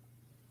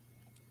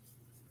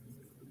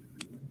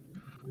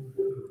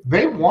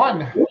 They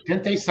won,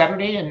 didn't they,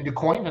 Saturday in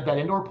DuQuoin at that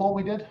indoor poll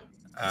we did?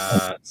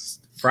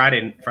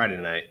 Friday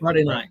night.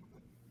 Friday night.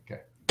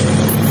 Okay.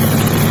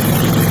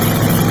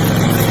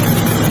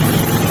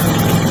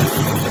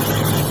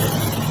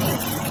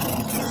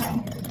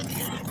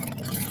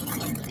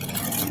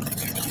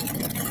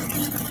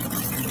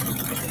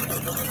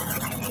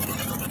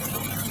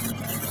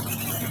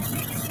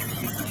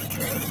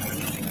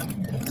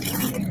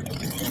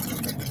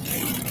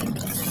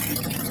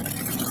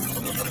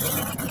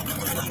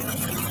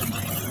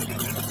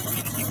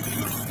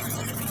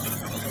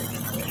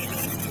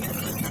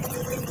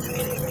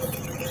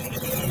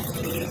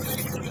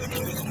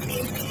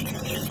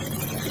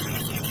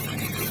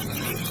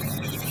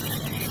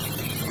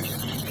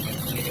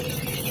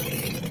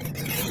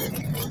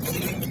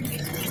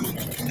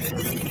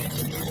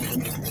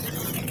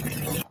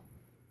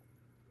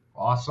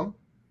 Awesome.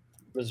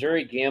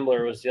 Missouri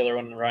Gambler was the other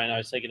one, Ryan, I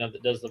was thinking of,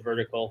 that does the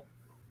vertical.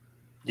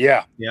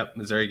 Yeah. Yep,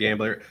 Missouri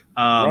Gambler.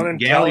 Running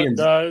Talent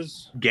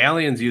does.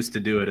 Galleons used to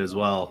do it as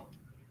well.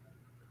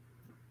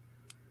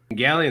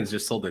 Galleons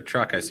just sold their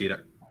truck. I see it.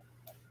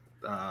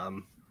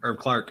 Herb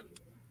Clark.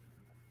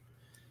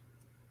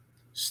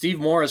 Steve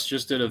Morris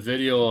just did a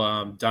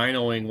video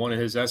dynoing one of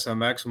his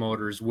SMX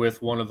motors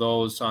with one of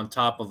those on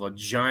top of a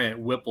giant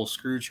Whipple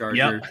screw charger.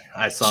 Yep,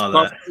 I saw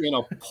that.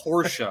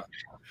 Porsche.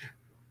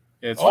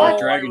 It's for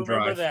Dragon I Drive.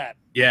 remember that.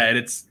 Yeah,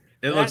 it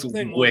looks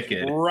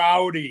wicked.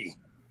 Rowdy.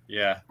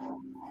 Yeah.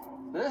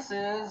 This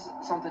is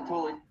something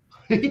totally.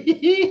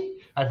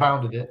 I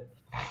found it.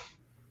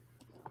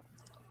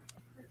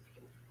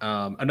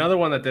 Another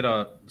one that did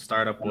a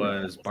startup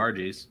was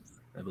Bargees,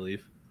 I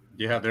believe.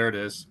 Yeah, there it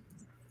is.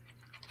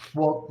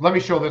 Well, let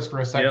me show this for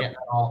a second. Yep.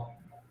 I'll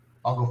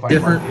go find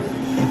different.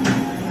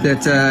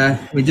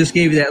 That we just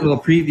gave you that little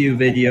preview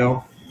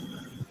video,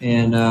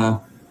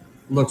 and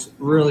looks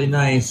really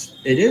nice.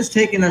 It is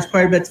taking us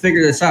quite a bit to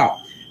figure this out.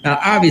 Now,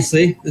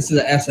 obviously, this is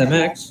a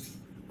SMX.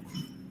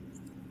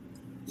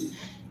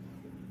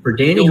 For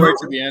Danny, You'll wait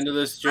to the end of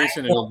this,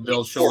 Jason, and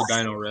they'll show the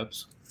dyno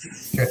rips.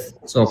 Okay.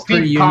 So Steve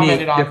pretty unique,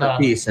 commented on different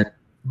piece.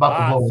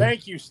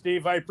 Thank you,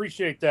 Steve. I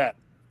appreciate that.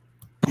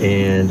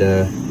 And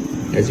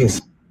as you can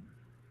see,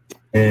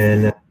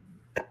 and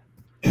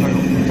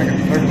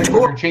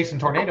they're chasing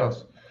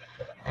tornadoes.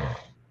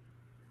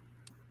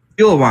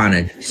 fuel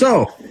wanted.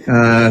 So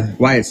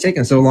why it's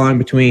taking so long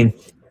between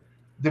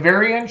The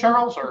very end,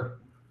 Charles, or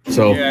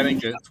so Yeah, I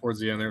think towards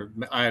the end there.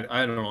 I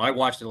don't know. I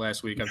watched it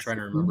last week. I'm trying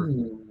to remember.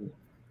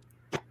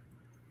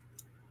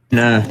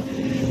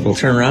 We'll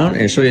turn around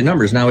and show you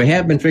numbers. Now, we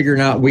have been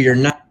figuring out we are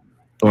not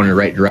going in the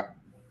right direction.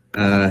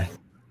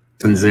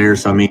 There,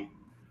 so I mean,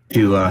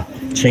 to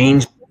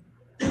change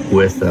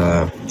with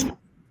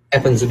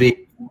happens to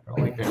be.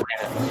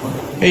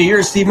 Hey,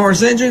 you're Steve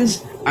Morris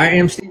Engines. I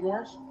am Steve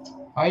Morris.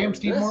 I am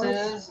Steve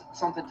Morris. This is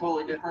something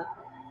totally different.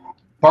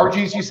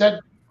 Bargees, you said?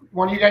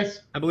 One of you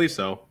guys? I believe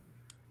so.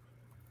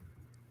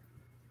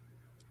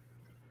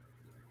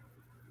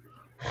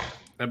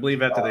 I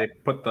believe after they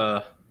put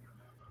the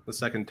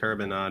second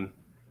turbine on,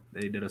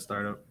 they did a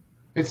startup.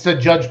 It's the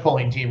Judge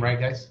pulling team, right,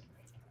 guys?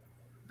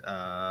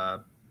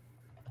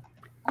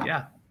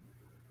 Yeah,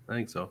 I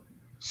think so.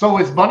 So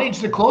is Bunnage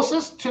the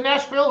closest to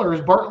Nashville, or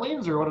is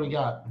Bartlings, or what do we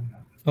got?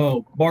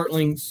 Oh,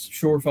 Bartlings,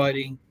 Shore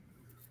Fighting.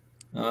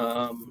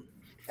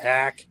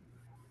 Hack.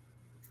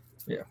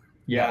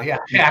 Yeah.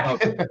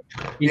 Hack.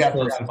 He's I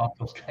close. forgot about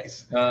those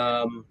guys.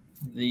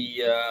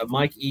 The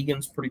Mike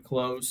Egan's pretty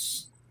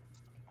close.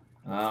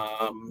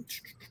 Does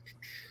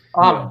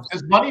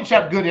Bunnage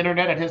have good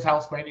internet at his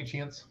house by any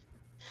chance?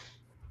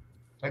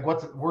 Like,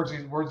 where's he?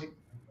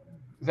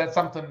 Is that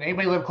something?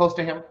 Anybody live close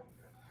to him?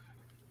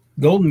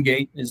 Golden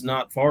Gate is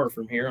not far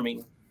from here. I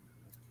mean,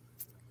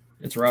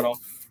 it's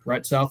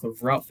right south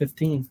of Route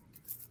 15.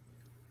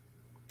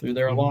 Through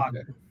there a lot.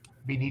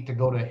 Be neat to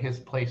go to his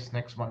place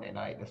next Monday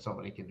night if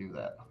somebody could do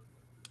that.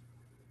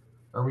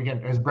 Or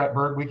is Brett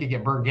Berg? We could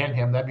get Berg and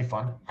him. That'd be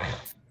fun.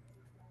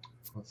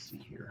 Let's see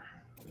here.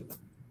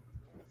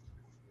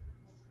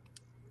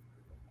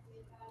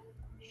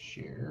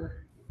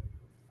 Share.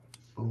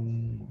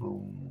 Boom,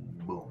 boom,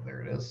 boom.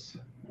 There it is.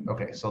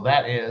 Okay, so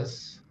that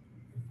is.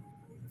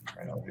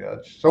 I know,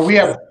 Judge. So we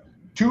have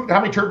two. How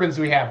many turbines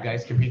do we have,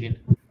 guys, competing?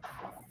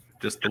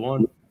 Just the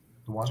one.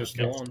 The one. Just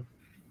the one.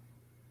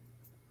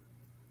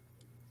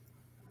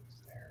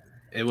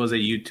 It was a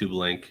YouTube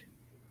link.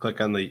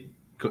 Click on the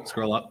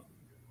scroll up.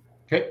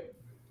 Okay.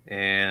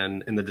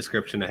 And in the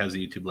description, it has a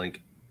YouTube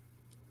link.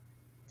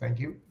 Thank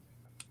you.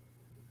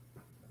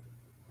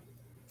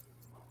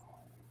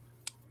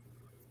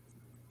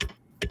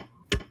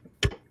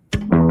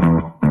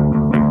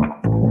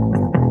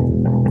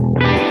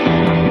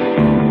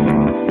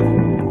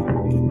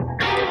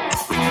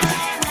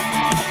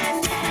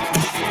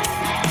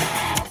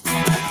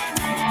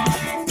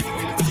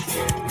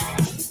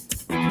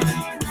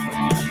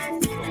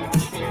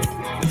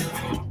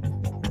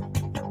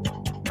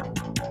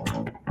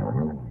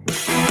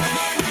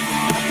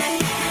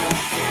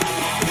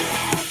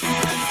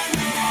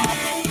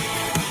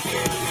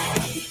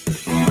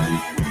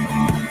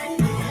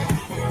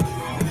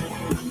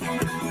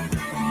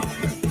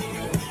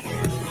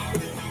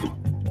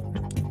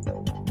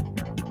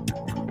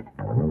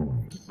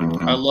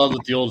 I love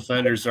that the old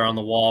fenders are on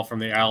the wall from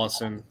the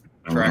Allison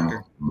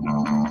tractor.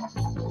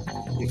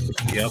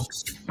 Yep.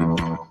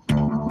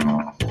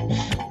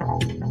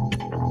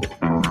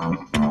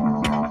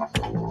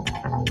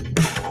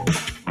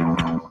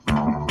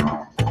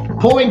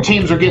 Pulling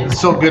teams are getting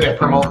so good at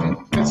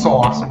promoting. It's so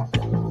awesome.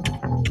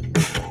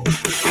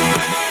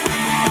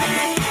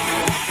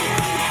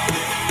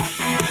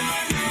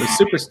 The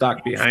super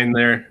stock behind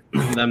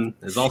them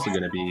is also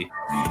going to be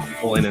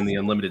pulling in the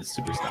unlimited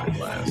super stock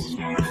class.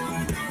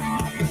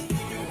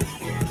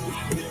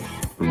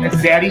 It's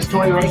Daddy's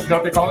toy, right? Is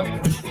that what they call it?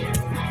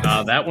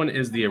 That one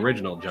is the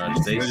original, Judge.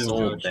 They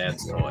sold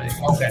Dad's toy.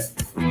 Okay.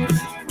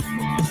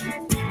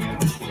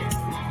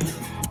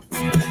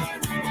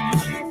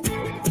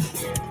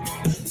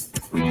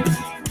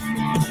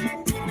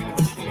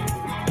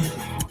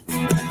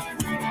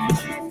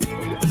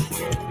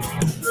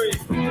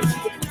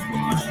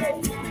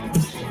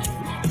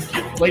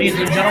 Ladies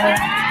and gentlemen,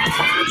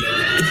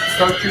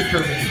 start your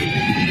turbine.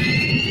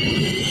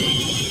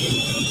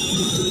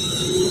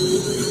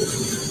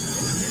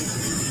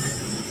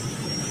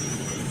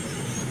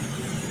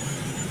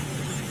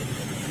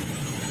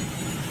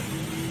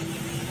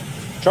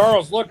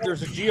 Charles, look,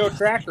 there's a Geo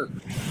tracker.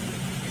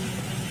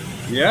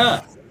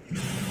 Yeah.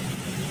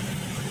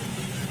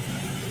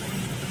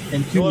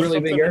 And two really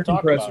big air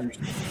compressors.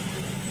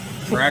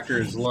 Tracker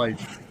is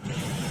life.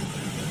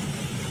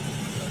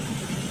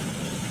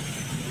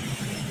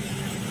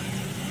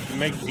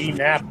 Make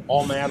D-Nap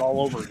all mad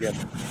all over again.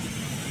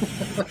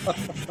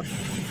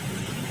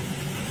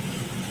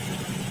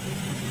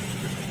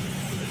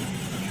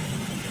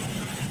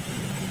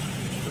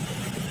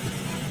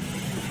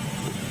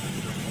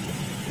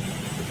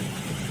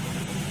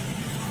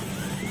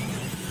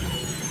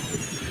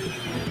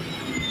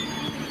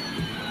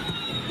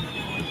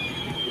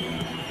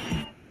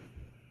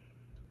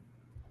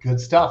 Good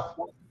stuff.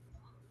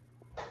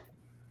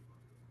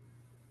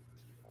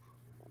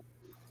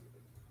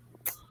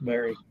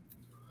 Very.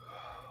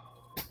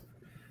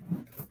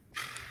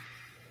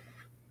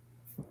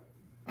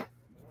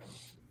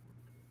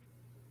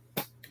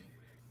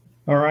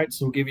 All right,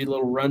 so we'll give you a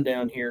little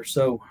rundown here.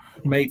 So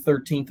May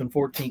 13th and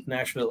 14th,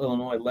 Nashville,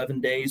 Illinois, 11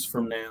 days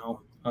from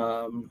now.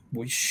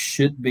 We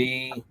should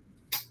be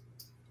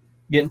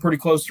getting pretty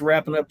close to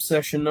wrapping up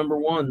session number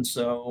one.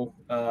 So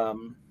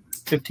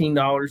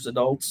 $15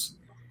 adults,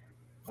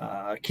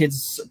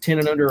 Kids 10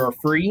 and under are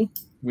free.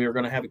 We are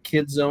going to have a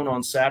kids zone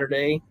on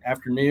Saturday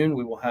afternoon.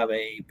 We will have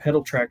a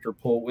pedal tractor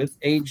pull with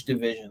age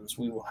divisions.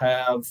 We will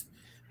have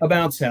a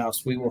bounce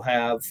house. We will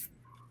have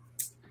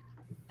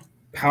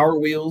Power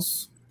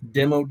Wheels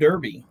demo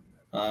derby.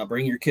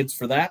 Bring your kids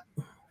for that.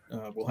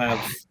 We'll have,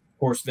 of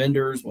course,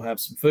 vendors. We'll have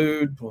some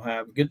food. We'll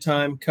have a good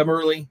time. Come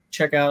early.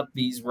 Check out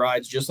these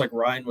rides, just like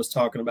Ryan was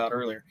talking about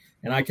earlier.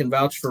 And I can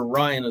vouch for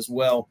Ryan as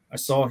well. I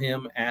saw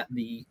him at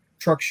the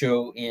truck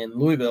show in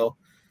Louisville,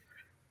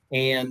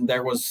 and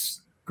there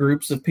was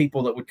groups of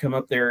people that would come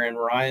up there, and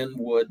Ryan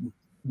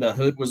the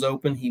hood was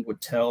open. He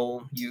would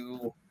tell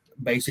you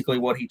basically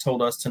what he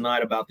told us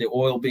tonight about the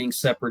oil being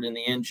separate in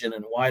the engine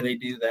and why they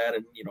do that,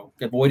 and,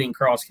 avoiding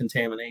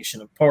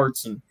cross-contamination of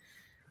parts. And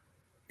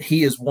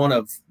he is one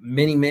of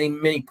many, many,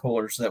 many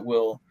pullers that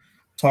will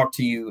talk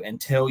to you and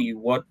tell you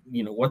what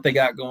they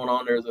got going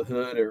on under the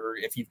hood, or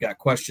if you've got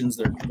questions,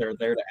 they're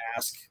there to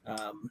ask.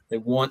 They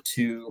want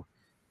to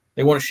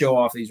show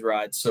off these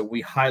rides. So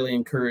we highly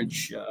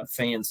encourage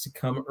fans to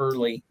come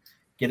early,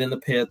 get in the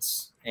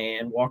pits,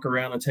 and walk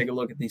around and take a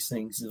look at these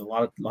things. And a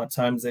lot of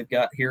times they've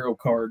got hero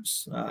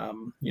cards,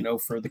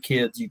 for the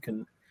kids. You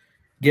can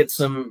get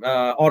some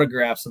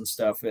autographs and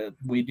stuff.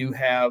 We do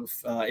have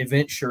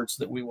event shirts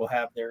that we will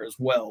have there as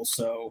well.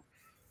 So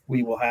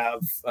we will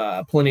have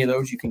plenty of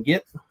those you can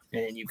get,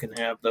 and you can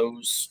have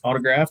those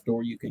autographed,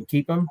 or you can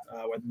keep them.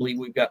 I believe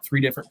we've got 3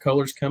 different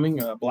colors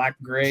coming, black,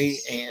 gray,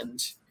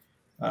 and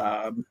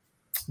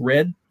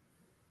red.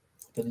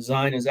 The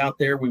design is out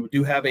there. We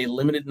do have a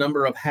limited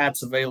number of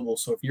hats available.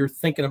 So if you're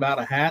thinking about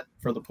a hat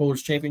for the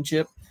Pullers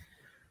Championship,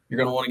 you're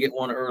going to want to get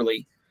one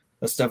early.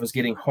 That stuff is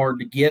getting hard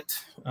to get.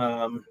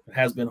 It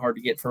has been hard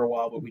to get for a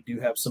while, but we do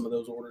have some of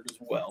those ordered as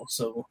well.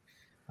 So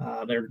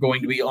they're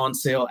going to be on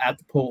sale at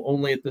the pull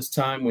only at this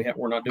time.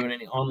 We're not doing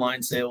any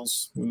online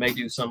sales. We may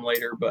do some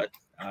later, but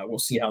we'll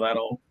see how that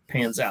all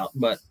pans out.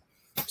 But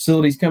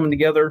facilities coming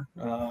together.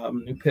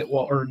 New pit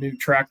wall or new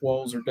track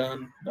walls are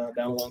done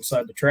down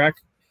alongside the track.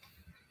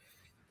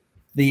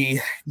 The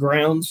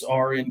grounds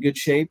are in good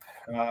shape.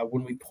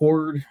 When we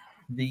poured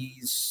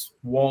these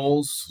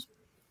walls,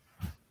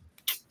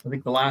 I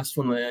think the last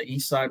one, the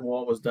east side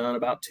wall, was done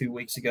about 2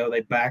 weeks ago.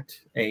 They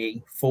backed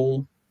a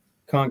full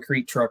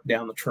concrete truck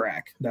down the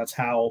track. That's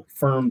how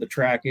firm the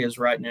track is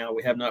right now.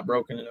 We have not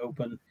broken it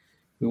open.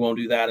 We won't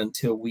do that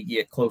until we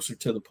get closer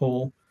to the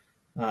pull.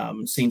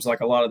 Seems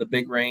like a lot of the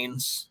big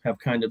rains have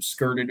kind of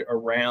skirted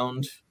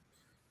around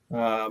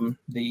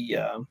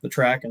the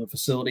track and the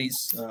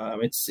facilities.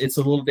 It's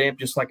a little damp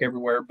just like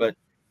everywhere, but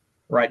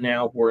right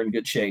now we're in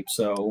good shape.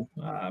 So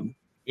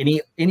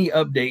any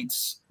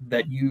updates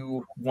that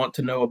you want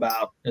to know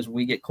about as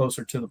we get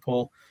closer to the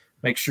pull,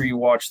 make sure you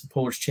watch the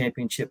Pullers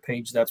Championship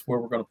page. That's where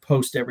we're going to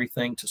post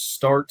everything to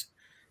start,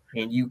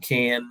 and you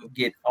can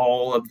get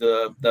all of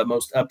the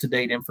most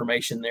up-to-date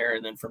information there.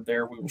 And then from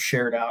there, we will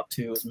share it out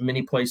to as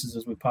many places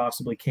as we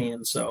possibly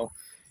can. So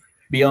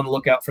be on the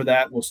lookout for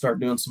that. We'll start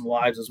doing some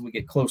lives as we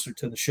get closer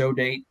to the show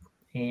date,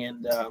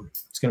 and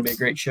it's going to be a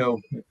great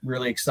show.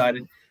 Really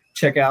excited.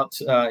 Check out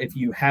if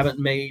you haven't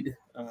made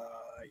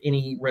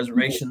any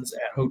reservations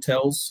at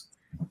hotels,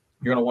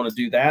 you're going to want to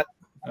do that.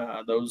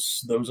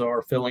 Those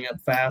are filling up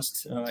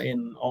fast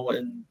in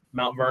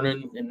Mount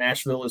Vernon. In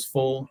Nashville is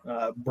full.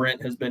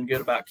 Brent has been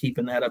good about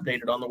keeping that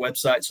updated on the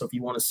website. So if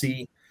you want to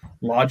see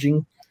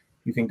lodging,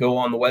 you can go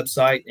on the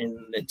website and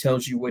it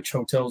tells you which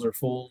hotels are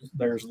full.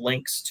 There's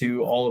links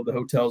to all of the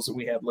hotels that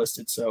we have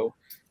listed. So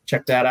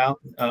check that out.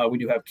 We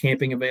do have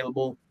camping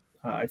available.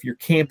 If you're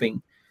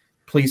camping,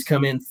 please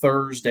come in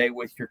Thursday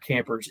with your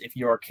campers. If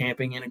you are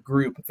camping in a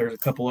group, if there's a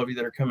couple of you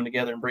that are coming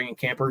together and bringing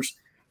campers,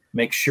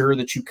 make sure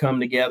that you come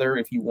together.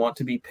 If you want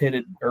to be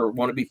pitted or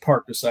want to be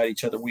parked beside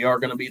each other, we are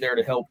going to be there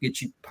to help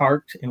get you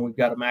parked, and we've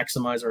got to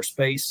maximize our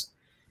space.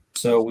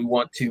 So we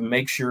want to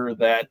make sure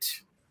that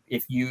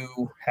if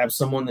you have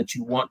someone that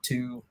you want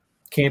to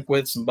camp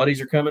with, some buddies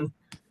are coming,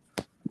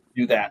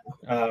 do that.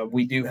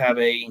 We do have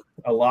a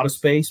lot of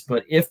space,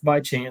 but if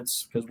by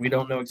chance, because we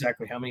don't know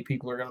exactly how many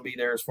people are going to be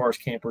there as far as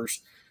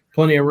campers,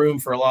 plenty of room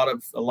for a lot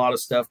of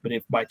stuff. But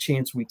if by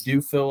chance we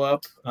do fill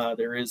up,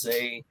 there is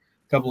a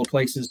couple of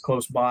places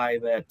close by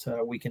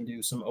that we can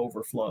do some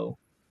overflow,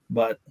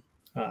 but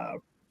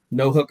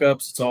no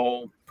hookups. It's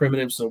all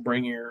primitive. So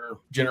bring your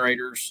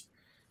generators,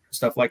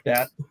 stuff like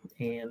that,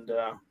 and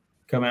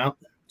come out,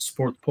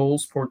 support the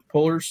polls, support the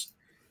pullers.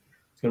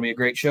 It's going to be a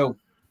great show.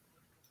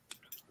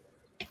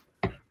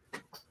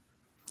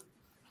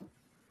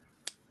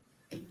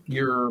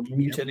 You're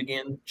muted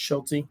again,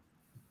 Schulte.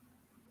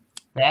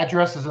 The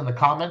address is in the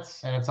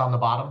comments, and it's on the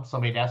bottom.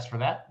 Somebody asked for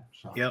that.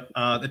 So. Yep.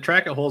 The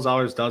Track at Holes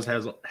Hours does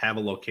have a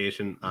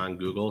location on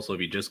Google. So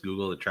if you just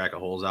Google the Track at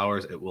Holes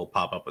Hours, it will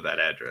pop up with that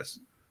address.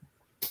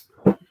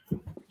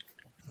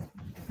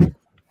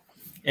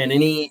 And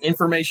any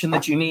information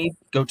that you need,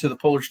 go to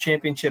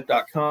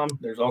thepullerschampionship.com.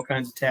 There's all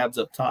kinds of tabs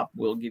up top.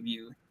 We'll give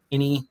you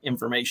any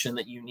information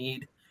that you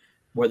need,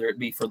 whether it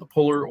be for the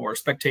puller or a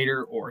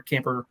spectator or a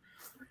camper,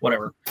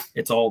 whatever.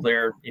 It's all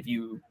there. If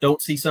you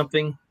don't see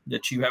something,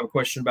 that you have a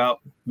question about,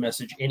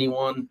 message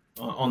anyone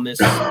on this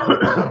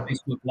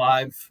Facebook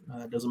Live.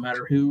 Doesn't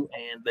matter who,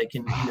 and they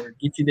can either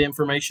get you the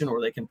information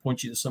or they can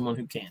point you to someone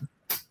who can.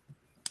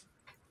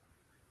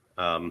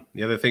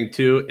 The other thing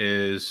too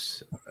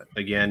is,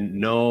 again,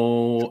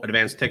 no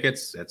advance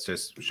tickets. It's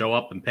just show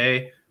up and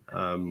pay.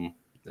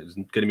 There's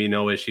going to be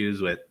no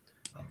issues with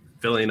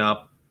filling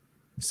up,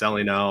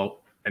 selling out,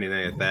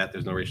 anything like that.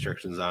 There's no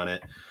restrictions on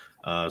it.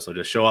 So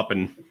just show up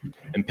and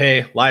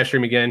pay. Live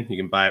stream again. You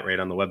can buy it right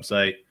on the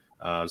website.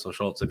 So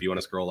Schultz, if you want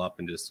to scroll up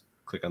and just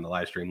click on the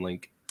live stream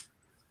link.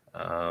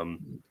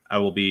 I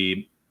will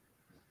be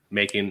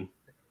making.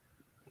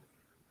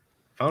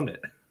 Found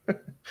it.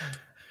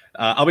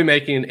 I'll be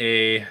making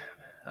a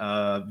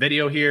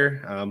video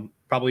here,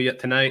 probably yet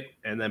tonight,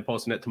 and then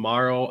posting it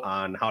tomorrow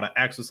on how to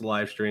access the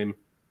live stream.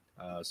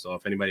 So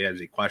if anybody has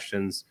any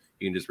questions,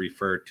 you can just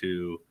refer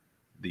to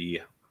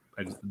the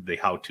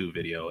how-to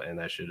video, and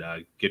that should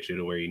get you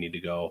to where you need to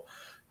go.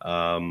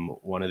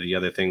 One of the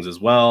other things as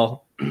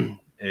well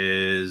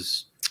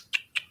is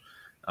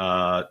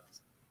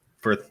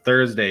for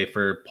Thursday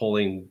for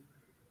pulling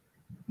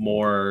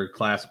more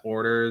class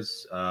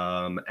orders.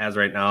 As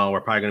right now,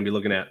 we're probably going to be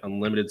looking at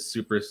unlimited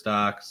super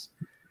stocks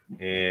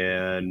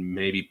and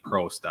maybe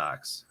pro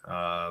stocks.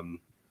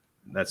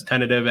 That's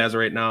tentative as of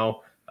right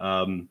now.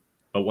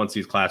 But once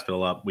these class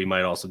fill up, we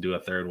might also do a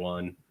third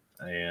one.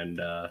 And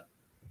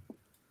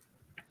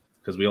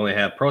because we only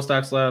have pro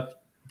stocks left,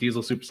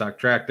 diesel super stock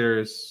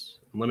tractors,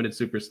 unlimited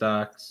super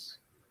stocks,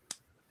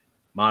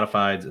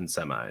 modifieds, and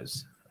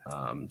semis.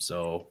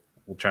 So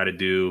we'll try to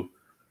do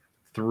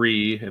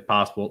 3 if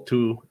possible,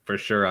 2 for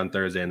sure on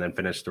Thursday, and then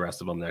finish the rest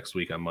of them next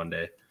week on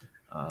Monday.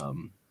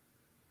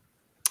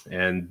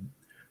 And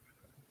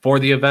for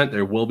the event,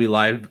 there will be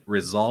live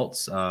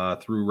results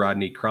through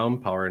Rodney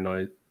Crum,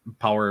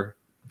 Power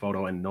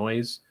Photo and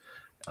Noise.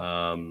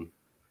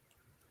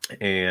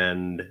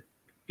 And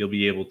you'll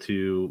be able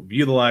to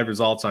view the live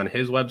results on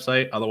his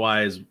website.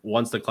 Otherwise,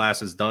 once the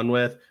class is done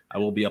with, I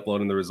will be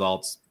uploading the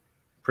results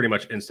pretty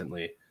much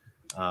instantly.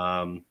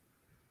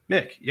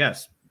 Nick,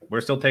 yes,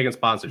 we're still taking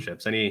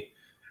sponsorships.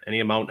 Any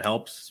amount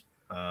helps.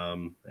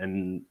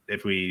 And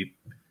if we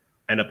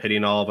end up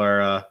hitting all of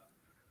our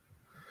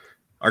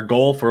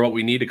goal for what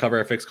we need to cover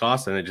our fixed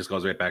costs, then it just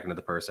goes right back into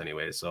the purse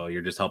anyway. So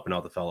you're just helping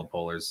out the fellow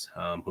pullers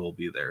who will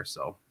be there.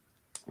 So,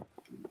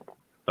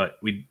 but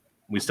we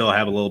still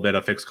have a little bit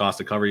of fixed cost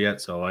to cover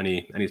yet. So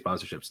any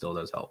sponsorship still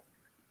does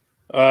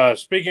help.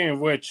 Speaking of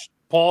which,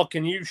 Paul,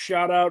 can you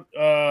shout out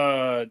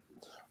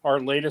our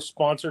latest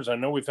sponsors? I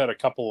know we've had a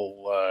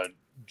couple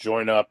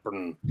join up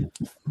and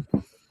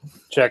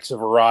checks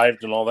have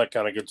arrived and all that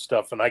kind of good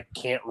stuff, and I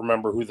can't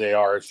remember who they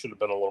are. I should have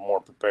been a little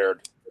more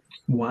prepared.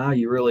 Wow,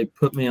 you really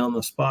put me on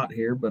the spot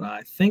here, but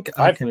I think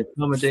I can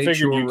accommodate. I figured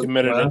your you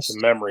committed it request. to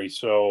memory,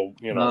 so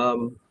you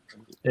know.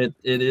 It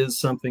is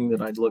something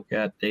that I'd look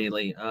at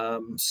daily.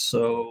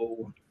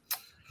 So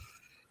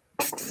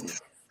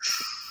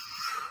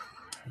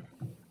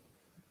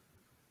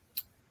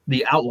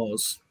the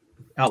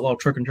Outlaw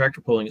Truck and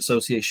Tractor Pulling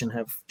Association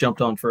have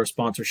jumped on for a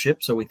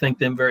sponsorship, so we thank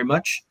them very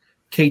much.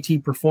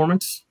 KT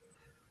Performance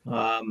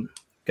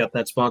got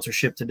that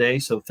sponsorship today,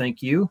 so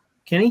thank you,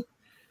 Kenny.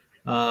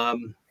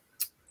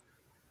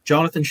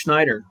 Jonathan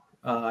Schneider,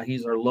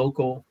 he's our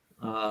local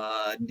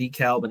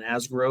DeKalb and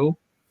Asgrow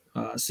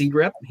seed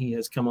rep. He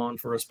has come on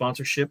for a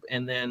sponsorship.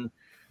 And then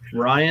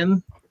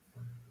Ryan,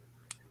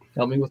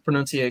 help me with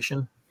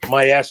pronunciation.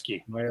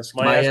 Majewski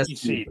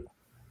Seed.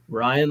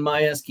 Ryan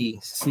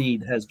Majewski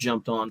Seed has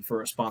jumped on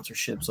for a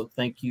sponsorship, so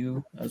thank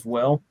you as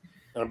well.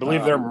 And I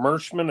believe they're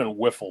Merschman and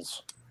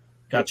Wiffles.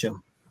 Gotcha.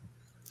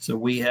 So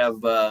we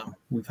have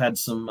we've had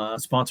some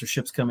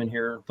sponsorships come in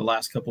here the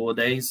last couple of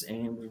days,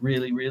 and we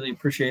really, really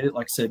appreciate it.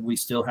 Like I said, we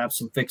still have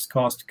some fixed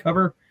costs to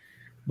cover,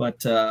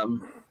 but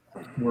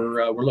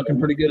we're looking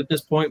pretty good at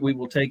this point. We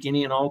will take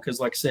any and all because,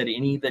 like I said,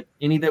 any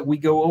that we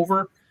go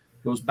over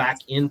goes back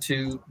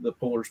into the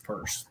puller's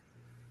purse.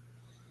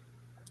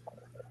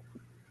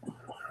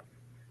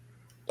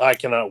 I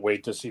cannot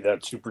wait to see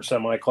that super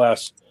semi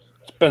class.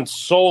 It's been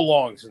so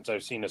long since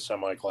I've seen a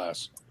semi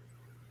class.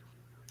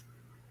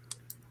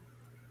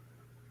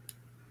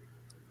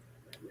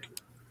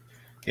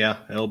 Yeah,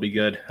 it'll be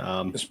good.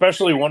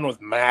 Especially one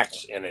with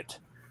Max in it.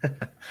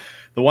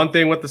 The one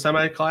thing with the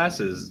semi class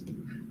is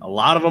a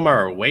lot of them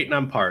are waiting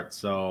on parts.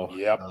 So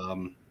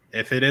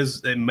if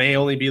it may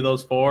only be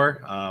those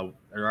 4.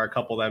 There are a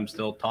couple that I'm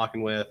still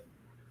talking with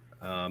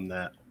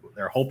that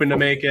they're hoping to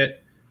make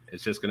it.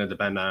 It's just going to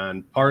depend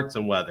on parts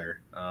and weather.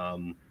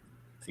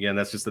 Again,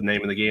 that's just the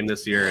name of the game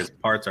this year. Is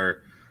parts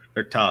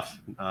they're tough.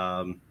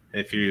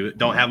 If you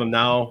don't have them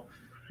now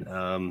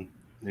and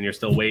you're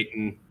still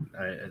waiting,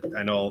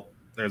 I know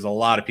there's a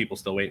lot of people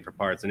still waiting for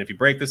parts. And if you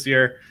break this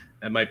year,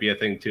 that might be a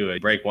thing too. You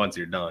break once,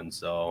 you're done.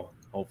 So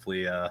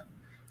hopefully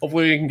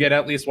we can get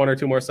at least 1 or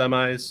 2 more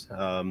semis.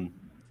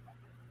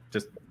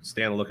 Just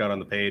stay on the lookout on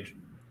the page.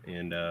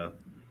 And I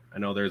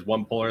know there's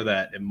one puller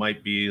that it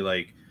might be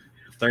like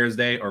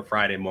Thursday or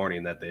Friday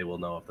morning that they will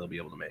know if they'll be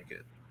able to make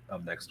it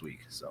of next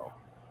week. So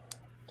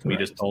we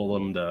just told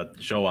them to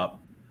show up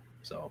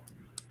So,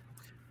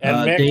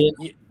 And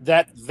Mick,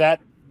 Dan-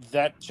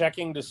 that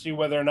checking to see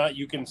whether or not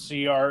you can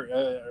see our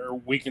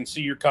or we can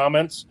see your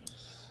comments,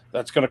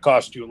 that's going to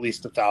cost you at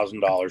least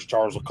 $1,000.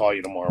 Charles will call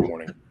you tomorrow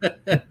morning.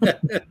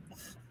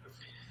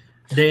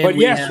 Dan, But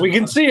yes, we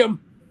can see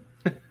them.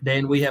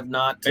 Dan, we have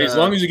not. Hey, as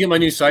long as you get my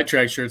new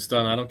sidetrack shirts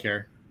done, I don't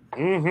care.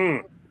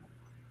 Mm-hmm.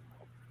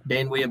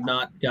 Dan, we have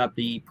not got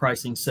the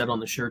pricing set on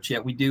the shirts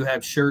yet. We do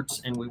have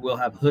shirts and we will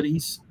have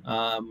hoodies.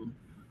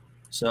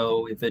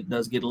 So if it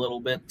does get a little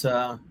bit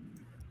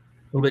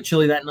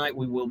chilly that night,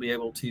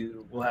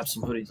 we'll have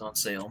some hoodies on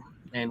sale.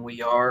 And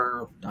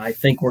I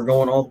think we're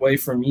going all the way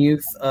from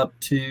youth up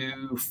to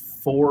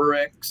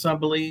 4X, I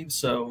believe.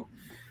 So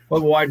we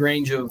have a wide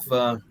range of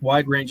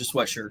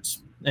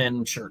sweatshirts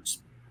and shirts.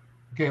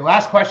 Okay,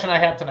 last question I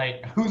have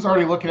tonight. Who's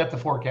already looking at the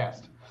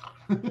forecast?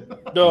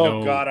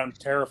 No. God, I'm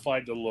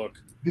terrified to look.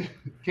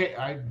 Okay,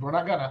 we're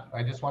not gonna.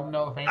 I just want to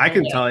know if I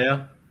can tell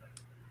you.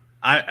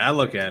 I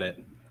look at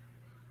it.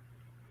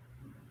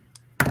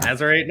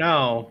 As of right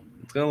now,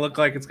 it's going to look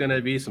like it's going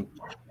to be some.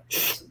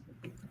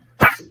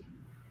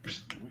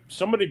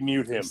 Somebody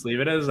mute him. Just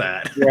leave it as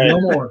that. Right. No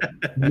more.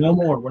 No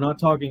more. We're not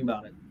talking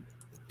about it.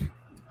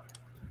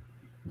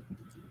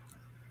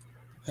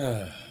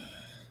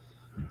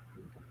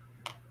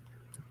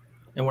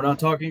 And we're not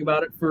talking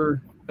about it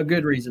for a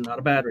good reason, not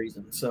a bad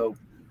reason. So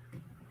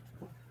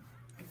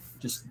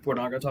we're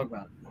not going to talk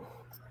about it.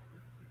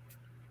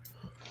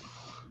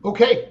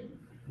 Okay.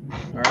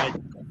 All right.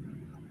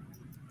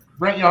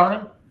 Brent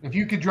Yarn, if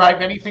you could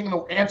drive anything,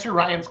 answer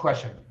Ryan's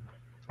question.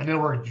 And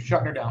then we're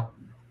shutting her down.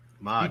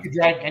 Mod. You could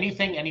drive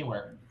anything,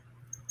 anywhere.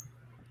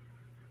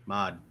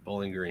 Mod.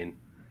 Bowling Green.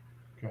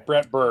 Okay.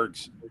 Brett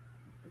Bergs.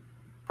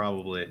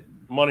 Probably.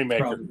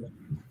 Moneymaker.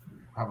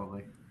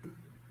 Probably.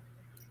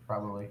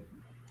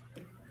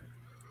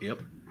 Yep.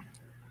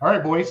 All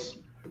right, boys.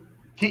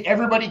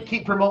 Everybody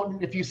keep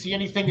promoting. If you see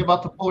anything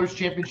about the Pullers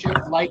Championship,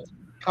 like,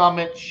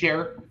 comment,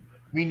 share.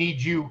 We need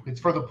you.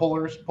 It's for the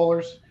Pullers.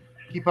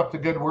 Keep up the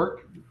good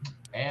work.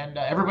 And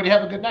everybody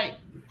have a good night.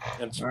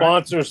 And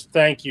sponsors,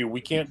 thank you. We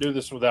can't do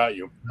this without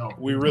you. No,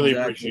 we really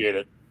appreciate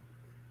it.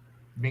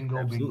 Bingo,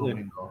 Absolutely.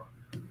 bingo.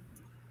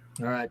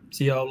 All right.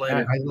 See y'all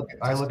later.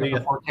 I look at the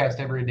forecast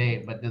every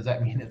day, but does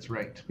that mean it's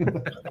right?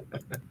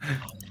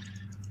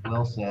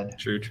 Well said.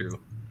 True.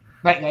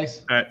 Night,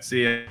 guys. All right.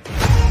 See ya.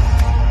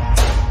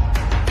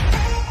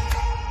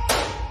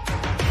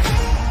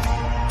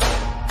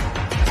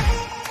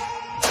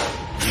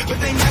 But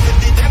they never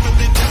did,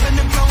 ebbing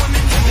and flowing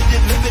and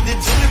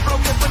limited till it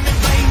broke up and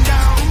it rained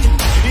down.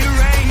 It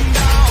rained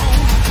down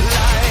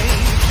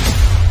like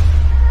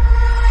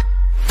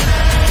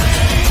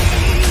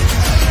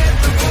let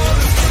the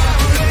waters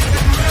down, let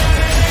it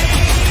rain.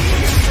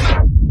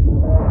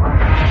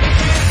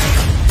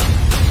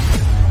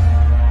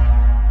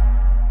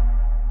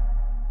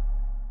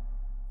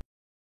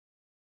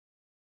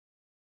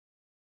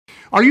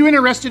 Are you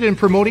interested in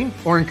promoting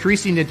or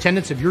increasing the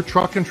attendance of your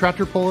truck and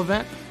tractor pull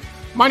event?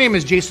 My name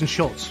is Jason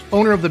Schultz,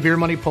 owner of the Beer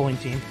Money Pulling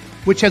Team,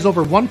 which has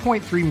over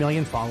 1.3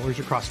 million followers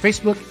across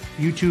Facebook,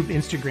 YouTube,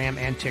 Instagram,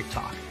 and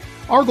TikTok.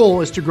 Our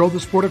goal is to grow the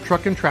sport of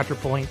truck and tractor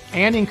pulling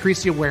and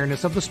increase the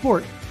awareness of the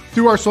sport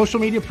through our social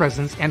media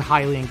presence and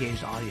highly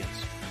engaged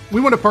audience. We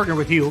want to partner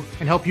with you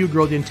and help you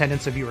grow the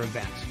attendance of your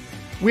event.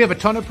 We have a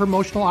ton of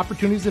promotional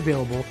opportunities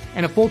available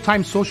and a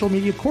full-time social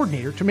media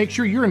coordinator to make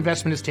sure your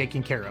investment is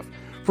taken care of.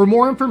 For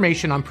more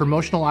information on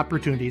promotional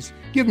opportunities,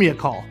 give me a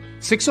call,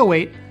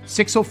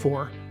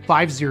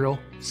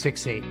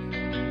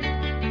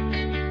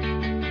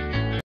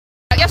 608-604-5068.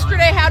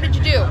 Yesterday, how did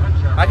you do?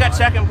 I got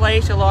second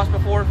place. I lost by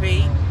 4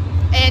 feet.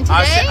 And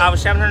today? I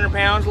was 700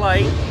 pounds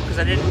light because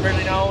I didn't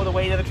really know the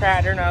weight of the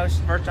tractor, and that was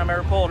the first time I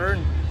ever pulled her.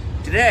 And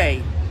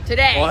today,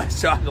 well,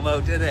 let's talk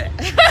about today.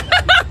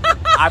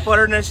 I put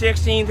her in a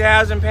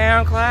 16,000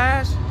 pound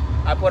class.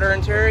 I put her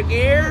in turret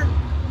gear.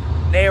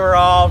 They were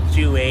all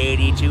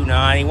 280,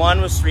 290.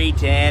 One was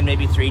 310,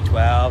 maybe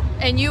 312.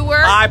 And you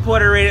were? I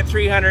put her right at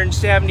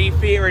 370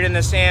 feet right in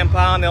the sand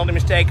pond. The only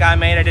mistake I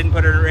made, I didn't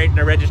put her right in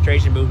the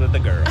registration booth with the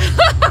girl.